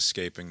moment is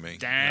escaping me.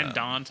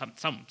 Don,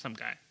 some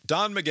guy.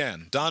 Don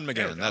McGahn.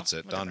 That's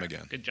it. Don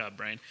McGahn. Good job,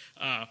 Brain.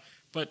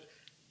 But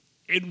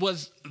it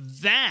was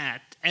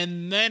that,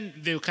 and then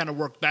they kind of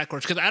worked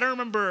backwards. Because I don't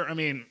remember, I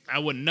mean, I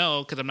wouldn't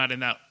know because I'm not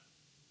in that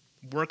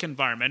work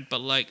environment,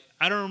 but like,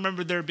 I don't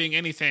remember there being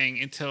anything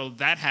until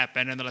that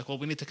happened. And they're like, well,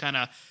 we need to kind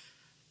of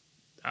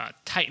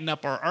tighten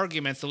up our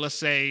arguments. So let's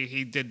say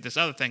he did this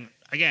other thing.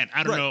 Again,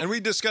 I don't know. And we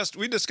discussed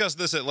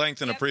this at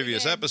length in a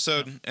previous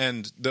episode,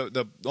 and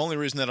the only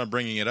reason that I'm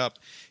bringing it up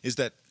is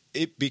that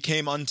it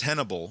became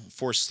untenable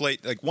for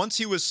Slate. Like, once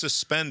he was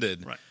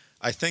suspended,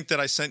 I think that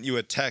I sent you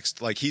a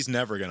text like, he's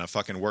never going to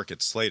fucking work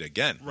at Slate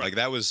again. Like,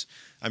 that was,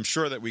 I'm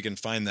sure that we can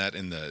find that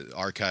in the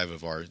archive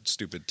of our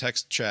stupid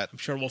text chat. I'm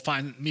sure we'll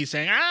find me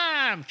saying,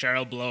 I'm sure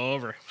he'll blow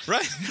over.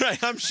 Right.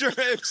 I'm sure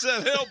it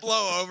said he'll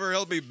blow over.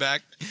 He'll be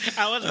back.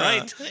 I was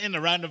right in a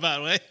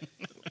roundabout way.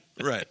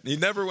 Right. He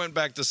never went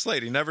back to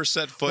Slate. He never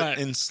set foot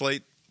in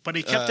Slate. But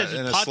he kept his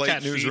in a podcast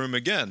Slate newsroom feed.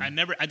 again. I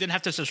didn't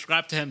have to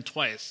subscribe to him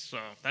twice, so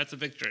that's a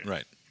victory.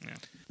 Right. Yeah.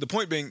 The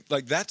point being,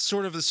 like, that's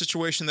sort of the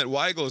situation that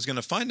Weigel is going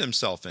to find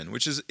himself in,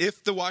 which is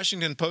if the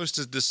Washington Post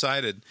has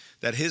decided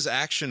that his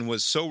action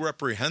was so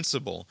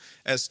reprehensible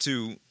as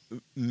to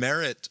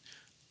merit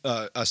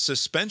a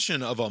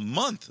suspension of a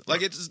month, like,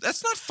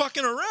 that's not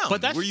fucking around.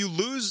 But that's where you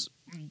lose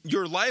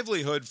your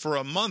livelihood for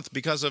a month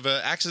because of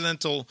an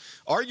accidental,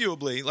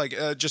 arguably, like,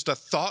 just a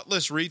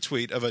thoughtless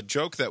retweet of a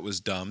joke that was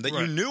dumb, that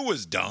you knew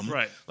was dumb.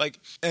 Right. Like,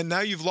 and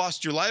now you've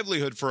lost your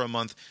livelihood for a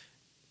month.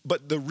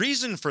 But the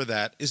reason for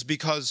that is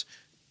because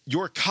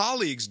your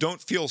colleagues don't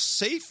feel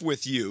safe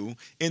with you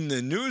in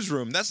the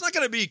newsroom. That's not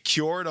going to be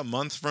cured a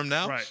month from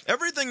now. Right.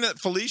 Everything that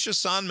Felicia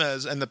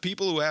Sanmez and the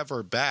people who have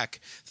her back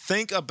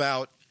think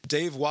about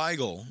Dave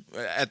Weigel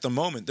at the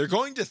moment, they're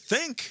going to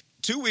think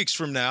 2 weeks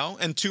from now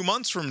and 2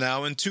 months from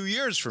now and 2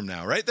 years from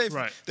now, right?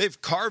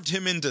 They've carved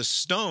him into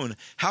stone.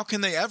 How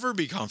can they ever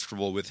be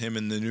comfortable with him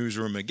in the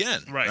newsroom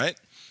again, right?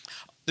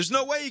 There's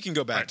no way he can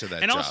go back to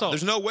that job. Also,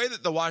 there's no way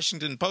that the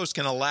Washington Post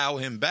can allow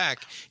him back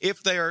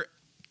if they are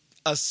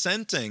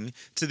assenting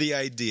to the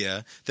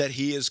idea that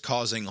he is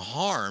causing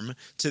harm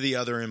to the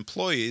other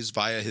employees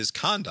via his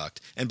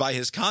conduct. And by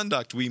his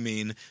conduct, we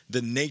mean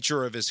the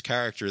nature of his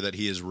character that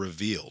he has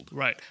revealed.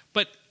 Right.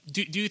 But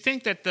do you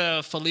think that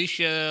the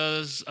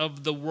Felicias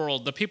of the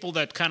world, the people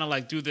that kind of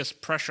like do this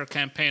pressure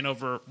campaign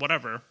over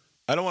whatever.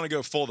 I don't want to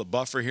go full the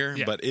buffer here,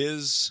 but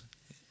is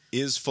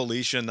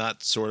Felicia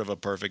not sort of a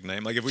perfect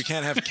name? Like, if we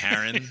can't have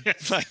Karen,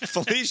 like,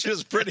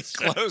 Felicia's pretty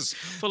close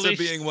to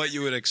being what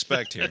you would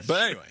expect here.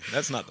 But anyway,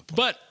 that's not the point.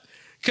 But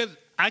because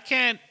I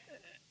can't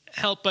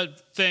help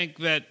but think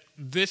that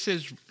this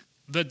is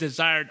the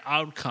desired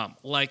outcome.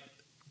 Like,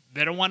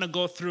 they don't want to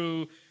go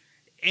through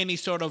any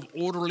sort of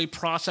orderly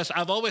process.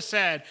 I've always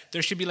said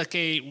there should be like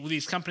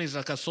these companies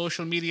like a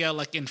social media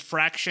like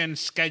infraction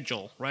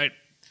schedule, right?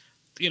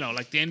 You know,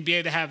 like the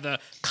NBA, they have the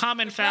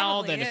common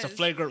foul, then it's a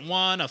flagrant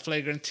 1, a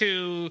flagrant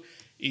 2,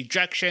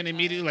 ejection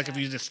immediately. Like if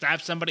you just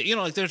stab somebody, you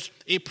know, like there's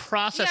a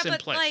process in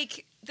place.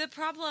 Like the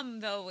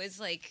problem though is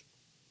like,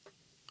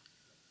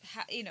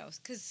 you know,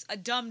 because a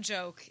dumb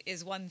joke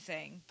is one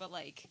thing, but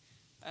like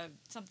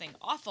something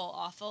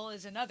awful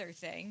is another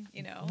thing,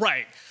 you know.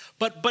 Right.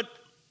 But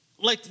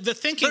like the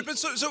thinking. Right, but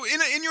so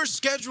in your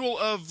schedule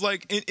of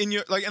like in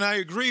your like, and I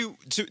agree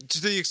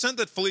to the extent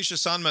that Felicia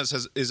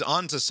Sanmez is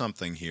onto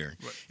something here.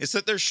 Right. It's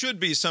that there should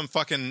be some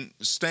fucking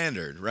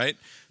standard, right?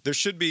 There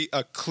should be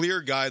a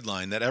clear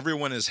guideline that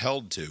everyone is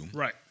held to.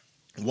 Right.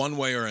 One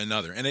way or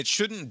another, and it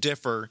shouldn't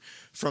differ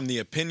from the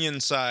opinion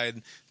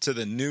side to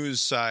the news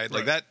side,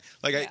 like that.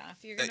 Like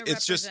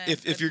it's just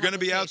if you're going to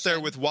be out there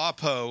with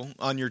WAPO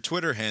on your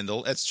Twitter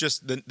handle, it's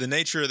just the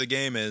nature of the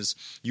game is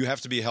you have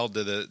to be held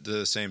to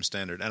the same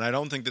standard, and I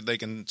don't think that they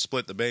can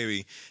split the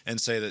baby and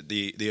say that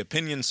the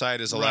opinion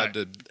side is allowed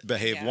to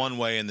behave one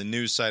way and the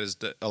news side is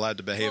allowed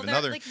to behave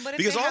another,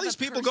 because all these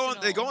people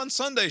go on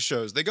Sunday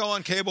shows, they go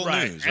on cable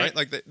news, right?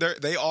 Like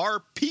they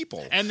are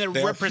people, and they're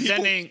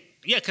representing.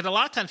 Yeah, because a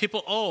lot of times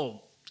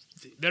people,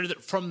 they're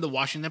from the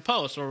Washington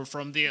Post or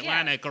from the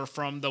Atlantic or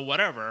from the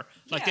whatever.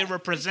 Like they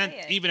represent,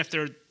 even if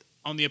they're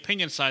on the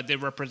opinion side, they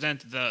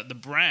represent the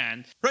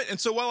brand. Right, and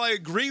so while I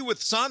agree with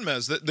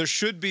Sanmez that there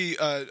should be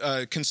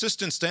a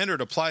consistent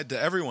standard applied to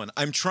everyone,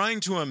 I'm trying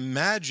to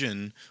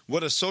imagine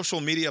what a social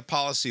media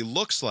policy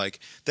looks like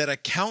that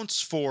accounts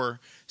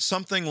for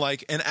something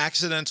like an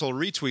accidental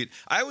retweet.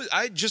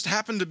 I just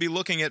happened to be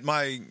looking at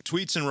my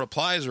tweets and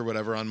replies or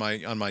whatever on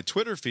my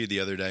Twitter feed the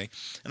other day,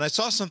 and I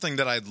saw something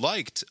that I'd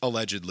liked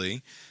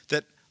allegedly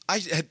that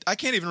I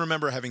can't even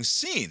remember having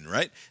seen,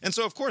 right? And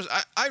so, of course,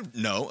 I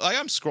know. Like,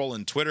 I'm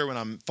scrolling Twitter when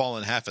I'm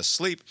falling half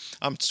asleep.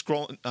 I'm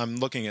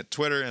looking at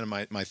Twitter, and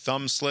my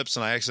thumb slips,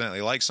 and I accidentally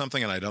like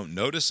something, and I don't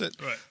notice it.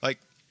 Right.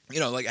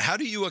 Like how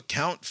do you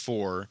account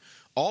for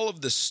all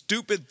of the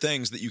stupid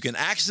things that you can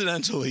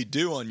accidentally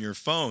do on your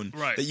phone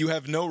that you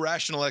have no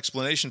rational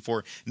explanation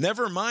for?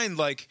 Never mind,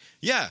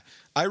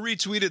 I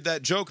retweeted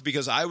that joke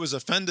because I was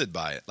offended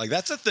by it. Like,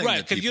 that's a thing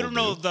that people you don't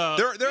know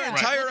do. There are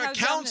entire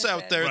accounts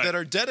out there that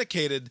are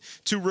dedicated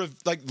to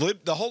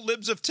the whole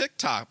Libs of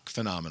TikTok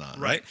phenomenon,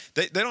 right?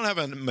 They don't have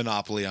a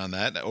monopoly on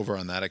that over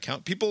on that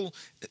account. People,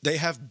 they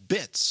have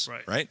bits,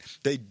 right?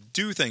 They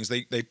do things.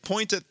 They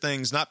point at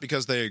things not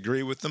because they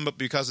agree with them, but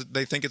because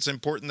they think it's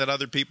important that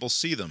other people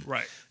see them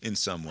in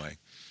some way.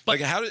 But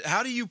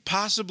how do you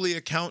possibly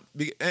account?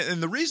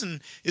 And the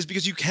reason is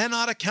because you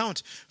cannot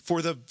account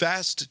for the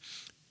vast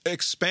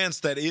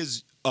expanse that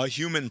is a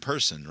human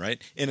person,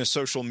 right? In a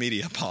social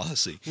media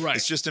policy. Right.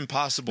 It's just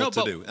impossible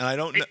to do. And I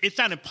don't know. It's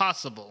not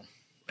impossible.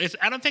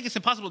 I don't think it's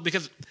impossible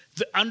because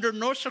under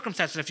no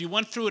circumstances, if you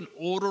went through an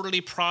orderly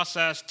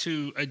process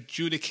to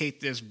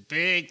adjudicate this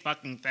big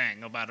fucking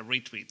thing about a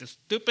retweet, this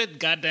stupid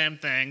goddamn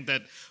thing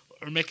that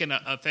we're making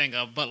a thing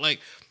of, but like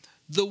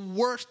the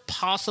worst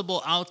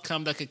possible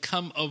outcome that could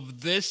come of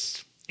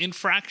this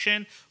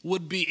infraction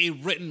would be a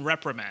written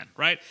reprimand,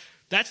 right?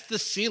 That's the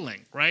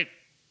ceiling, right?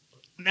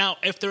 Now,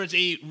 if there's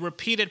a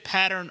repeated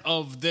pattern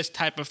of this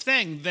type of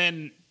thing,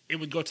 then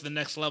it would go to the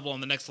next level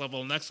and the next level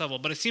and the next level.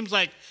 But it seems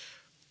like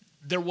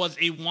there was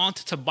a want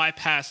to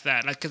bypass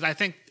that. Because I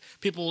think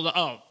people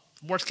will,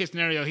 worst case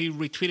scenario, he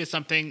retweeted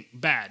something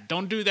bad.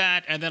 Don't do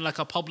that. And then like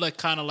a public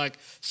kind of like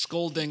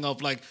scolding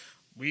of like,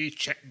 we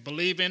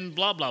believe in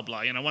blah, blah,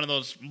 blah. You know, one of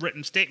those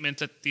written statements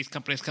that these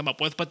companies come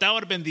up with. But that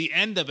would have been the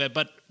end of it.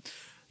 But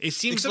it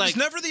seems it's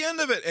never the end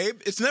of it,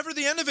 Abe. It's never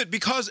the end of it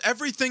because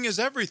everything is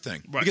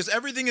everything. Right. Because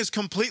everything is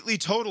completely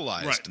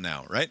totalized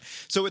now, right?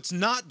 So it's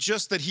not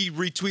just that he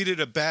retweeted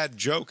a bad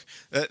joke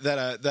that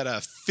a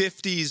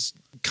 50s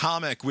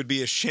comic would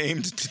be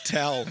ashamed to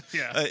tell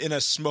in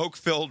a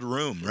smoke-filled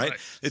room, right?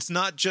 It's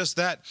not just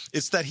that.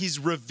 It's that he's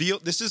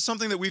revealed. This is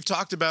something that we've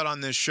talked about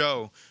on this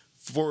show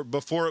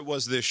before it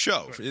was this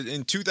show. Right.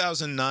 In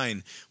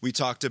 2009, we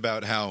talked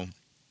about how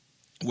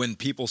when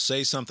people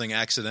say something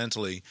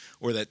accidentally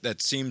or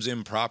that seems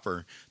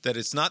improper, that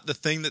it's not the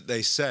thing that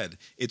they said,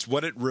 it's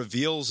what it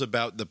reveals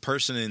about the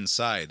person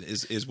inside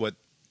is what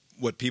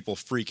people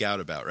freak out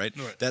about, right?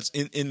 That's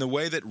in the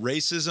way that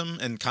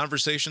racism and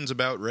conversations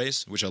about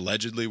race, which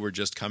allegedly we're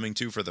just coming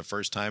to for the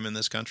first time in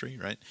this country,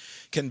 right,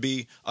 can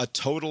be a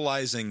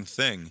totalizing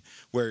thing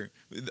where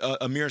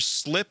a mere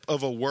slip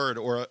of a word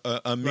or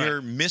a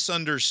mere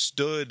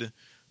misunderstood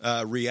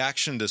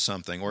reaction to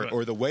something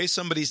or the way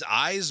somebody's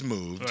eyes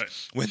moved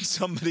when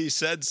somebody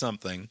said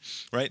something,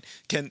 right,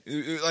 can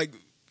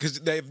because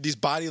they have these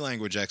body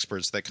language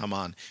experts that come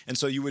on. And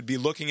so you would be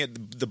looking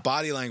at the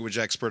body language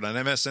expert on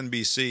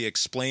MSNBC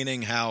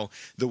explaining how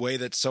the way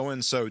that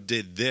so-and-so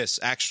did this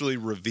actually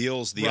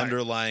reveals the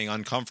underlying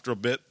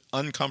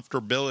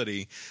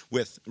uncomfortability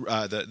with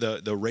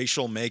the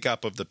racial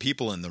makeup of the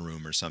people in the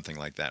room or something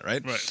like that,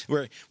 right?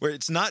 Where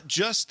it's not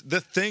just the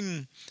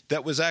thing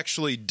that was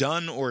actually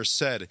done or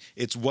said,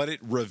 it's what it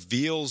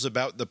reveals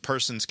about the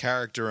person's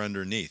character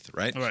underneath,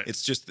 right?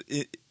 It's just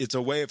it's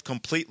a way of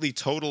completely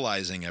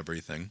totalizing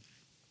everything.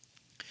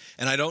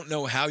 And I don't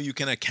know how you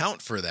can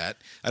account for that.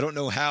 I don't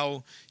know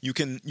how you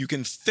can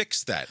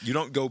fix that. You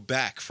don't go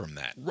back from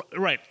that.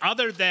 Right.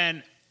 Other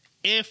than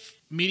if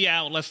media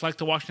outlets like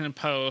the Washington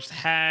Post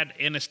had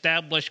an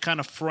established kind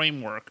of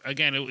framework,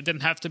 again, it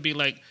didn't have to be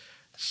like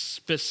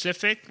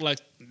specific, like,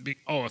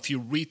 if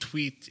you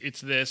retweet, it's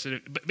this.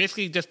 But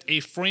basically, just a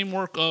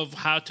framework of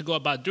how to go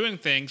about doing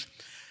things.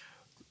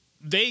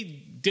 They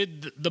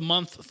did the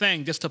month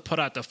thing just to put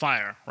out the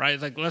fire, right?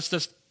 Like, let's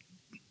just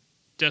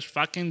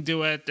fucking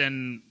do it,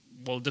 and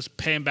we'll just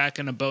pay him back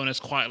in a bonus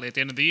quietly at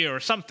the end of the year or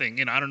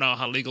something. I don't know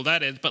how legal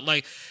that is, but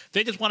like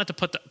they just wanted to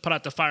put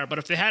out the fire. But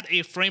if they had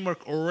a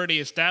framework already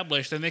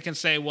established, then they can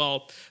say,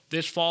 well,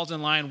 this falls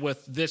in line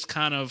with this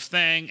kind of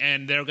thing,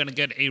 and they're going to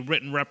get a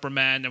written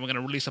reprimand, and we're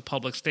going to release a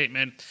public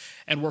statement,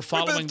 and we're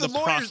following the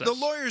process. The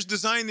lawyers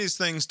design these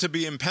things to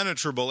be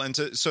impenetrable and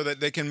so that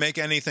they can make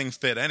anything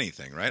fit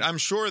anything, right? I'm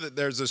sure that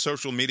there's a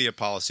social media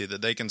policy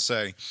that they can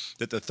say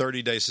that the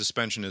 30-day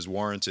suspension is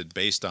warranted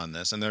based on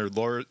this, and their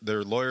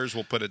lawyers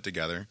will put it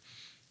together,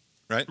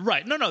 right?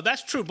 Right. No,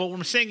 that's true. But what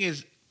I'm saying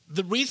is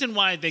the reason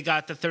why they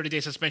got the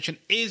 30-day suspension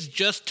is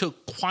just to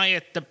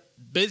quiet the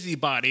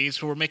busybodies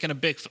who were making a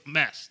big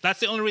mess. That's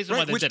the only reason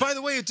why they did it. Which, by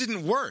the way, it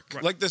didn't work.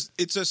 Right. Like this,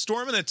 it's a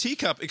storm in a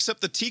teacup, except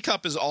the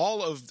teacup is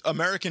all of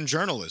American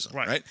journalism,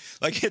 right?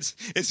 Like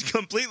it's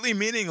completely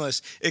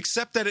meaningless,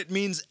 except that it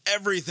means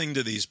everything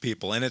to these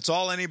people, and it's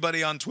all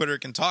anybody on Twitter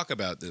can talk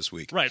about this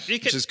week, right?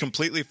 Which is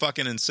completely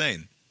fucking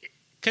insane.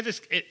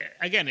 Because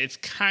it's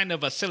kind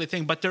of a silly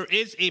thing, but there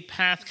is a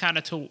path kind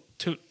of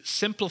to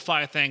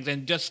simplify things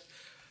and just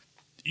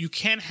you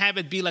can't have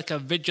it be like a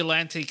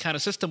vigilante kind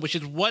of system, which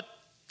is what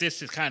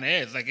this kind of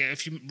is. Like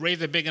if you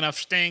raise a big enough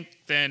stink,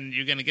 then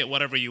you're going to get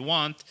whatever you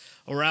want,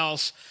 or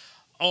else,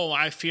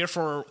 I fear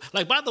for...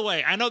 Like, by the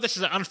way, I know this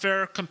is an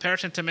unfair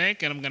comparison to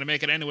make, and I'm going to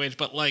make it anyways,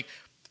 but like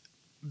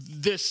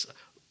this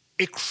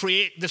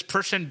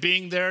person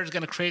being there is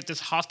going to create this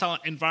hostile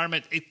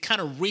environment. It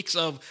kind of reeks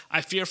of,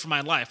 I fear for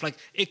my life. Like,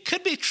 it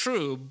could be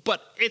true,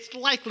 but it's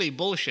likely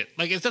bullshit.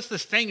 Like, it's just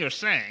this thing you're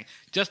saying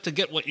just to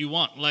get what you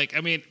want. Like,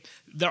 I mean,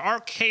 there are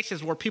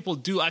cases where people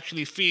do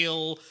actually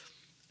feel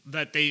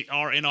that they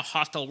are in a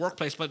hostile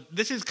workplace, but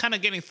this is kind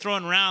of getting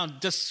thrown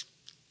around just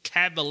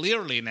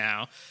cavalierly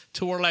now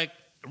to where, like,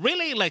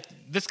 really? Like,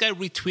 this guy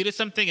retweeted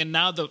something and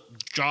now the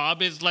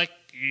job is, like,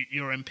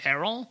 you're in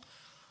peril?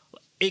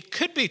 It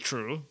could be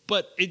true,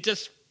 but it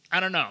just,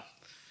 I don't know.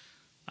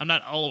 I'm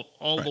not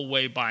all the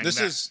way buying this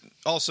that. This is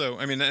also,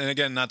 I mean, and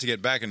again, not to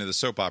get back into the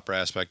soap opera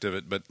aspect of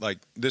it, but like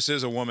this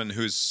is a woman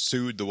who's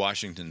sued the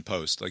Washington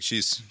Post. Like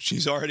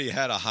she's already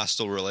had a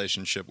hostile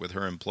relationship with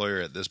her employer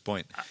at this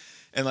point.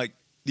 And like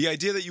the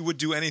idea that you would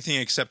do anything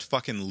except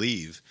fucking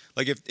leave.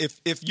 Like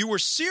if you were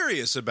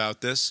serious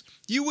about this,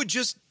 you would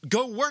just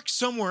go work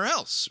somewhere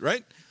else,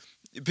 right?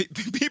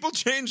 People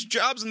change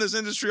jobs in this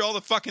industry all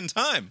the fucking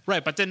time.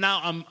 Right, but then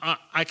now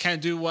I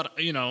can't do what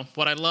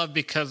I love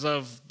because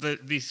of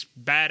these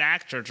bad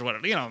actors or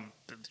whatever.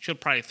 She'll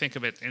probably think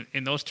of it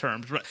in those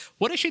terms.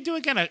 What does she do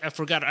again? I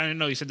forgot. I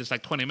know you said this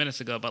like 20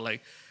 minutes ago, but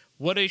like,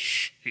 what is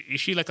she?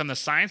 Is she like on the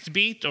science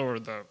beat or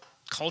the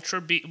culture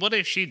beat? What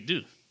does she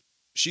do?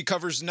 She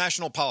covers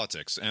national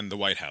politics and the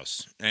White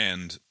House,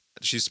 and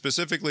she's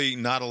specifically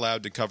not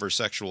allowed to cover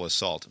sexual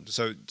assault.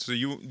 So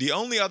the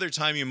only other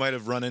time you might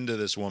have run into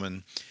this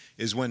woman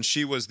is when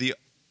she was the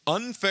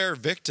unfair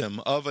victim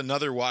of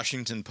another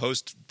Washington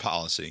Post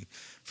policy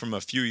from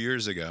a few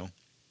years ago.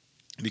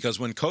 Because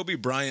when Kobe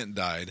Bryant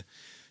died,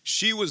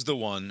 she was the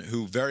one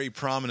who very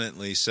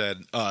prominently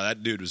said,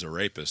 that dude was a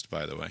rapist,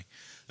 by the way.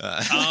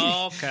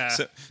 Okay.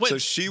 So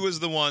she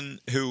was the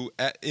one who,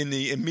 in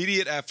the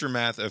immediate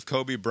aftermath of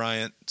Kobe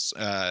Bryant's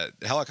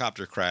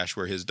helicopter crash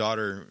where his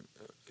daughter...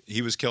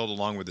 He was killed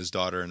along with his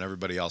daughter and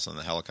everybody else on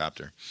the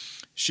helicopter.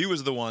 She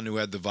was the one who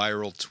had the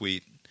viral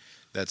tweet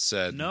that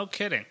said, "No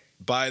kidding.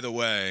 By the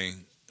way,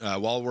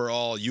 while we're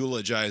all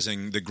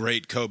eulogizing the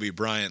great Kobe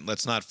Bryant,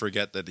 let's not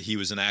forget that he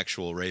was an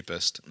actual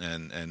rapist,"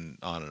 and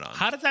on and on.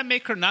 How did that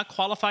make her not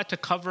qualified to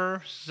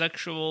cover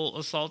sexual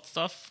assault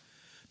stuff?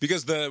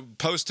 Because the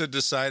Post had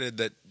decided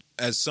that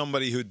as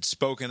somebody who'd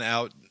spoken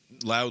out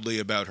loudly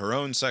about her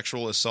own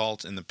sexual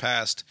assault in the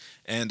past,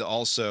 and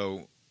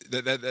also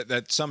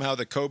that somehow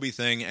the Kobe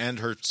thing and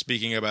her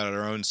speaking about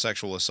her own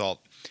sexual assault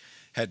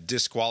had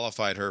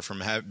disqualified her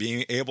from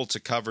being able to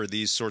cover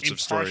these sorts of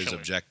stories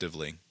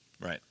objectively.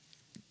 Right.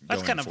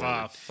 That's kind of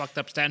a fucked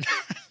up standard.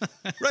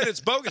 Right,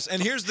 it's bogus.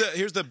 And here's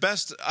the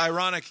best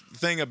ironic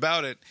thing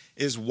about it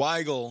is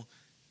Weigel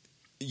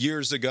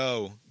years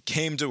ago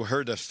came to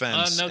her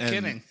defense. Oh, no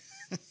kidding.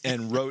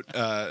 And wrote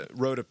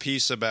a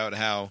piece about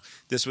how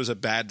this was a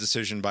bad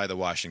decision by the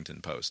Washington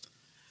Post.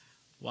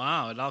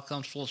 Wow, it all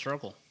comes full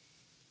circle.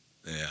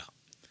 Yeah.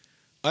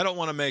 I don't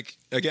want to make,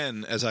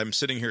 again, as I'm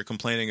sitting here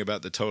complaining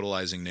about the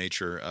totalizing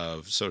nature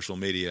of social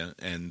media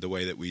and the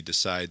way that we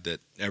decide that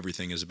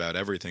everything is about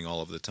everything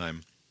all of the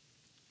time,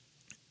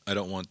 I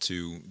don't want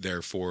to,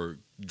 therefore,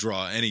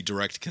 draw any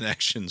direct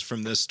connections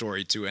from this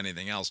story to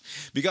anything else.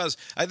 Because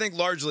I think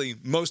largely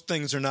most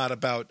things are not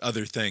about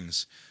other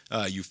things,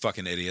 you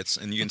fucking idiots,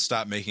 and you can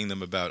stop making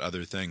them about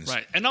other things.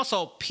 Right. And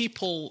also,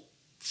 people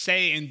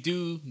say and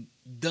do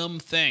dumb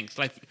things.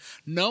 Like,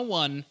 no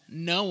one,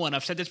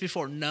 I've said this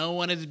before, no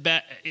one is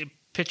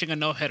pitching a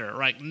no-hitter.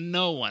 Right?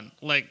 No one.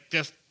 Like,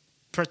 just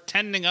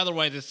pretending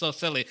otherwise is so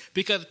silly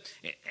because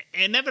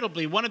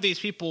inevitably one of these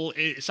people,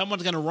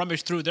 someone's going to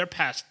rummage through their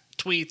past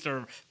tweets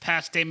or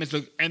past statements,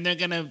 and they're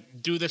going to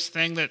do this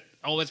thing that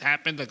always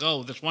happens, like,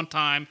 oh, this one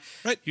time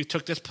you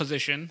took this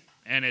position,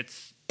 and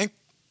it's... And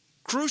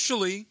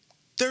crucially,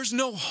 there's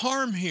no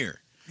harm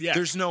here. Yeah.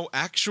 There's no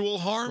actual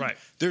harm. Right.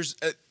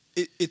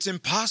 It's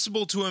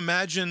impossible to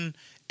imagine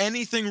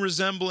anything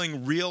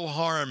resembling real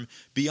harm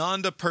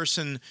beyond a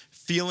person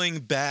feeling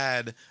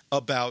bad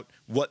about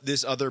what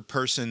this other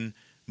person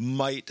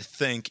might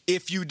think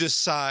if you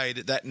decide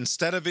that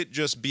instead of it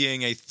just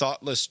being a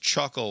thoughtless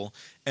chuckle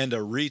and a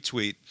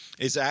retweet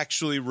is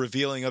actually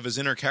revealing of his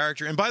inner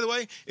character. And by the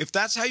way, if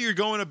that's how you're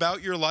going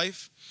about your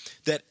life,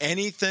 that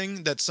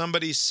anything that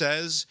somebody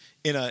says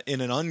in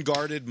an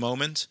unguarded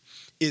moment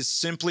is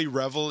simply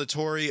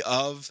revelatory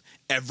of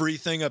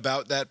everything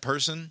about that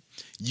person,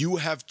 you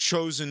have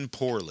chosen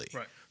poorly.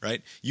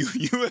 Right? You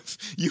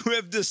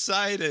have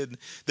decided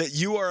that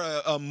you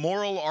are a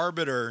moral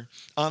arbiter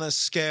on a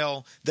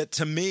scale that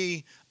to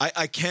me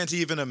I can't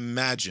even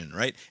imagine,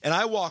 right? And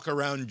I walk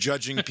around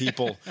judging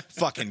people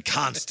fucking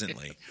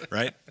constantly,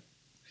 right?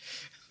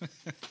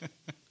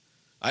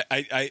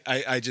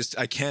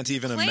 I can't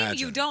even Claim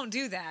imagine. you don't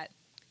do that.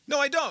 No,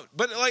 I don't.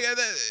 But like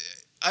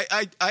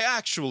I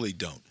actually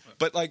don't.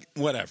 But like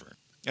whatever.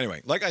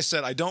 Anyway, like I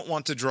said, I don't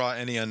want to draw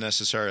any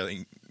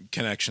unnecessary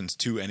connections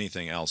to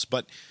anything else.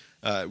 But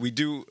I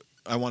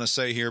want to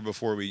say here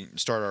before we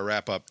start our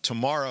wrap up,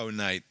 tomorrow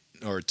night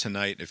or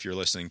tonight, if you're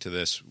listening to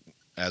this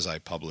as I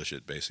publish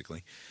it,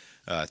 basically,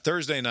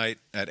 Thursday night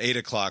at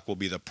 8:00 will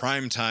be the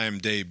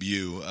primetime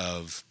debut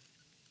of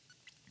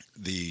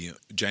the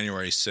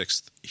January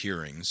 6th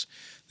hearings.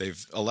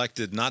 They've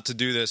elected not to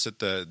do this at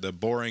the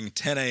boring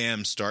 10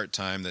 a.m. start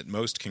time that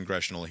most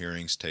congressional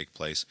hearings take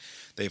place.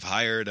 They've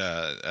hired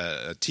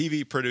a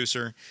TV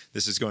producer.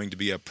 This is going to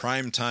be a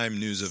primetime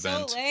news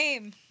event. So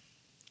lame.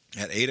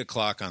 At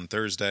 8:00 on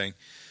Thursday.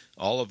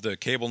 All of the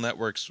cable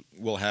networks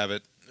will have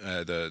it.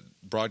 The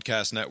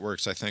broadcast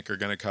networks, I think, are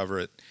going to cover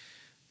it.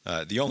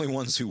 The only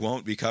ones who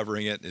won't be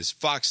covering it is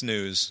Fox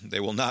News.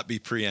 They will not be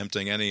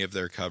preempting any of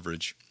their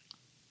coverage,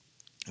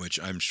 which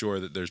I'm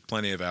sure that there's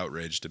plenty of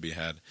outrage to be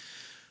had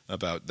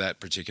about that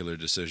particular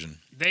decision.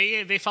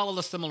 They followed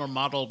a similar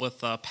model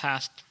with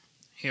past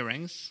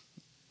hearings,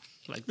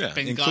 like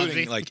Benghazi.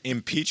 Including like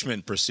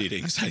impeachment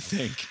proceedings, I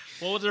think.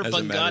 What was their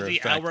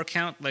Benghazi hour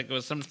count? Like it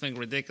was something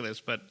ridiculous,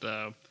 but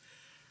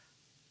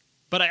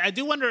I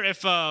do wonder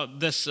if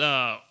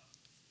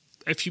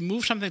if you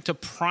move something to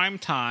prime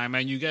time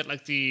and you get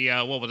like the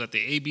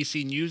the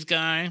ABC News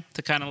guy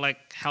to kind of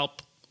like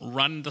help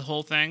run the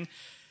whole thing.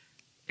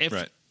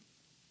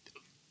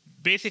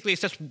 Basically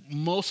it's just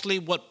mostly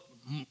what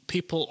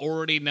people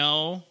already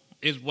know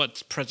is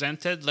what's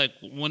presented. Like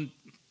when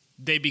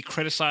they be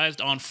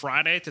criticized on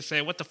Friday to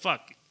say, what the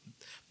fuck?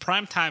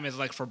 Prime time is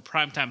like for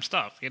prime time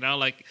stuff, you know?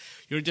 Like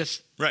you're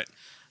just right.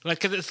 Like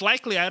because it's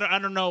likely I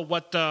don't know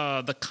what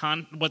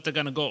what they're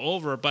gonna go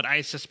over, but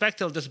I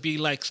suspect it'll just be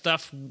like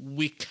stuff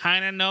we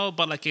kind of know,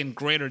 but like in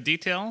greater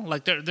detail.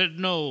 Like there's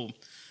no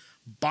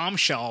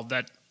bombshell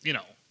that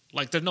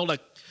like there's no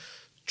like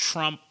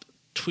Trump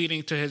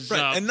tweeting to his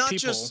and not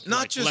people,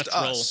 just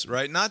us,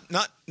 right?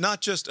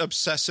 Not just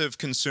obsessive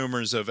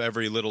consumers of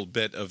every little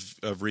bit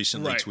of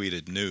recently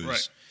tweeted news.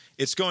 Right.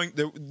 It's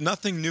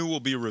nothing new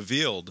will be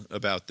revealed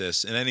about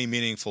this in any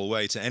meaningful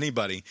way to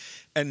anybody,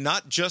 and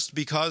not just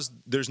because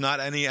there's not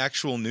any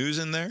actual news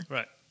in there,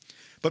 right?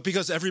 But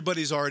because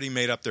everybody's already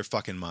made up their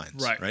fucking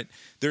minds, right?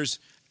 There's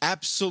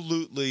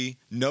absolutely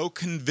no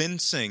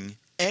convincing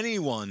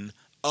anyone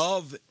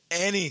of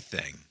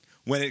anything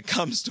when it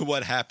comes to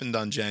what happened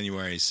on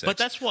January 6th. But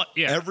that's what,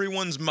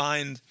 everyone's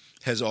mind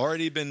has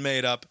already been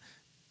made up.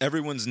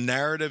 Everyone's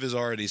narrative is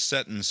already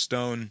set in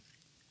stone.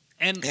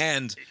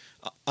 And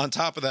on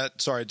top of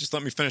that, sorry, just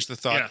let me finish the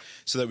thought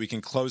so that we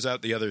can close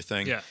out the other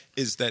thing,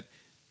 is that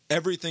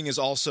everything is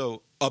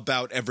also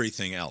about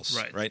everything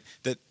else, right?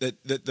 That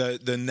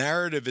the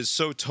narrative is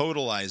so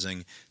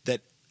totalizing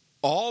that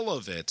all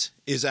of it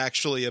is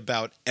actually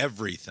about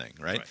everything,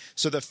 right?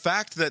 So the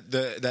fact that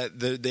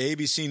the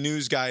ABC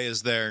News guy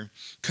is there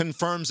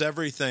confirms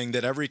everything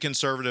that every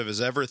conservative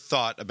has ever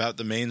thought about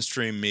the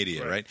mainstream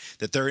media, right?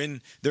 That they're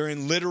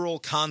in literal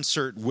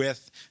concert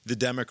with the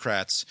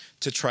Democrats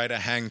to try to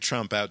hang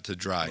Trump out to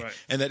dry,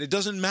 and that it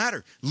doesn't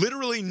matter.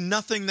 Literally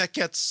nothing that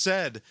gets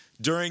said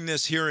during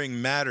this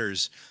hearing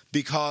matters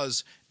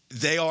because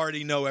they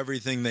already know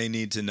everything they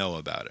need to know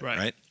about it,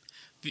 right?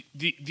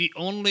 The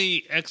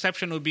only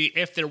exception would be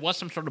if there was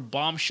some sort of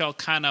bombshell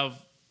kind of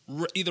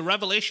either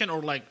revelation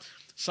or like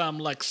some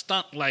like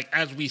stunt, like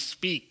as we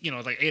speak,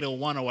 like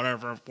 801 or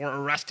whatever, we're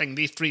arresting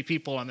these 3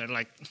 people and they're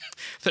like,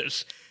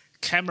 there's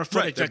camera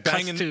footage that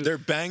cuts to... They're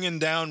banging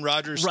down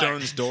Roger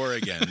Stone's door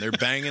again. They're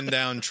banging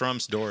down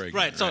Trump's door again.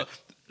 Right, so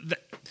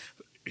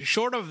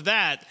short of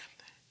that,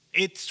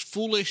 it's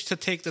foolish to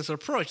take this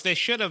approach. They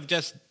should have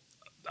just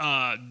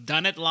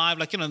done it live,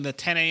 like, in the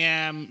 10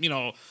 a.m.,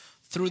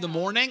 through the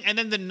morning, and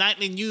then the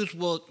nightly news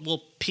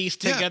will piece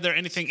together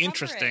anything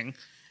interesting,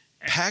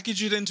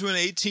 package it into an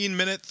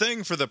 18-minute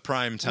thing for the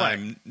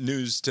primetime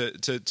news to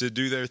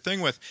do their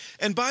thing with.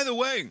 And by the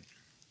way,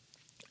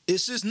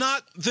 this is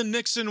not the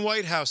Nixon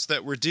White House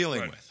that we're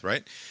dealing with,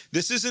 right?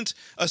 This isn't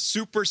a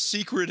super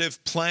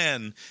secretive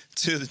plan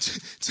to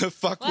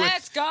fuck with.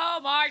 Let's go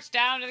march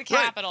down to the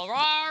Capitol.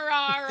 Rawr,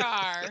 rawr,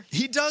 rawr.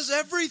 He does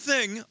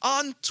everything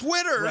on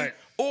Twitter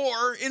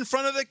or in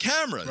front of the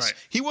cameras. Right.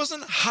 He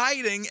wasn't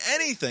hiding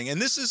anything.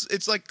 And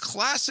it's like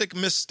classic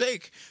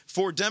mistake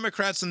for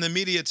Democrats and the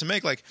media to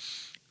make. Like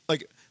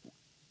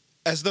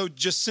as though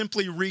just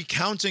simply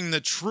recounting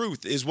the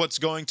truth is what's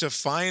going to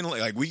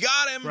finally, like, we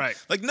got him. Right.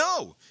 Like,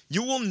 no,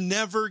 you will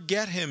never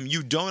get him.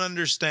 You don't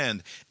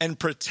understand. And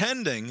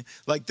pretending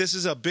like this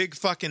is a big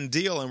fucking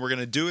deal and we're going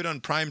to do it on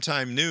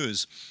primetime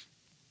news.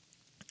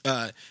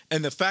 And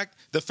the fact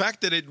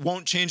that it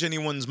won't change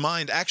anyone's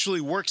mind actually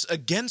works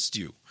against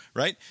you,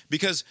 right?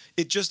 Because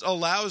it just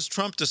allows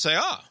Trump to say,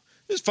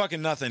 there's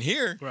fucking nothing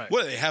here. Right.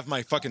 What, do they have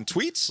my fucking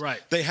tweets? Right.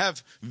 They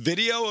have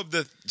video of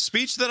the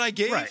speech that I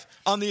gave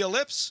on the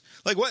ellipse?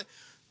 Like, what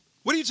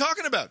are you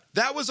talking about?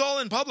 That was all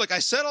in public. I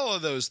said all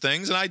of those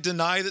things, and I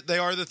deny that they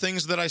are the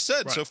things that I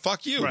said. Right. So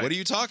fuck you. Right. What are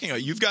you talking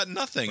about? You've got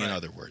nothing, in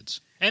other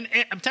words. And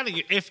I'm telling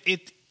you, if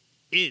it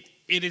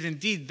is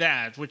indeed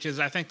that, which is,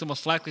 I think, the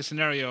most likely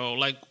scenario,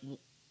 like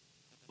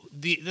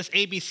this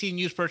ABC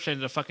news person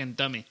is a fucking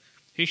dummy.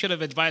 He should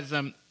have advised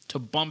them to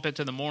bump it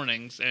to the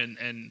mornings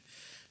and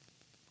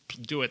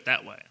do it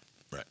that way.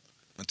 Right.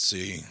 Let's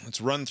see. Let's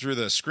run through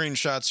the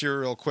screenshots here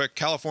real quick.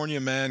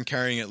 California man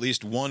carrying at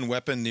least one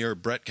weapon near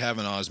Brett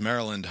Kavanaugh's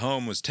Maryland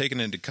home was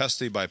taken into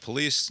custody by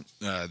police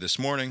this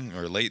morning,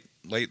 or late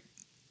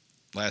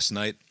last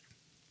night.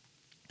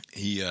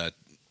 He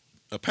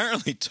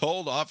apparently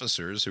told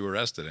officers who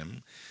arrested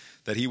him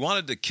that he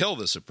wanted to kill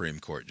the Supreme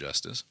Court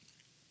justice.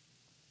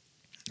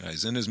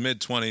 He's in his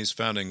mid-20s,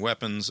 founding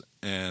weapons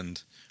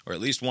or at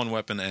least one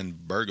weapon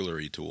and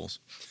burglary tools.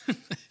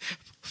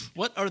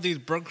 What are these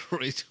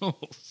burglary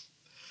tools?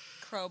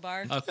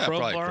 Crowbar. A Yeah,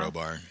 probably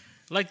crowbar.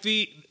 Like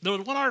there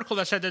was one article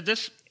that said that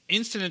this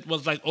incident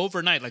was like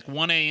overnight, like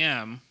 1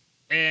 a.m.,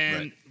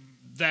 and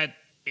that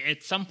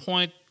at some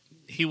point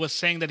he was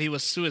saying that he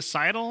was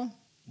suicidal,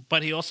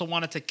 but he also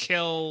wanted to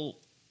kill.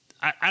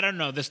 I don't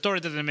know. The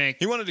story doesn't make.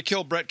 He wanted to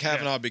kill Brett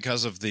Kavanaugh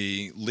because of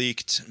the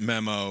leaked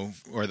memo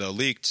or the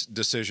leaked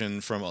decision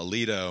from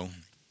Alito,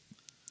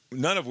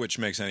 none of which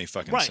makes any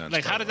fucking sense.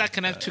 Like, how did that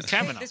connect to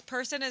Kavanaugh? This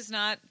person is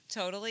not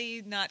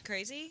totally not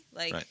crazy.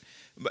 Like, Right.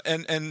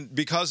 And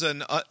because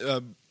an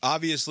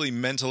obviously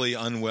mentally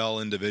unwell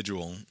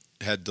individual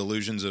had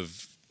delusions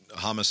of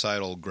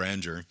homicidal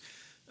grandeur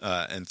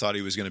and thought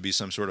he was going to be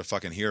some sort of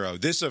fucking hero,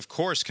 this, of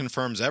course,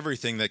 confirms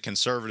everything that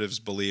conservatives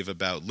believe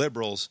about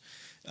liberals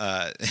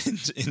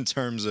in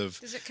terms of...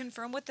 Does it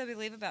confirm what they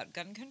believe about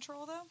gun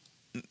control,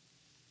 though?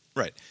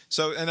 Right.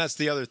 So, and that's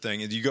the other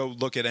thing. You go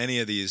look at any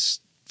of these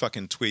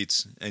fucking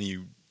tweets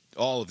and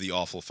all of the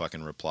awful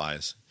fucking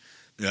replies.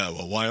 Yeah,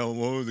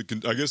 well,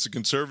 I guess the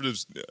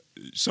conservatives,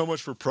 so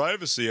much for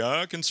privacy,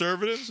 huh,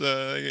 conservatives?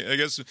 I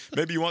guess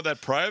maybe you want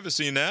that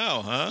privacy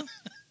now, huh?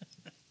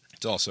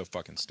 It's all so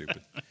fucking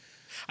stupid.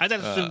 I don't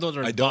assume those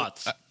are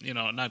bots,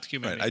 not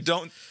human beings.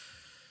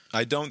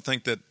 I don't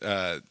think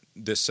that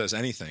this says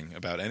anything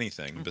about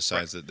anything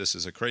besides that this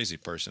is a crazy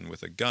person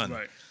with a gun.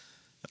 Right.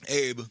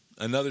 Abe,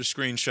 another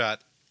screenshot.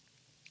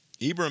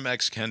 Ibram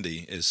X.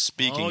 Kendi is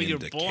speaking in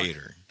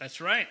Decatur.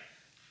 That's right.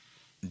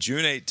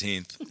 June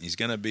 18th, he's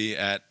going to be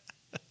at,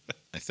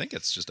 I think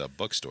it's just a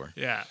bookstore.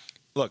 Yeah.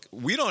 Look,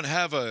 we don't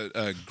have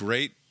a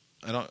great,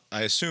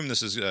 I assume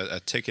this is a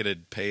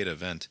ticketed, paid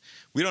event.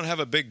 We don't have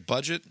a big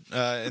budget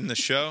in the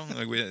show.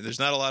 There's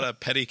not a lot of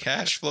petty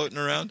cash floating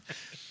around.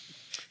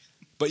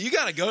 But you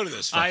got to go to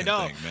this fucking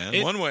thing,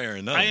 man, one way or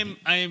another.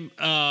 I'm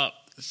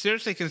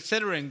seriously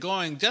considering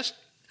going.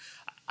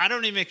 I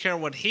don't even care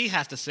what he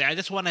has to say. I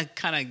just want to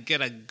kind of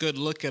get a good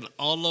look at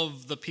all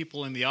of the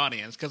people in the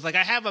audience because, I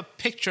have a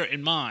picture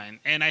in mind,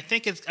 and I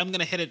think I'm going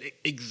to hit it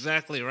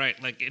exactly right.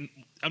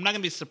 I'm not going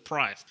to be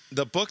surprised.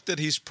 The book that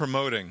he's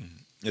promoting,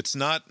 it's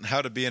not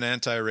how to be an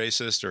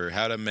anti-racist or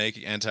how to make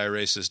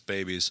anti-racist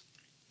babies.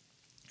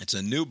 It's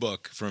a new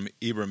book from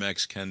Ibram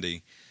X.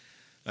 Kendi.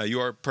 You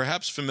are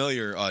perhaps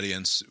familiar,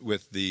 audience,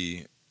 with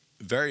the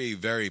very,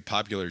 very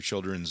popular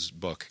children's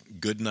book,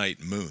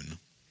 Goodnight Moon,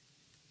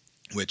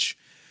 which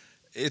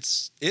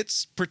its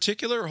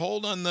particular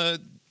hold on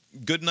the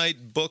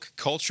goodnight book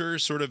culture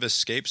sort of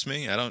escapes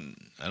me. I don't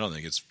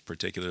think it's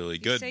particularly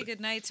good. Say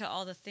goodnight to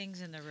all the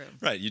things in the room.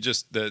 Right.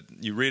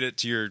 You read it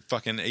to your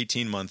fucking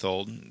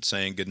 18-month-old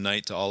saying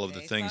goodnight to all of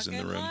the things in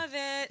the room. Love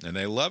it. And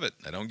they love it.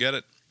 I don't get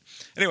it.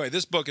 Anyway,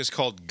 this book is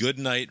called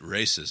Goodnight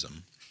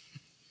Racism.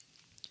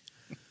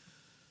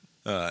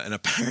 And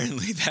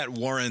apparently that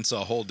warrants a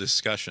whole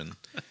discussion,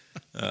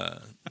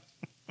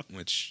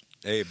 which,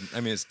 Abe,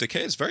 it's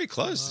Decay. It's very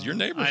close. It's your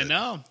neighborhood. I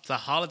know. It's a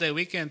holiday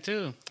weekend,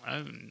 too.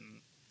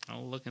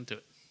 I'll look into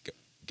it.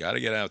 Got to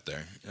get out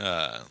there.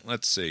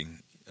 Let's see.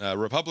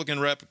 Republican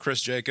Rep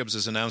Chris Jacobs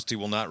has announced he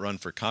will not run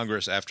for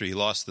Congress after he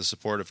lost the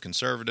support of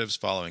conservatives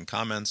following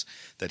comments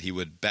that he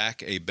would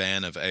back a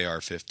ban of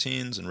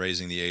AR-15s and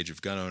raising the age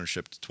of gun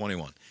ownership to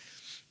 21.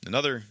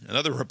 Another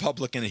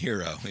Republican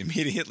hero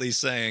immediately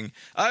saying,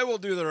 I will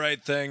do the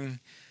right thing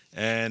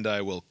and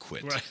I will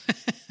quit. Right.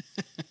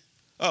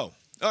 Oh,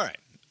 all right.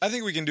 I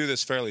think we can do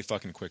this fairly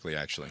fucking quickly,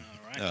 actually.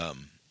 All right.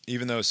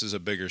 Even though this is a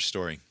bigger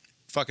story.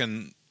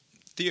 Fucking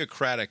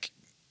theocratic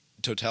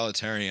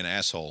totalitarian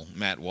asshole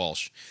Matt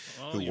Walsh,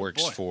 Oh, who your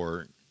works boy.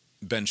 for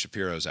Ben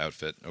Shapiro's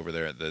outfit over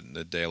there at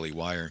the Daily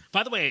Wire.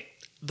 By the way,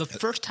 the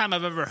first time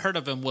I've ever heard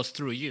of him was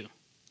through you.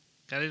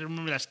 I didn't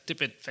remember that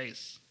stupid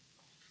face.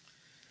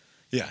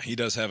 Yeah, he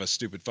does have a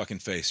stupid fucking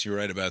face. You're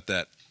right about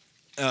that.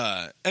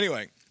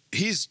 Anyway,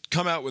 he's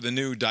come out with a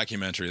new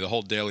documentary. The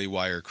whole Daily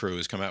Wire crew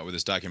has come out with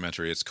this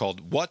documentary. It's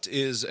called What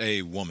is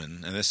a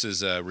Woman? And this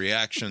is a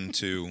reaction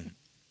to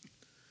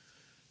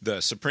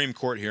the Supreme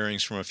Court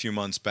hearings from a few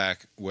months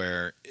back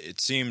where it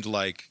seemed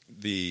like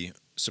the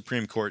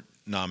Supreme Court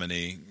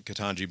nominee,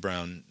 Ketanji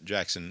Brown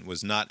Jackson,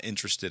 was not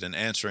interested in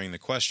answering the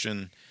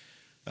question,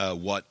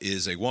 what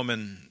is a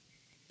woman?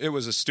 It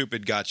was a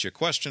stupid gotcha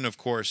question, of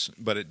course,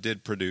 but it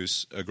did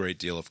produce a great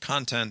deal of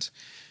content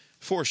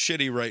for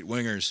shitty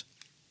right-wingers.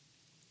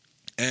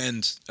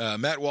 And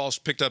Matt Walsh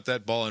picked up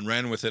that ball and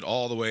ran with it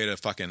all the way to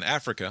fucking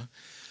Africa,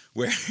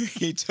 where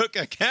he took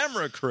a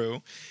camera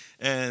crew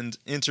and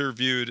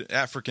interviewed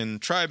African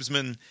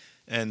tribesmen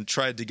and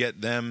tried to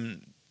get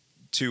them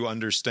to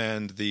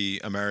understand the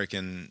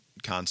American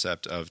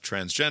concept of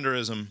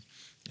transgenderism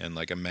and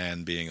like a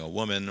man being a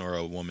woman or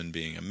a woman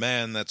being a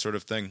man, that sort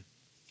of thing,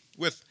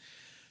 with,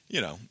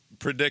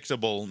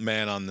 predictable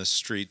man on the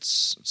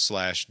streets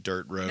 /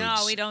 dirt roads.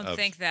 No, we don't of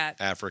think that.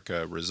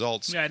 Africa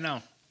results. Yeah, I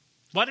know.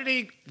 Why did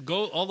he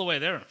go all the way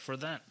there for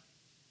that?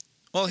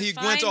 Well, he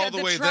went Find all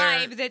the way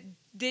tribe there that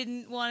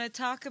didn't want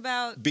to talk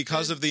about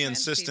because of the trans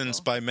insistence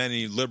people. by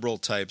many liberal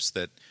types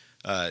that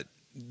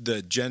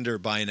the gender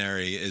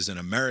binary is an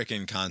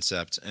American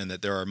concept and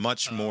that there are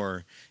much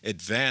more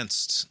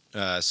advanced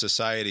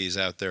societies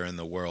out there in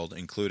the world,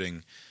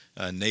 including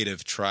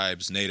native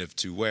tribes, native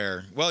to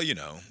where, well,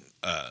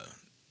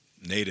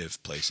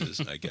 native places,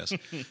 I guess,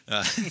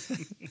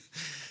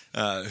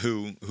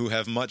 who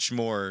have much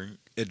more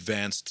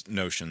advanced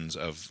notions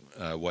of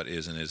what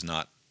is and is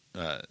not,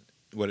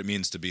 what it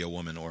means to be a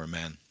woman or a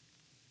man.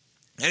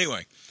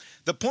 Anyway,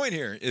 the point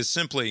here is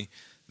simply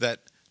that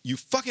you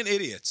fucking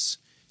idiots,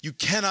 you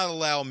cannot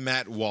allow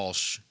Matt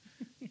Walsh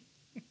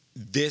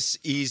this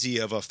easy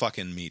of a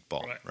fucking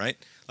meatball, right?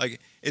 Like,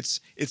 it's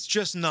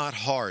just not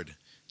hard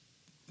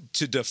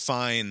to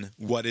define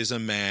what is a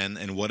man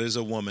and what is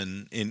a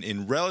woman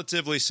in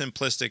relatively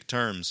simplistic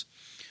terms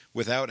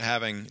without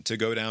having to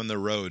go down the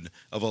road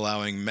of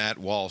allowing Matt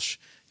Walsh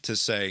to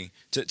say,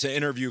 to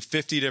interview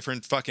 50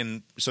 different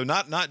fucking, so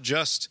not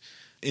just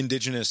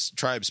indigenous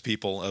tribes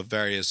people of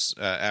various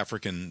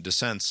African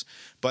descents,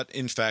 but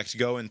in fact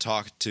go and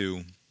talk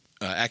to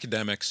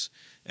academics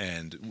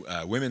and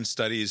women's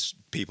studies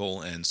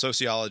people and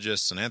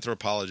sociologists and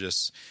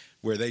anthropologists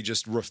where they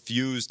just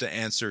refuse to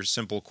answer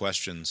simple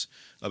questions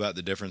about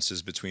the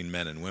differences between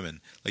men and women.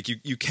 Like,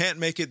 you can't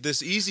make it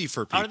this easy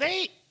for people.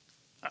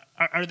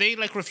 Are they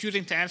like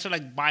refusing to answer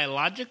like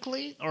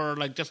biologically or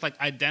like just like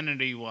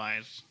identity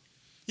wise?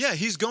 Yeah,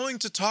 he's going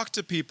to talk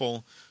to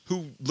people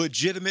who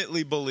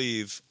legitimately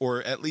believe,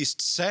 or at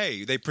least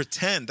say, they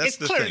pretend. That's It's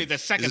the clearly thing. the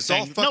second it's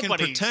all thing. fucking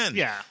Nobody- pretend.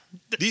 yeah.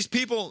 These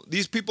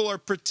people are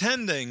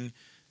pretending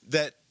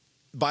that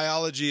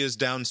biology is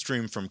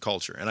downstream from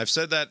culture. And I've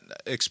said that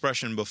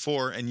expression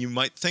before, and you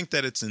might think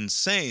that it's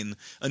insane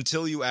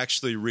until you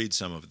actually read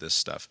some of this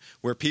stuff,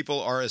 where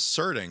people are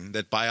asserting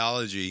that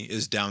biology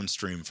is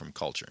downstream from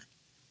culture.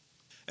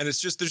 And it's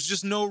just, there's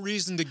just no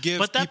reason to give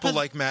But that people pos-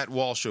 like Matt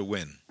Walsh a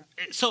win.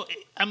 So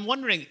I'm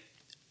wondering,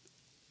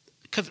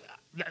 because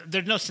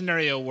there's no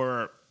scenario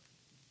where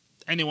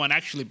anyone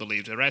actually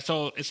believes it, right?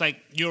 So it's like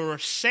you're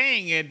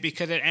saying it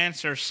because it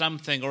answers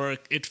something or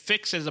it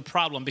fixes a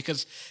problem.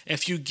 Because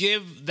if you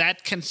give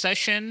that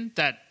concession,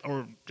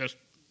 or just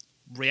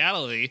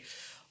reality,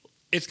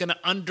 it's going to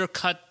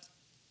undercut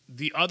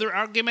the other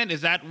argument.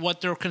 Is that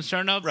what they're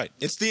concerned of? Right.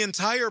 It's the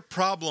entire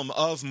problem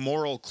of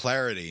moral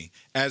clarity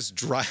as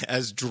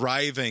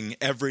driving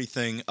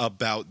everything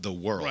about the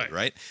world,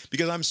 right?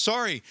 Because I'm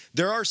sorry,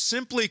 there are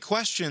simply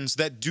questions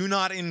that do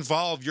not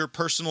involve your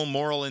personal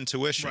moral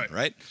intuition,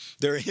 right?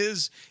 There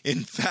is,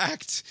 in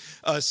fact,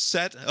 a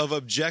set of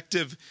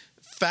objective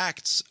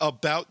facts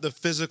about the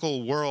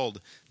physical world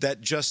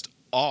that just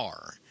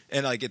are.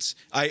 And like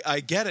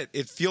I get it.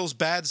 It feels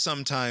bad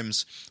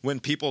sometimes when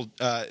people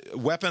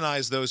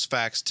weaponize those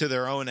facts to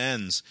their own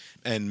ends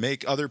and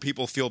make other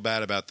people feel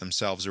bad about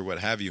themselves or what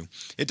have you.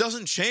 It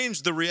doesn't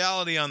change the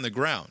reality on the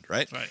ground,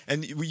 right?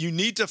 And you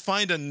need to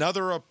find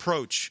another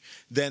approach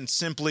than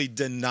simply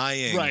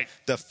denying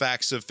the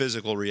facts of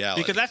physical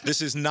reality. Because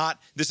this is not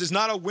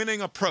a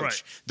winning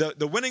approach.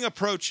 The winning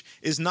approach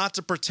is not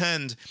to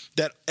pretend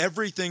that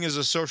everything is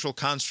a social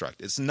construct.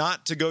 It's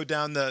not to go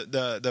down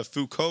the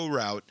Foucault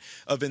route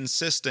of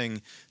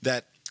insisting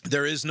that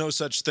there is no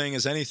such thing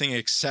as anything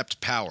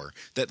except power.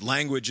 That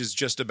language is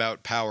just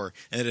about power,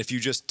 and that if you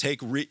just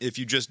if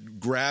you just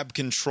grab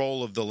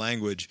control of the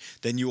language,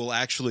 then you will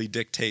actually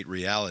dictate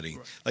reality.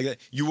 Right. Like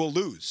you will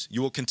lose.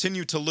 You will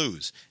continue to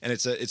lose, and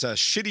it's a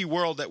shitty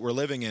world that we're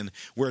living in,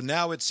 where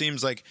now it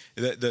seems like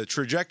the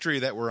trajectory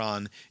that we're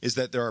on is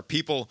that there are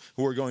people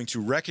who are going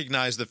to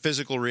recognize the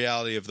physical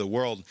reality of the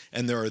world,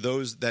 and there are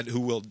those who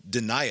will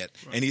deny it.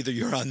 Right. And either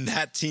you're on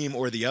that team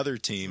or the other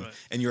team, right.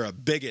 and you're a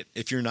bigot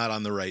if you're not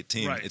on the right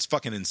team. Right. It's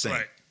fucking insane.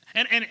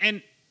 Right.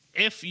 And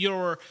if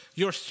you're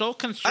so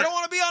concerned, I don't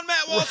want to be on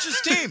Matt Walsh's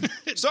team.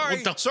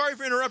 Sorry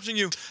for interrupting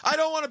you. I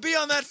don't want to be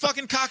on that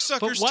fucking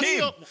cocksucker's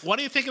team. Why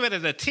do you think of it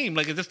as a team?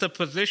 Like, is this the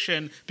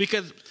position?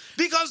 Because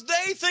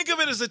they think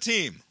of it as a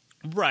team.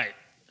 Right.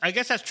 I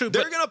guess that's true.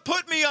 They're gonna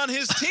put me on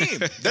his team.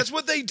 That's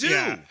what they do.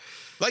 Yeah.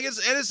 Like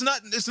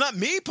it's not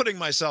me putting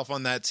myself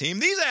on that team.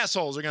 These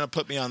assholes are gonna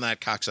put me on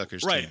that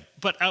cocksucker's team. Right.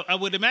 But I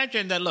would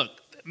imagine that. Look,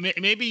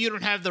 maybe you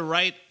don't have the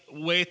right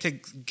way to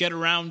get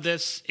around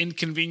this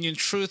inconvenient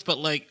truth, but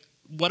like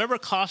whatever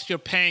cost you're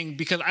paying,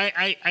 because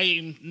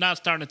I'm not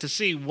starting to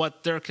see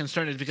what their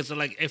concern is, because they're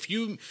like, if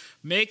you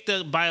make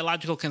the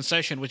biological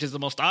concession, which is the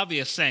most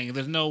obvious thing,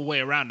 there's no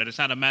way around it. It's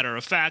not a matter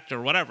of fact or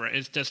whatever.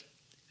 It's just,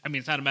 I mean,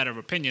 it's not a matter of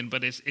opinion,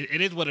 but it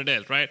is what it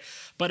is, right?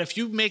 But if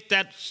you make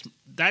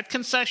that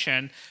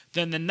concession,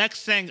 then the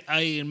next thing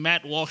a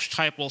Matt Walsh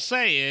type will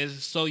say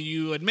is, so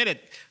you admit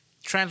it,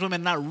 trans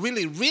women are not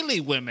really, really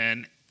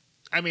women.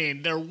 I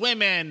mean, they're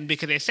women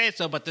because they say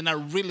so, but they're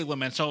not really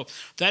women. So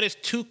that is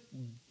too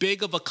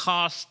big of a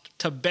cost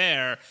to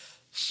bear.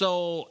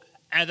 So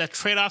as a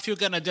trade-off, you're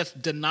going to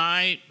just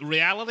deny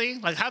reality?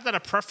 Like, how's that a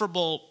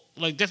preferable,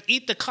 like, just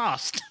eat the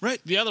cost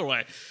right. the other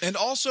way? And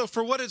also,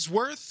 for what it's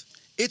worth,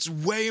 it's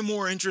way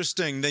more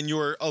interesting than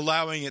you're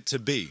allowing it to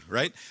be,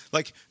 right?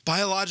 Like,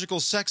 biological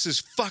sex is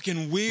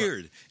fucking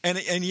weird.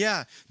 Right. And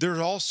yeah, there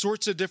are all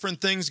sorts of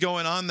different things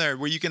going on there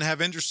where you can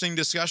have interesting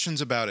discussions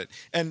about it.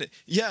 And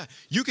yeah,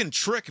 you can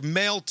trick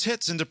male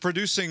tits into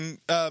producing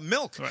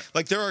milk. Right.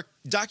 Like, there are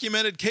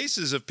documented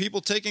cases of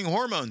people taking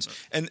hormones.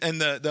 Right.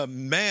 And the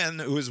man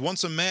who was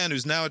once a man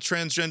who's now a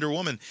transgender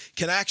woman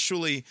can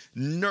actually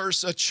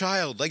nurse a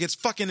child. Like, it's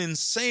fucking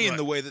insane right.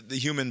 the way that the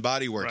human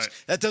body works.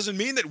 Right. That doesn't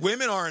mean that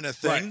women aren't a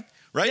thing,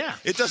 right? Yeah.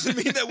 It doesn't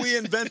mean that we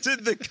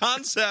invented the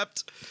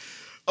concept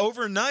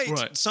overnight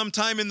right.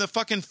 sometime in the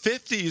fucking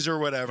 50s or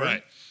whatever.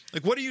 Right.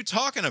 Like, what are you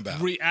talking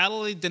about?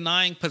 Reality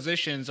denying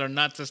positions are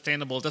not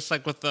sustainable. Just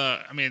like with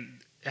it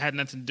had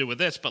nothing to do with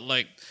this, but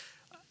like,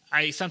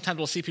 I sometimes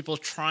will see people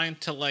trying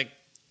to like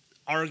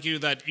argue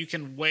that you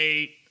can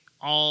weigh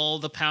all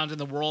the pounds in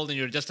the world and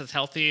you're just as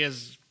healthy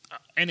as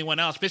anyone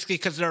else, basically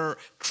because they're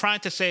trying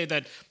to say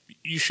that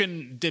you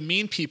shouldn't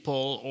demean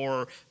people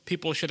or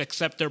people should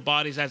accept their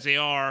bodies as they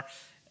are,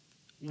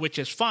 which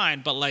is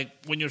fine. But like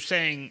when you're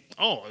saying,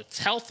 oh, it's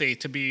healthy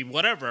to be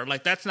whatever,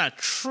 like that's not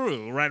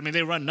true, right? I mean,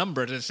 they run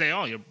numbers and say,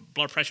 oh, your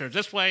blood pressure is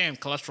this way and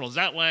cholesterol is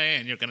that way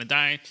and you're going to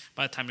die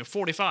by the time you're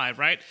 45,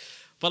 right?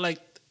 But like,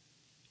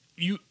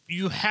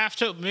 you have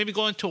to maybe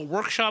go into a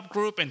workshop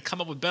group and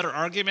come up with better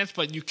arguments,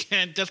 but you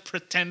can't just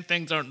pretend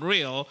things aren't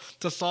real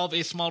to solve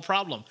a small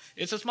problem.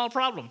 It's a small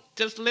problem.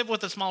 Just live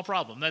with a small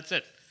problem. That's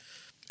it.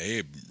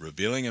 Abe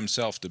revealing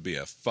himself to be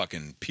a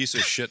fucking piece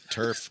of shit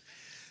turf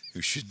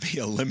who should be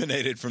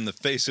eliminated from the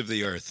face of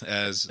the earth,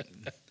 as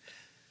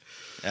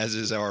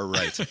is our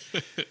right.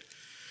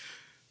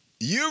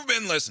 You've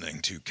been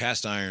listening to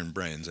Cast Iron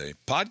Brains, a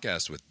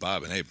podcast with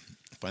Bob and Abe.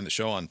 Find the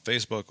show on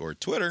Facebook or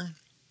Twitter.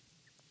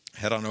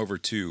 Head on over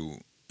to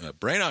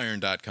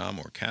brainiron.com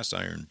or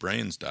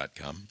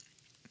castironbrains.com.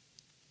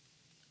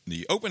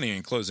 The opening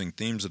and closing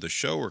themes of the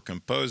show were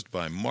composed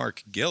by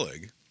Mark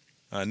Gillig.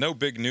 No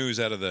big news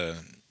out of the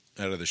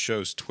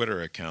show's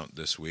Twitter account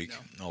this week,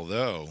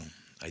 although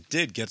I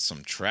did get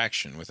some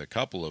traction with a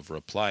couple of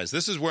replies.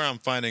 This is where I'm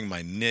finding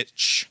my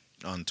niche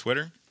on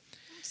Twitter.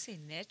 I say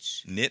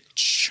niche.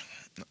 Niche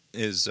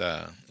is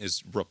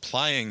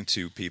replying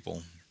to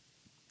people.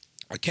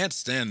 I can't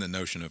stand the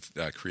notion of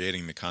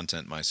creating the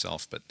content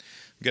myself, but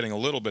I'm getting a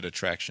little bit of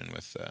traction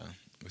with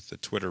the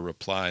Twitter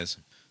replies.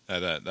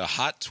 The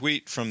hot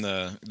tweet from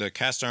the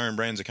Cast Iron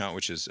Brains account,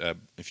 which is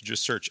if you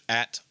just search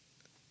at,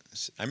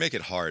 I make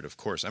it hard, of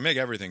course. I make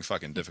everything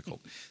fucking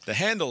difficult. The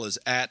handle is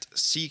at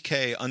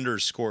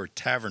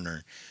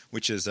CK_Taverner,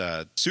 which is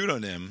a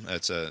pseudonym.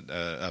 That's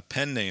a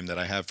pen name that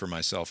I have for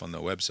myself on the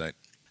website.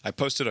 I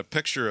posted a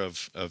picture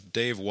of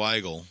Dave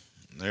Weigel.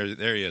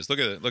 There he is. Look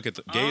at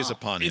the gaze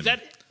upon him. Is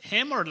that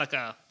him or like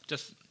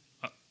that's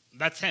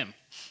him?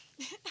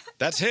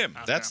 That's him.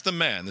 Okay. That's the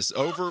man. This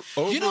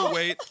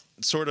overweight,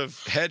 sort of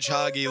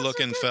hedgehoggy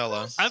looking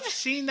fella. I've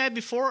seen that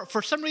before.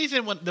 For some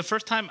reason, when the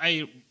first time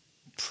I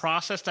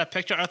processed that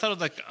picture, I thought it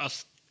was like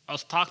a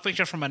stock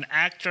picture from an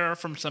actor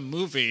from some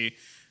movie.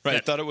 Right, I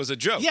thought it was a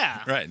joke.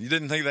 Yeah. Right, you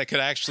didn't think that could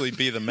actually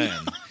be the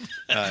man.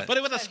 But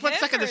it was a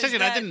split-second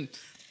decision. I didn't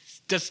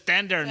just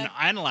stand there and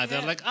analyze it. I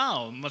was like,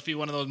 oh, it must be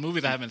one of those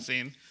movies I haven't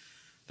seen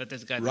that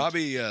this guy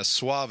Robbie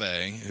Suave,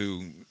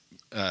 who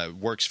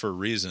works for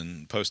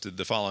Reason, posted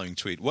the following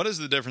tweet. What is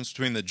the difference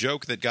between the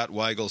joke that got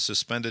Weigel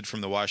suspended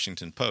from the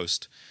Washington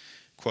Post,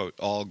 quote,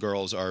 all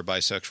girls are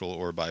bisexual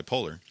or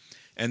bipolar,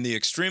 and the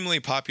extremely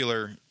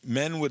popular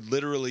men would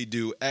literally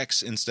do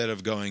X instead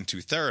of going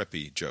to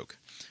therapy joke?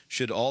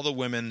 Should all the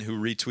women who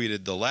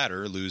retweeted the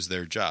latter lose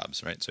their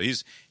jobs, right? So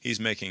he's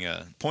making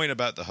a point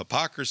about the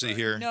hypocrisy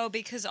here. No,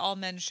 because all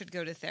men should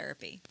go to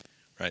therapy.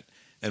 Right.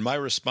 And my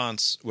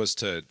response was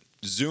to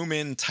zoom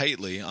in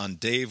tightly on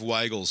Dave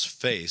Weigel's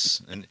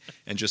face and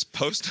just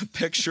post a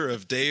picture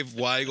of Dave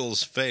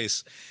Weigel's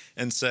face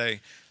and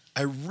say,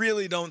 I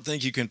really don't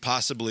think you can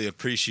possibly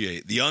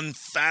appreciate the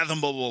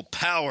unfathomable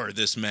power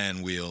this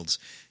man wields.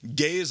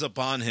 Gaze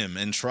upon him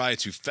and try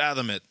to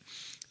fathom it.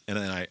 And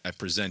then I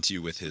present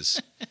you with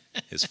his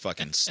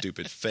fucking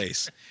stupid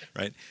face,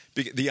 right?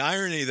 The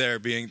irony there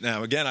being,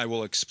 now again, I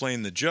will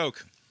explain the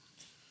joke.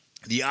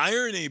 The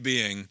irony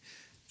being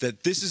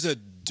that this is a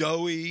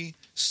doughy,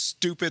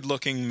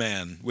 stupid-looking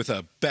man with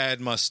a bad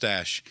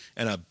mustache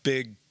and a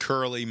big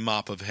curly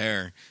mop of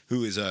hair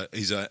who is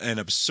an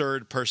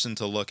absurd person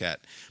to look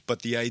at.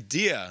 But the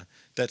idea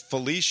that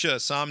Felicia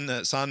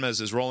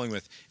Sonmez is rolling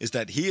with is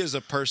that he is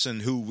a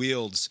person who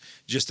wields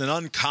just an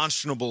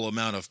unconscionable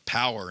amount of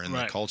power in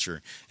the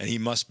culture, and he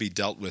must be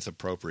dealt with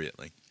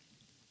appropriately.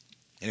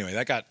 Anyway,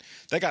 that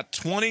got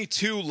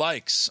 22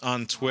 likes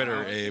on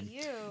Twitter, Abe,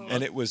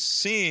 and it was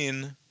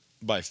seen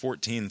by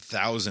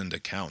 14,000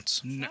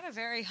 accounts. It's not a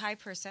very high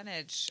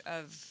percentage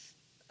of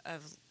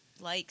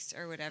likes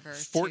or whatever.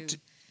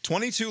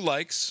 22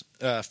 likes,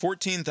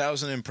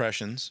 14,000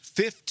 impressions,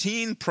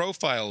 15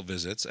 profile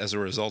visits as a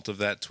result of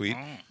that tweet,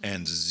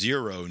 and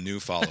 0 new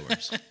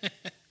followers.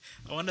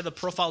 I wonder the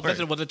profile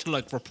visit, was it to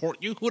like report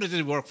you? Who does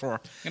it work for?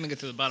 I'm going to get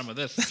to the bottom of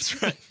this.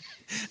 That's right.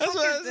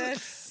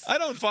 I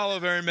don't follow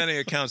very many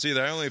accounts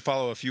either. I only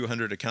follow a few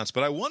hundred accounts.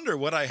 But I wonder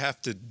what I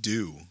have to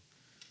do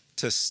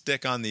to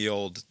stick on the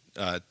old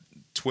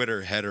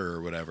Twitter header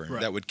or whatever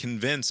that would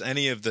convince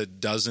any of the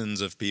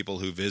dozens of people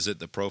who visit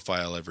the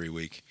profile every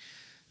week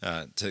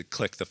to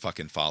click the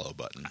fucking follow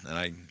button.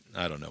 And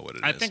I don't know what it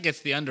is. I think it's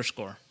the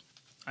underscore.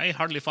 I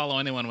hardly follow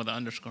anyone with an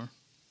underscore.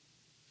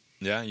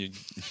 Yeah, you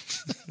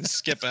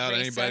skip out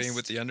anybody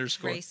with the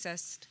underscore.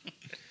 Racist.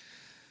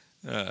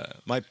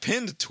 My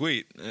pinned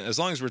tweet, as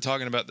long as we're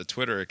talking about the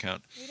Twitter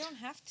account. We don't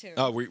have to.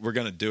 Oh, we're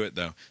going to do it,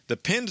 though. The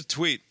pinned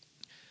tweet.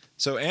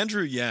 So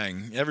Andrew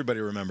Yang,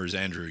 everybody remembers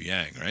Andrew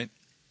Yang, right?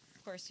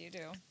 Of course you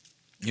do.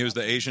 He was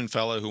the Asian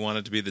fellow who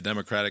wanted to be the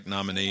Democratic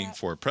nominee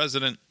for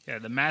president. Yeah,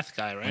 the math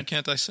guy, right? Why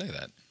can't I say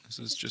that? This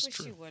is just wish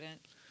true. You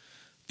wouldn't.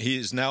 He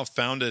has now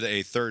founded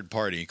a third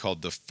party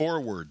called the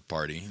Forward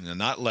Party. Now,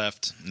 not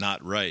left,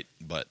 not right,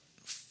 but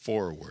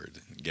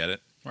forward. Get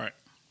it? Right.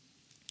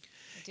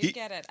 I do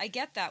get it. I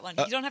get that one.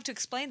 You don't have to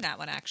explain that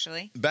one,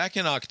 actually. Back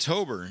in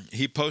October,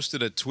 he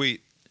posted a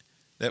tweet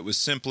that was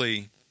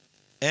simply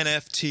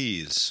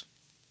NFTs,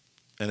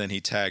 and then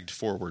he tagged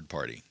Forward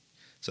Party.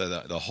 So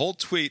the whole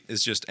tweet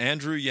is just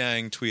Andrew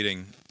Yang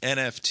tweeting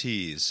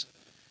NFTs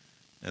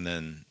and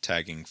then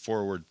tagging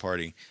Forward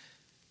Party.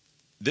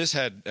 This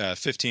had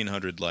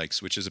 1,500 likes,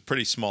 which is a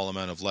pretty small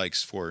amount of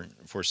likes for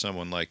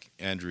someone like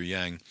Andrew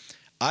Yang.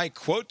 I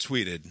quote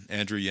tweeted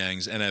Andrew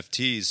Yang's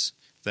NFTs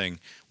thing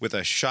with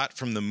a shot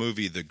from the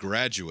movie The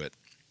Graduate.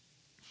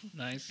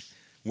 Nice.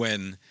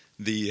 When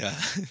the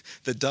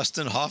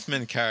Dustin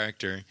Hoffman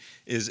character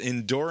is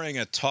enduring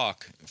a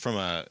talk from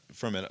a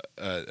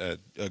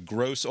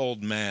gross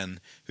old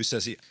man who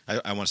says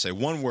I want to say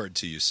one word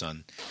to you,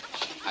 son.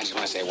 I just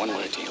want to say one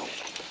word to you.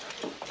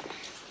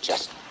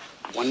 Just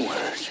one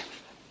word.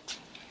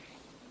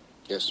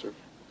 Yes, sir.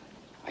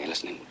 Are you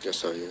listening?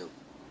 Yes, I am.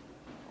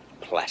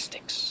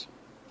 Plastics.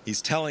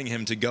 He's telling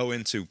him to go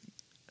into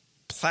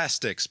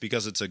plastics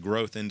because it's a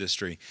growth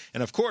industry.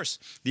 And of course,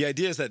 the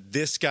idea is that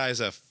this guy's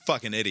a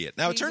fucking idiot.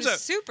 Now, it turns out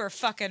super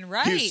fucking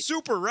right. He's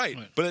super right,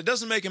 but it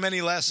doesn't make him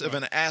any less of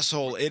an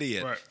asshole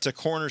idiot to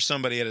corner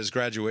somebody at his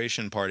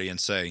graduation party and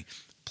say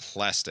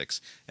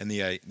plastics. And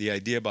the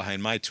idea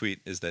behind my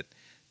tweet is that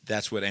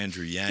that's what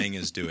Andrew Yang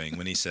is doing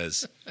when he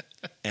says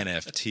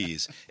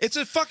NFTs. It's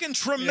a fucking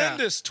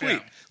tremendous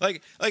tweet. Yeah.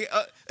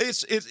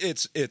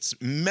 It's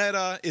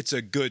meta. It's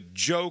a good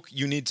joke.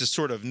 You need to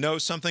sort of know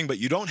something, but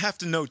you don't have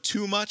to know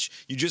too much.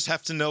 You just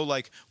have to know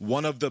like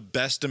one of the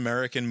best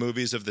American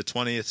movies of the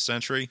 20th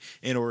century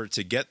in order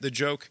to get the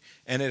joke.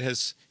 And it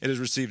has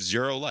received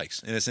 0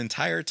 likes in its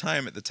entire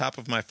time at the top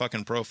of my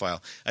fucking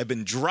profile. I've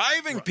been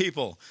driving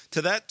people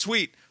to that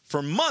tweet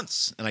for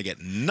months, and I get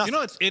nothing. You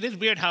know, it is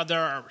weird how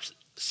there are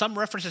some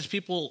references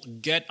people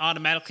get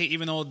automatically,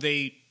 even though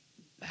they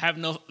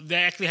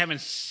actually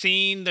haven't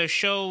seen the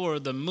show or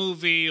the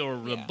movie or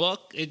the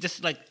book. It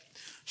just like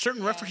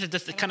certain references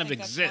just kind of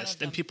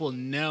exist and people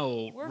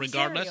know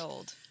regardless. Very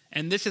old.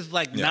 And this is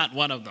like not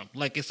one of them.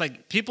 Like it's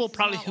like people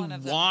probably who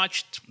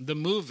watched the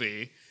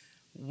movie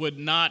would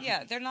not.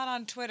 Yeah, they're not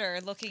on Twitter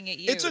looking at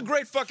you. It's a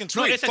great fucking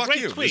No, tweet. it's a Fuck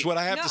great you, tweet. is what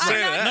I have No, to say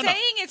to I'm that. not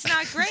saying it's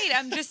not great.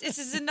 This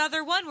is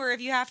another one where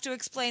if you have to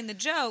explain the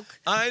joke.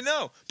 I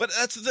know, but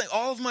that's the thing.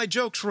 All of my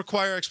jokes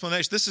require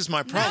explanation. This is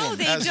my problem. No,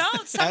 they as,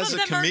 don't. Some as of a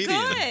them comedian,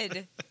 are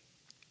good.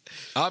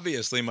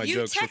 Obviously, my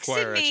jokes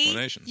require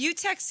explanation. You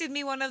texted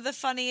me one of the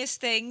funniest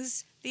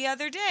things the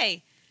other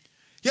day.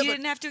 Yeah, you but-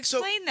 didn't have to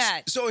explain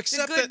that. So it's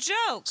a accept good that.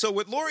 joke. So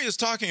what Lori is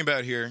talking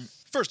about here,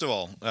 first of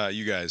all,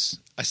 you guys,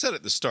 I said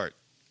at the start,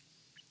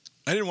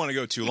 I didn't want to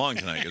go too long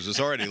tonight because it's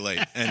already late.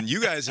 And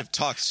you guys have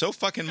talked so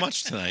fucking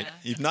much tonight.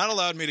 You've not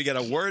allowed me to get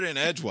a word in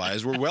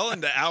edgewise. We're well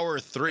into hour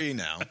 3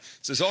 now.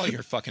 This is all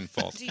your fucking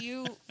fault. Do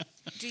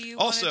you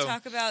Also, want to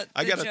talk about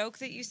I the gotta- joke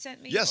that you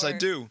sent me? Yes, I or-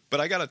 do.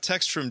 But I got a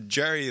text from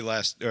Jerry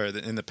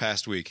in the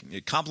past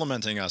week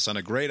complimenting us on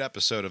a great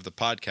episode of the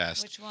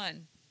podcast. Which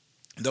one?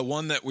 The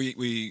one that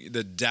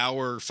the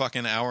dour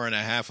fucking hour and a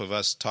half of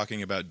us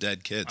talking about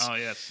dead kids. Oh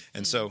yes.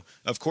 And so,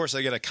 of course,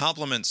 I get a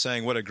compliment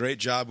saying what a great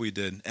job we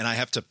did, and I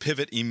have to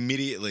pivot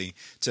immediately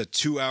to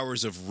 2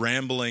 hours of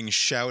rambling,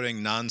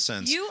 shouting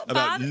nonsense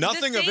about Bob,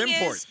 nothing the of thing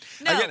import. is-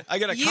 no, I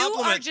get a you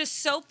compliment. are just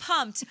so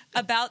pumped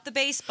about the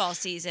baseball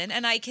season,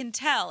 and I can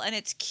tell, and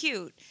it's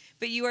cute.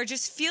 But you are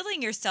just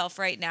feeling yourself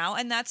right now,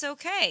 and that's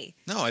okay.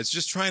 No, it's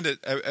just trying to.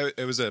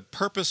 It was a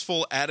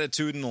purposeful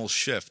attitudinal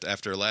shift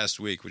after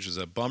last week, which was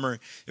a bummer.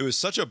 It was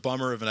such a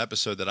bummer of an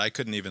episode that I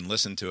couldn't even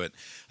listen to it.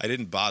 I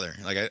didn't bother.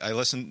 Like I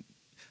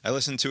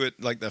listened to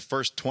it like the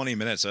first 20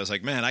 minutes. I was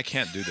like, man, I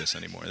can't do this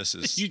anymore. This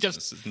is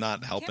this is not I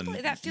can't helping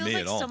believe that feels me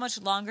like at all. so much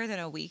longer than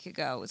a week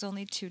ago. It was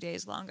only 2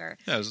 days longer.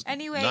 Yeah, it was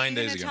anyway, 9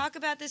 you're days going to ago. talk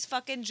about this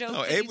fucking joke.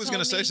 No, that Abe you was going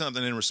going to to say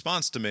something in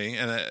response to me,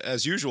 and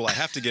as usual, I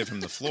have to give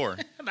him the floor.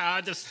 No, I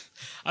was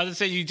just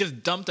saying you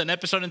just dumped an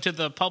episode into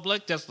the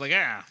public, just like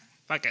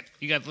fuck it.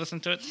 You guys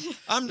listen to it.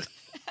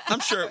 I'm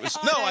sure it was.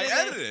 No, I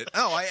edited it.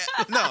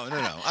 No,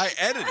 no. I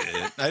edited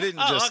it. I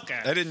didn't just. Okay.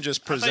 I didn't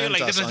just I thought you present were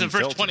like, us this is the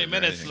first 20 unfiltered or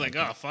minutes. anything.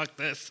 Like, oh, fuck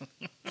this.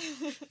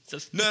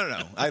 Just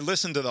No. I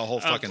listened to the whole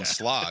fucking Okay.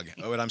 slog.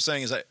 What I'm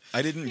saying is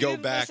I didn't You go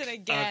didn't back listen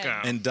again.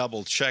 Okay. and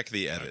double check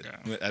the edit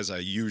Okay. as I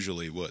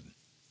usually would.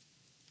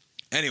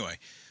 Anyway,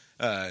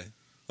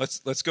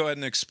 let's go ahead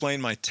and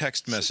explain my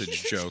text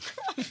message joke.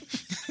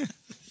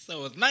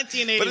 So it's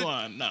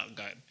 1981. No,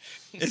 go ahead.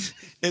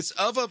 It's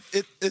of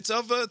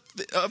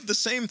the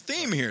same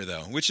theme here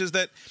though, which is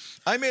that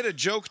I made a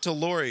joke to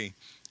Lori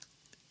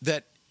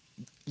that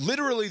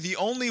literally the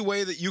only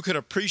way that you could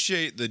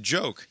appreciate the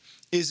joke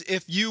is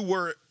if you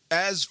were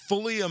as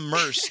fully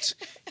immersed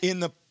in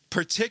the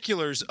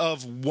particulars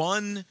of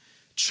one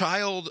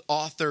child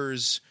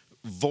author's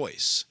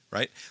voice,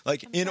 right?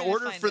 Like in trying to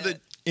order find for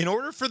it. in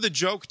order for the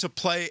joke to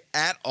play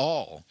at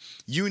all,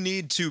 you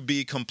need to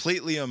be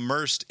completely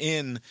immersed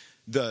in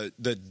the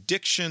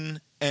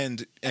diction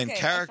and Okay, I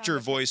character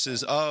found it.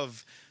 voices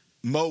of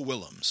Mo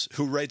Willems,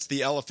 who writes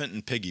the Elephant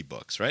and Piggy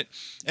books, right?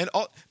 And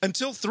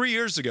until 3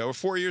 years ago or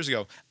 4 years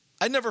ago,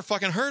 I'd never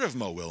fucking heard of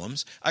Mo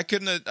Willems. I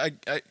couldn't have,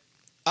 I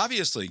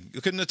obviously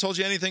couldn't have told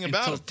you anything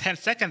about Until him. 10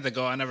 seconds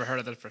ago, I never heard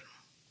of that.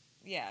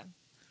 Yeah.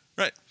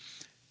 Right.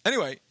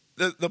 Anyway,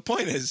 the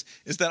point is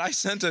that I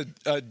sent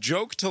a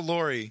joke to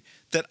Lori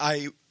that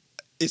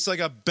it's like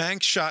a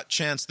bank shot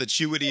chance that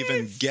she would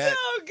even get.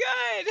 So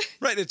good.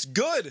 Right, it's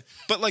good,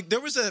 but like there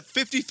was a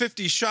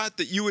 50-50 shot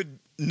that you would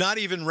not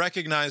even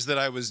recognize that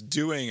I was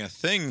doing a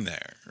thing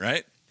there,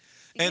 right?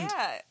 And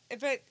yeah,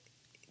 but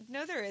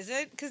no, there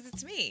isn't because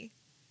it's me.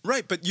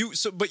 right, but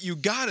you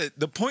got it.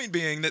 The point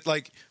being that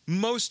like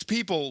most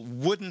people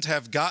wouldn't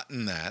have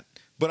gotten that,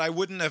 but I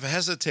wouldn't have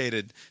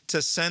hesitated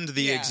to send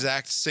the Yeah.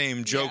 exact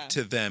same joke Yeah.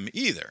 to them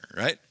either,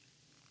 right?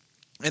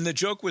 And the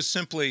joke was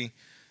simply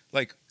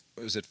like,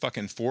 was it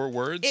fucking 4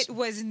 words? It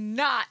was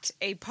not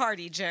a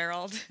party,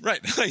 Gerald. Right,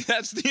 like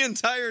that's the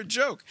entire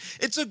joke.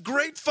 It's a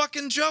great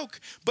fucking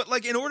joke, but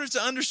like in order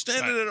to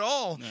understand it at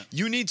all,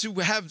 you need to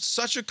have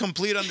such a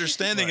complete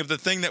understanding of the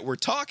thing that we're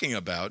talking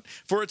about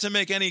for it to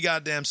make any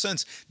goddamn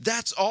sense.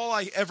 That's all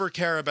I ever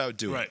care about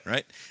doing,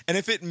 right? And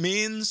if it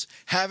means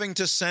having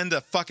to send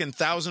a fucking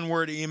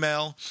 1,000-word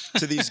email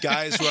to these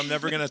guys who I'm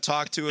never going to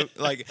talk to,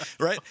 like,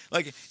 right?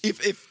 Like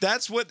if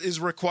that's what is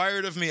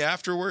required of me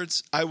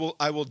afterwards, I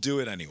will do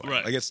it anyway.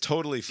 Right. Like it's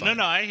totally fine.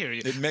 No, I hear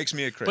you. It makes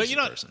me a crazy But you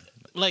know, person.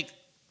 like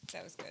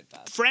That was good,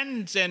 Bob.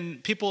 friends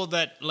and people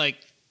that like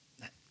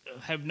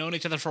have known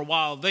each other for a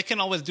while, they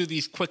can always do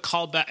these quick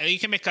callbacks. You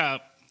can make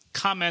a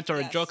comment or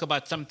a Yes. joke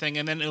about something,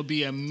 and then it'll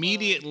be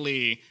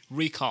immediately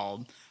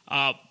recalled.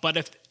 But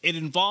if it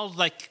involves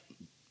like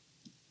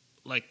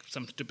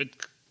some stupid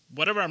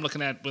whatever I'm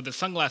looking at with the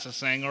sunglasses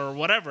thing or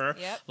whatever,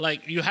 Yep.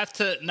 like you have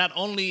to not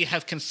only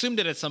have consumed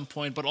it at some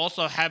point, but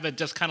also have it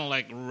just kind of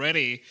like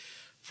ready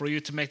for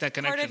you to make that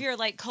connection. Part of your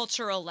like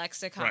cultural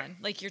lexicon, Right.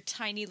 like your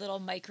tiny little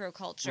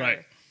microculture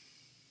Right.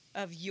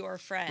 of your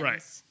friends.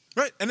 Right.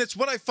 Right, and it's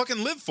what I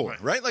fucking live for,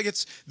 right? Like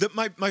it's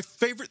my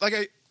favorite. Like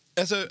I,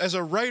 as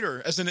a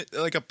writer, as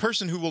a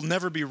person who will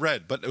never be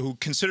read, but who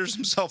considers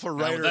himself a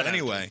writer that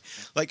anyway.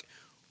 Like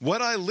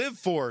What I live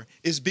for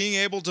is being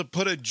able to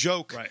put a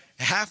joke Right.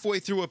 halfway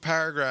through a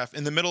paragraph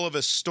in the middle of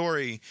a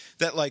story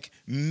that, like,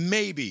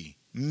 maybe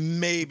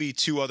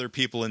 2 other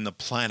people in the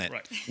planet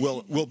Right.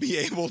 will be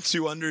able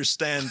to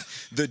understand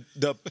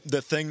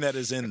the thing that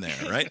is in there,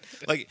 right?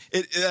 Like,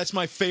 that's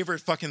my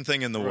favorite fucking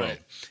thing in the world.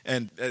 Right.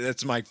 And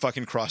that's my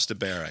fucking cross to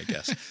bear, I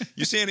guess.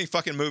 You see any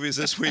fucking movies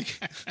this week?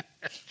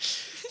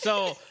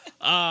 So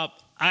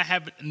I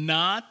have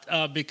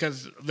not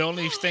because the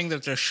only thing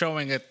that they're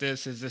showing at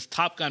this is this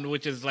Top Gun,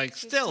 which is like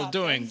still Top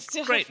doing Gun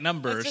still. great That's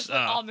numbers. just what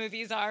all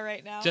movies are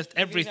right now. just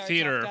every Movies are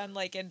theater. Top Gun,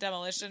 like in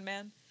Demolition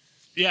Man.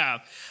 Yeah.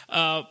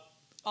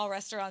 All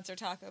restaurants are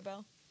Taco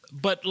Bell.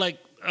 But like,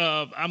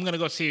 I'm gonna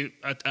go see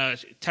a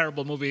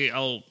terrible movie.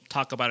 I'll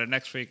talk about it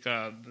next week.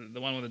 The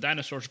one with the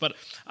dinosaurs. But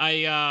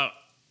I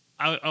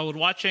was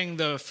watching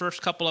the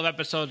first couple of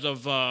episodes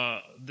of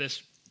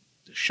this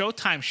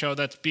Showtime show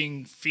that's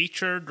being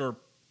featured or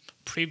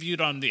previewed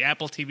on the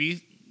Apple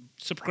TV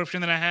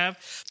subscription that I have.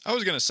 I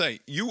was going to say,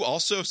 you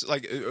also,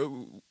 like,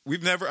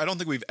 I don't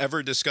think we've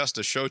ever discussed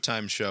a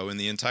Showtime show in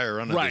the entire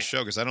run of Right. this show,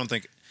 because I don't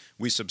think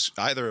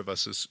either of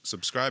us is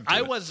subscribed to I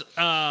it. was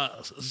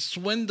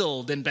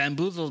swindled and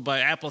bamboozled by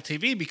Apple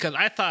TV because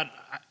I thought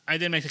I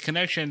didn't make the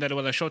connection that it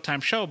was a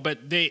Showtime show,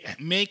 but they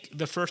make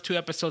the first 2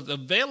 episodes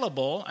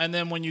available, and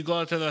then when you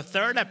go to the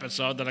 3rd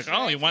episode, they're like,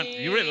 "Oh,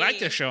 you really like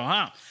this show,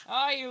 huh?"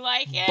 Oh, you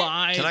like it?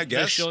 Buy Can I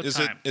guess? the Is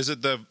Showtime.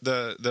 it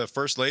the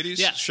First Ladies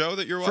Yeah. show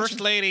that you're watching? First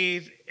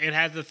Ladies? It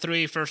has the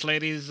 3 First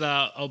Ladies.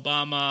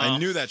 Obama. I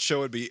knew that show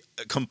would be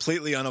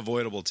completely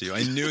unavoidable to you.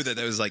 I knew that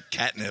was like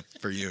catnip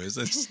for you. Is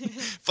this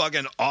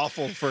fucking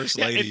awful First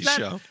Yeah, Ladies it's not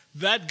show?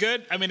 that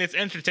good. I mean, it's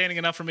entertaining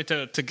enough for me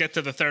to get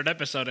to the 3rd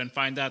episode and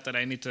find out that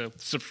I need to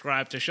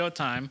subscribe to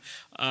Showtime,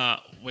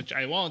 which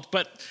I won't.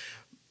 But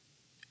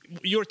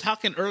you were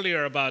talking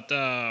earlier about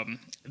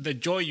the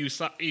joy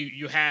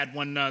you had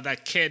when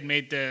that kid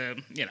made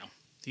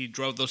he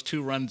drove those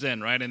 2 runs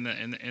in right in the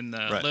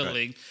Little right.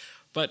 League,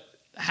 but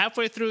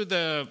halfway through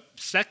the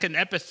 2nd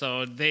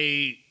episode,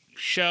 they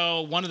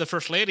show one of the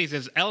first ladies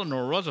is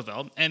Eleanor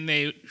Roosevelt, and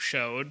they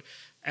showed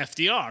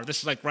FDR. This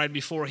is like right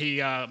before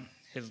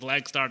his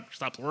legs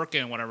stopped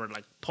working, whatever,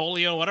 like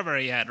polio, whatever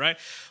he had, right?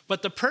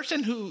 But the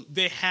person who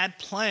they had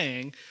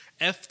playing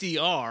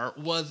FDR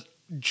was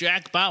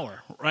Jack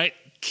Bauer, right?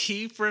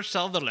 Kiefer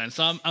Sutherland.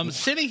 So I'm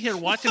sitting here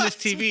watching this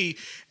TV,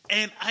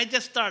 and I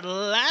just start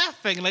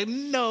laughing like,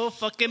 no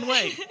fucking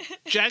way.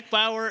 Jack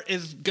Bauer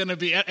is going to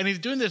be, and he's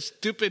doing this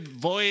stupid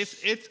voice.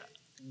 It's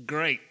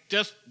great.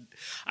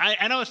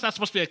 I know it's not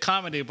supposed to be a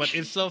comedy, but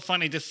it's so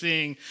funny just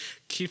seeing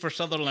Kiefer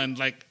Sutherland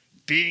like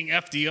being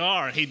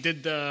FDR. He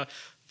did the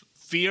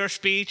fear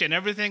speech and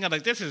everything. I'm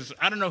like,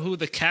 I don't know who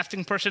the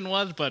casting person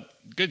was, but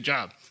good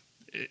job.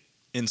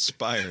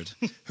 Inspired.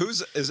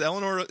 Is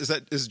Eleanor?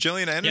 Is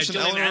Gillian Anderson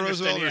Gillian Eleanor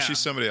Anderson, Roosevelt, or yeah. is she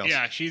somebody else?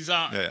 Yeah, she's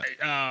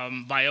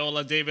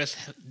Viola Davis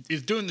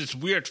is doing this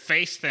weird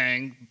face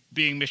thing,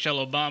 being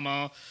Michelle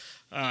Obama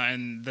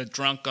and the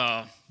drunk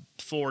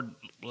Ford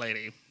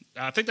lady.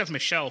 I think that's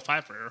Michelle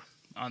Pfeiffer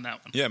on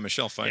that one. Yeah,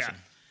 Michelle Pfeiffer. Yeah.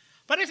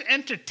 But it's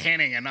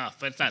entertaining enough,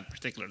 but it's not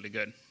particularly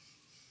good.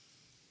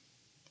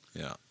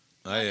 Yeah.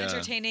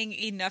 Entertaining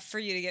enough for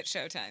you to get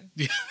Showtime.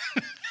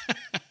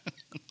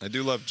 I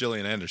do love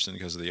Gillian Anderson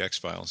because of the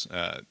X-Files.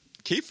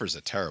 Kiefer's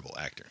a terrible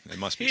actor, it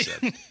must be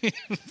said.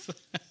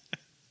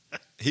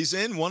 He's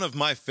in one of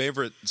my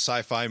favorite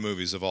sci-fi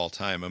movies of all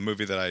time, a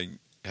movie that I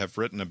have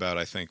written about,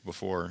 I think,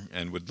 before,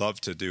 and would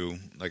love to do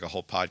like a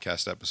whole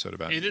podcast episode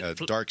about,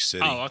 Dark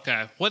City. Oh,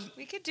 okay.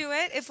 We could do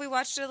it if we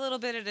watched it a little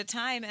bit at a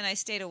time, and I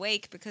stayed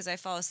awake because I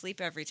fall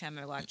asleep every time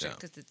I watch it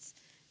because it's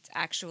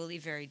actually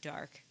very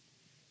dark.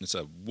 It's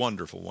a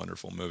wonderful,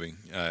 wonderful movie.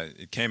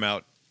 It came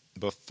out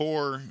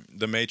before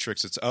The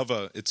Matrix. It's of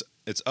a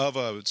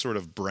sort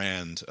of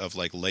brand of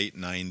like late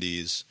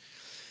 90s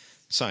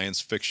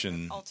science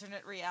fiction,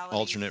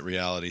 alternate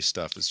reality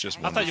stuff. It's just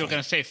I wonderful. thought you were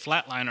going to say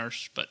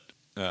Flatliners, but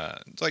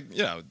it's like,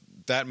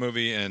 that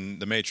movie and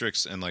The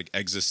Matrix and like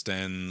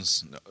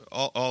Existenz,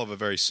 all of a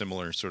very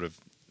similar sort of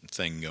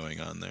thing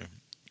going on there.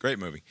 Great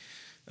movie.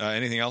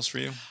 Anything else for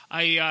you?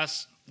 I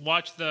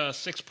watched the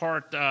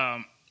 6-part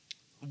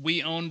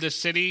We Own This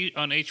City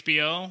on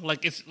HBO.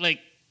 Like, it's like,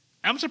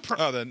 I'm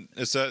surprised. Oh, then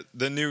it's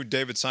the new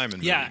David Simon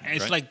movie. Yeah,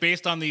 it's right? like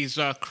based on these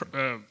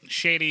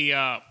shady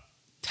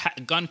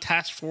gun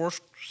task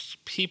force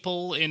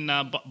people in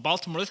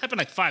Baltimore. This happened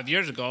like 5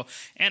 years ago,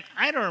 and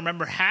I don't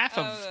remember half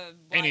of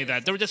any of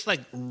that. They were just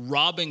like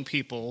robbing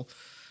people,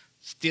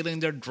 stealing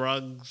their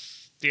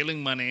drugs,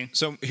 stealing money.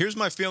 So here's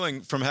my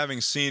feeling from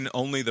having seen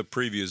only the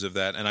previews of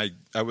that, and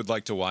I would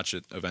like to watch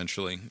it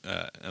eventually,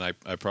 and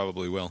I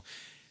probably will.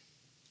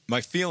 My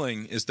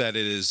feeling is that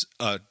it is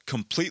a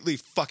completely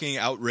fucking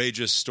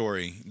outrageous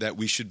story that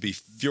we should be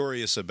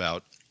furious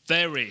about.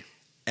 Very.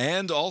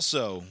 And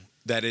also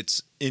that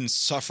it's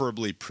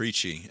insufferably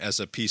preachy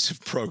as a piece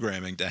of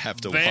programming to have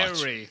to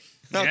watch. Very.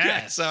 Okay,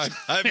 Yes. so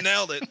I've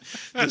nailed it,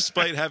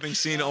 despite having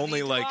seen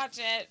only like watch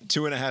it.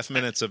 2.5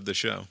 minutes of the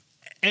show.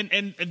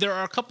 And there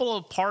are a couple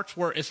of parts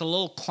where it's a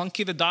little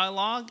clunky, the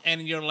dialogue,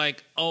 and you're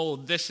like, oh,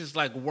 this is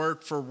like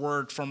word for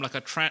word from like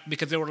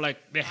because they were like,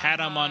 they had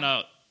them on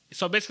a,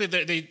 so basically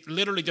they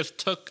literally just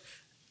took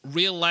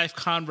real life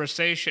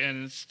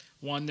conversations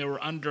when they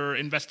were under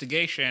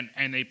investigation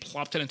and they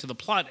plopped it into the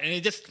plot.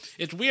 And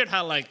it's weird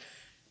how like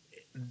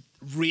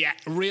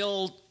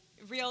real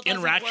doesn't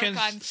interactions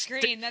work on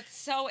screen. That's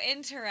so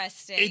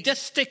interesting. It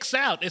just sticks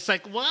out. It's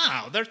like,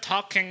 wow, they're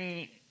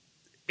talking.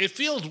 It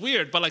feels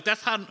weird, but like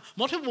that's how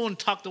most people wouldn't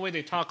talk the way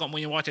they talk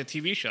when you watch a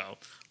TV show.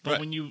 But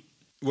Right.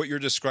 What you're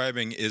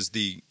describing is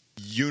the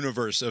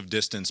universe of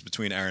distance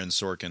between Aaron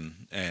Sorkin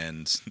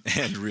and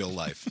real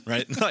life,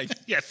 right? Like,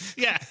 yes,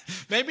 yeah,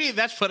 maybe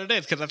that's what it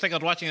is. Because I think I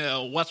was watching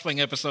a West Wing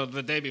episode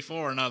the day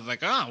before, and I was like,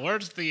 oh,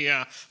 where's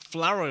the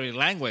flowery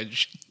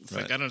language? It's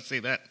like Right. I don't see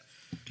that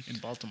in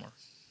Baltimore.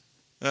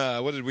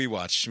 what did we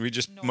watch? We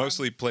just Norm.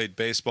 mostly played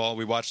baseball.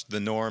 We watched The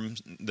Norm,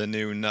 the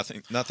new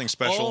Nothing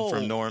Special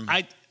from Norm.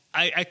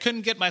 I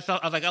couldn't get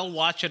myself. I was like, I'll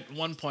watch it at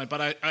one point,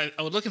 but I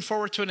was looking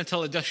forward to it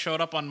until it just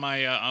showed up on my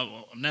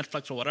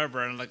Netflix or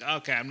whatever, and I'm like,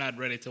 okay, I'm not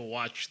ready to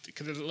watch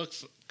because it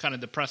looks kind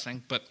of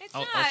depressing. But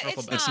I'll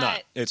circle back. It's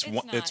not. It's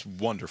not. It's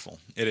wonderful.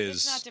 It is.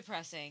 It's not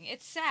depressing.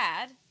 It's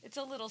sad. It's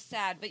a little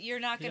sad, but you're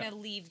not going to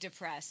leave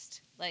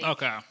depressed. Like,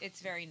 Okay.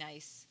 It's very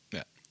nice.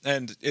 Yeah,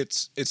 and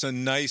it's a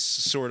nice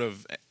sort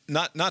of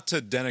not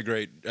to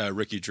denigrate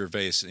Ricky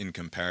Gervais in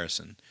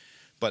comparison,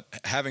 but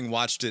having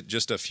watched it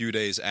just a few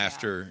days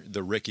after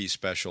the Ricky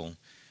special,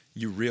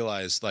 you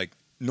realize like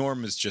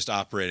Norm is just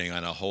operating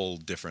on a whole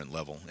different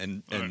level,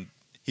 and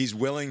he's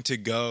willing to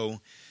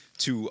go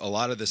to a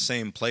lot of the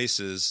same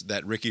places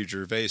that Ricky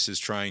Gervais is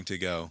trying to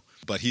go,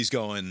 but he's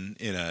going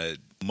in a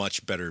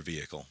much better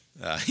vehicle.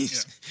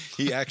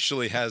 He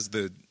actually has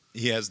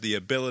the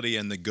ability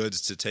and the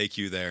goods to take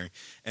you there,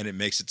 and it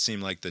makes it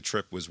seem like the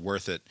trip was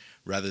worth it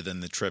rather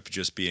than the trip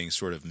just being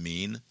sort of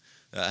mean.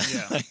 Which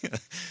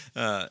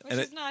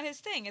is not his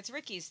thing. It's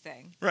Ricky's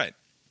thing. Right.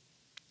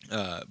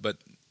 But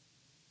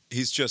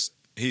he's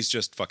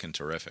just fucking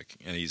terrific,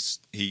 and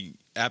he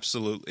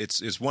absolutely.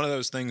 It's one of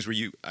those things where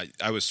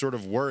I was sort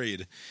of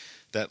worried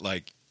that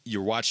like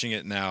you're watching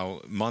it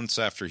now months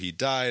after he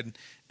died,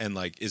 and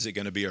like is it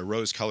going to be a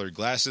rose-colored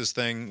glasses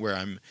thing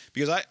where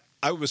because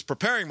I was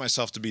preparing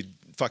myself to be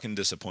fucking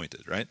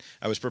disappointed, right?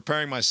 I was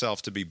preparing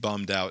myself to be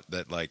bummed out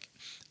that like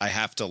I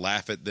have to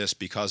laugh at this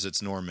because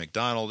it's Norm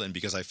Macdonald and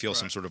because I feel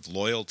some sort of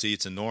loyalty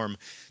to Norm.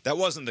 That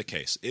wasn't the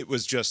case. It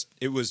was just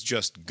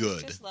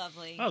good. It's just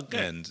lovely. Oh,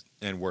 good.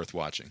 And worth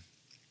watching.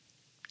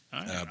 All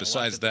right, Besides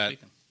I'll watch it that, this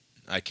weekend.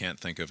 I can't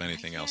think of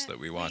anything else that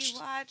we watched.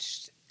 We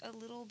watched a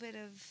little bit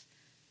of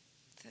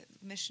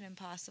Mission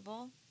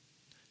Impossible.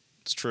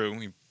 It's true.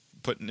 We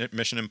put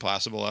Mission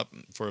Impossible up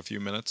for a few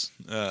minutes.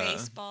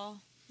 Baseball.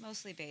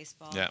 Mostly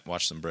baseball. Yeah,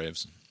 watch some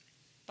Braves.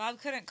 Bob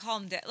couldn't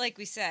calm down. Like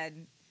we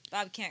said,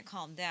 Bob can't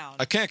calm down.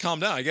 I can't calm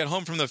down. I get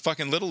home from the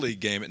fucking Little League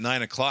game at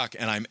 9 o'clock,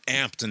 and I'm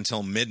amped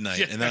until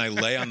midnight, and then I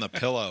lay on the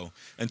pillow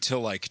until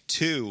like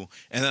 2,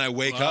 and then I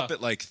wake up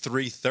at like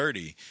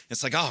 3:30.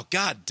 It's like, oh,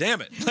 God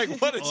damn it.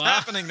 Like, what is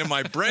happening to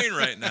my brain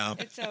right now?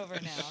 It's over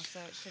now, so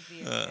it should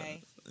be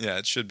okay. Yeah,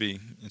 it should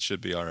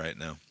be all right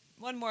now.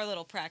 One more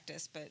little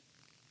practice, but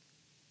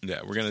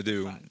Yeah, we're going to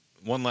do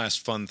one last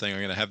fun thing. I'm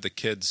going to have the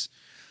kids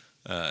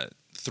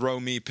throw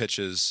me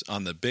pitches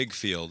on the big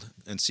field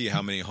and see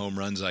how many home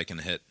runs I can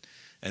hit.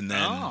 And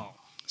then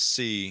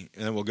and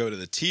then we'll go to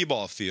the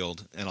T-ball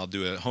field and I'll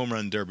do a home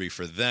run derby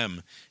for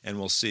them, and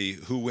we'll see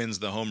who wins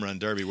the home run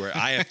derby where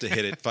I have to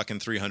hit it fucking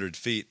 300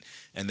 feet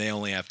and they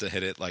only have to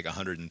hit it like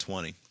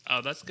 120.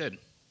 Oh, that's good.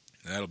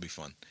 That'll be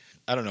fun.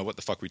 I don't know what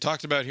the fuck we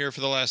talked about here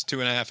for the last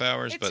 2.5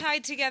 hours, it but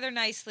tied together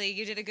nicely.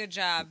 You did a good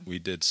job. we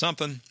did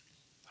something.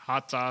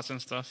 Hot sauce and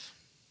stuff.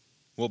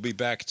 We'll be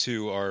back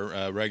to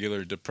our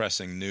regular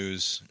depressing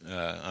news,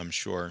 I'm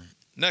sure,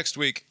 next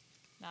week.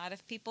 Not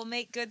if people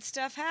make good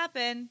stuff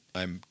happen.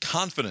 I'm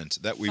confident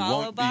that we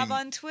Follow won't Bob be.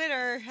 on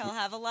Twitter. He'll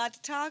have a lot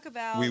to talk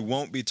about. We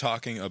won't be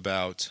talking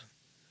about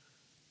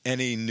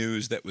any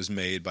news that was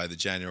made by the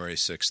January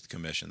 6th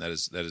Commission. That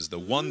is the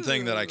one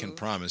thing that I can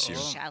promise you.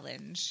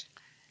 Challenge.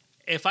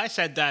 If I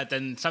said that,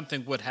 then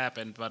something would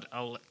happen, but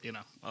I'll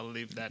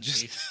leave that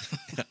be.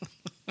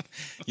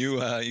 You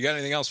got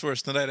anything else for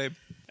us tonight, Abe?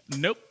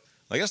 Nope.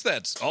 I guess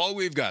that's all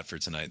we've got for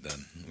tonight.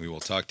 Then we will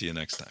talk to you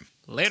next time.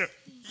 Later.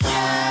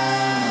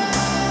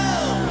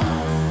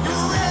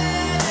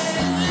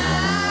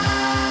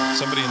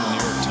 Somebody in the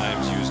New York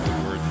Times used the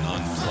word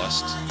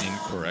nonplussed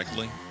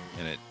incorrectly,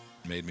 and it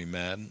made me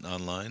mad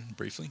online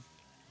briefly.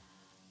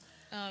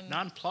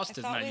 Nonplussed I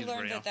is thought not we used learned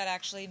very that often. that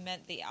actually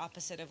meant the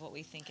opposite of what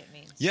we think it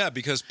means. Yeah,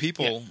 because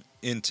people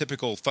in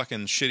typical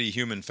fucking shitty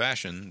human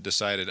fashion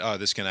decided, oh,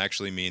 this can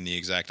actually mean the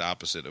exact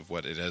opposite of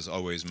what it has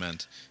always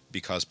meant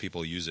because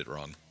people use it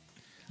wrong.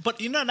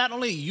 But, not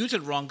only use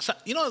it wrong,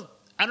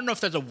 I don't know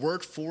if there's a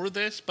word for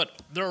this, but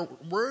there are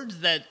words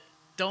that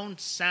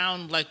don't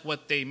sound like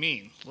what they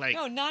mean. Like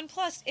No,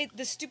 nonplussed.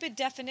 The stupid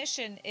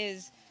definition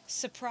is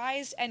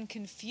surprised and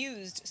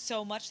confused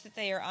so much that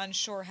they are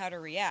unsure how to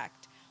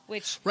react.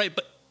 Which right,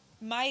 but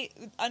my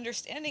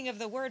understanding of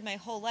the word my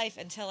whole life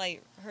until I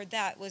heard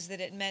that was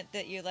that it meant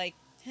that you like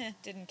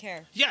didn't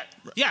care.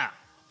 Yeah.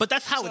 But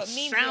that's how So it it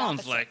means the sounds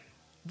opposite. like.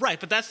 Right,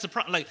 but that's the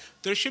problem. Like,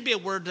 there should be a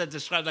word that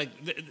describes, like,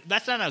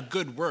 that's not a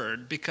good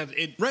word because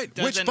it Right, which,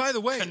 doesn't by the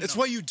way, connote- it's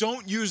why you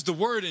don't use the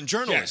word in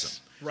journalism.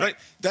 Yes, right.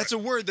 That's a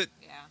word that,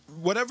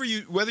 whether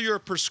you're a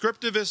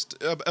prescriptivist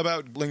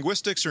about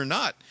linguistics or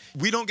not,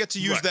 we don't get to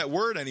use Right. that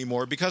word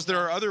anymore because there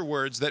are other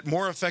words that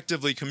more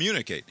effectively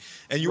communicate.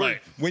 And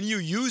when you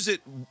use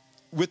it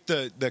with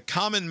the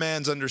common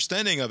man's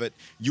understanding of it,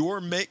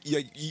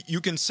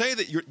 you can say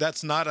that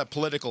that's not a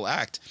political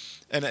act.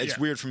 And it's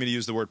weird for me to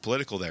use the word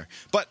political there.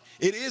 But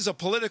it is a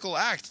political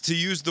act to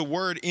use the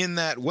word in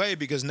that way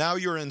because now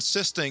you're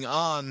insisting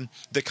on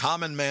the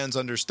common man's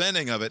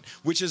understanding of it,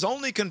 which is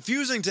only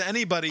confusing to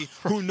anybody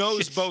who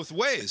knows both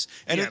ways.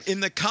 And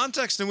in the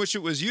context in which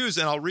it was used,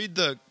 and I'll read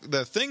the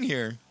thing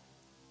here,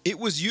 it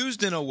was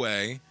used in a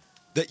way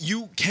that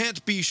you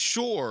can't be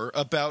sure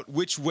about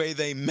which way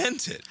they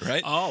meant it,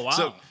 right? Oh,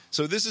 wow.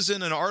 So this is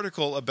in an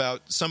article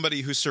about somebody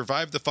who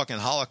survived the fucking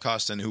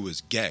Holocaust and who was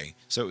gay.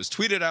 So it was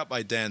tweeted out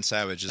by Dan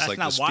Savage. It's That's like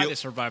not why they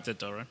survived it,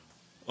 though, right?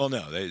 Well,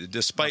 no,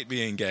 despite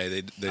being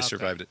gay, they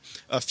survived it.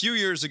 A few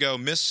years ago,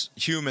 Miss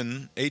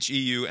Human,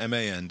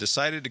 Heuman,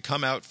 decided to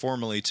come out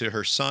formally to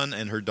her son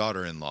and her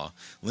daughter-in-law,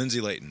 Lindsay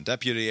Layton,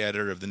 deputy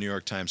editor of the New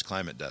York Times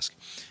Climate Desk.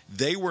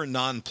 They were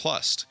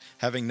nonplussed,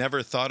 having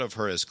never thought of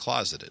her as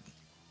closeted.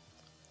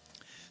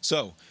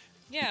 So,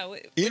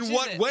 in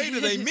what way do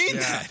they mean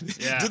that?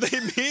 Yeah. Do they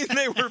mean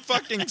they were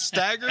fucking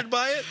staggered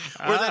by it,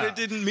 or that it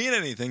didn't mean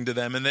anything to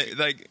them? And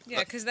they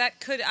because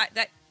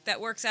that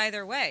works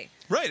either way.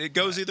 right. It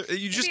goes either.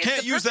 You just it's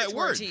can't the use that perfect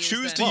word. word to use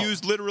Choose then. to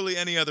use literally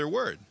any other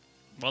word.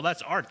 Well,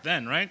 that's art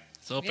then, right?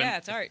 It's open. Yeah,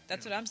 it's art.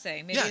 That's what I'm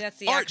saying. Maybe Yeah, that's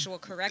the art. actual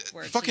correct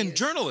word. to Fucking use.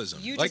 journalism.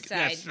 You Like-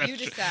 decide. Yes, that's you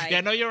true. decide.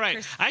 Yeah, no, you're right.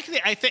 Pers- Actually,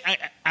 I think I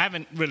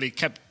haven't really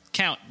kept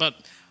count, but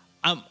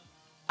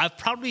I've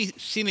probably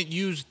seen it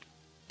used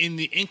in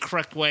the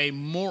incorrect way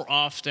more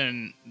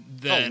often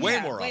than way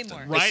Yeah, more way often.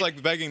 more. Right? It's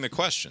like begging the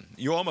question.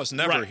 You almost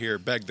never Right. hear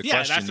beg the yeah,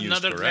 question that's used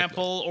another correctly.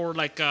 example. Or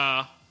like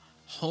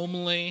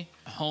homely.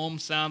 Home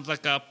sounds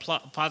like a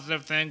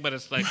positive thing, but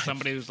it's like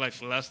somebody who's like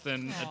less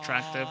than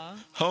attractive.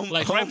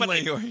 Like, right, but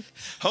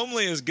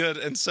Homely is good,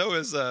 and so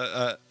is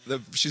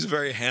she's a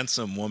very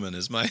handsome woman.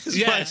 Is my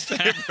Yes.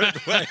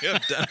 favorite way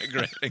of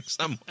denigrating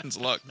someone's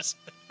looks.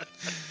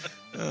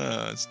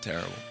 It's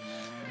terrible.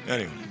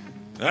 Anyway,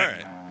 all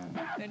right.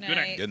 Good night.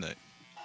 night. Good night.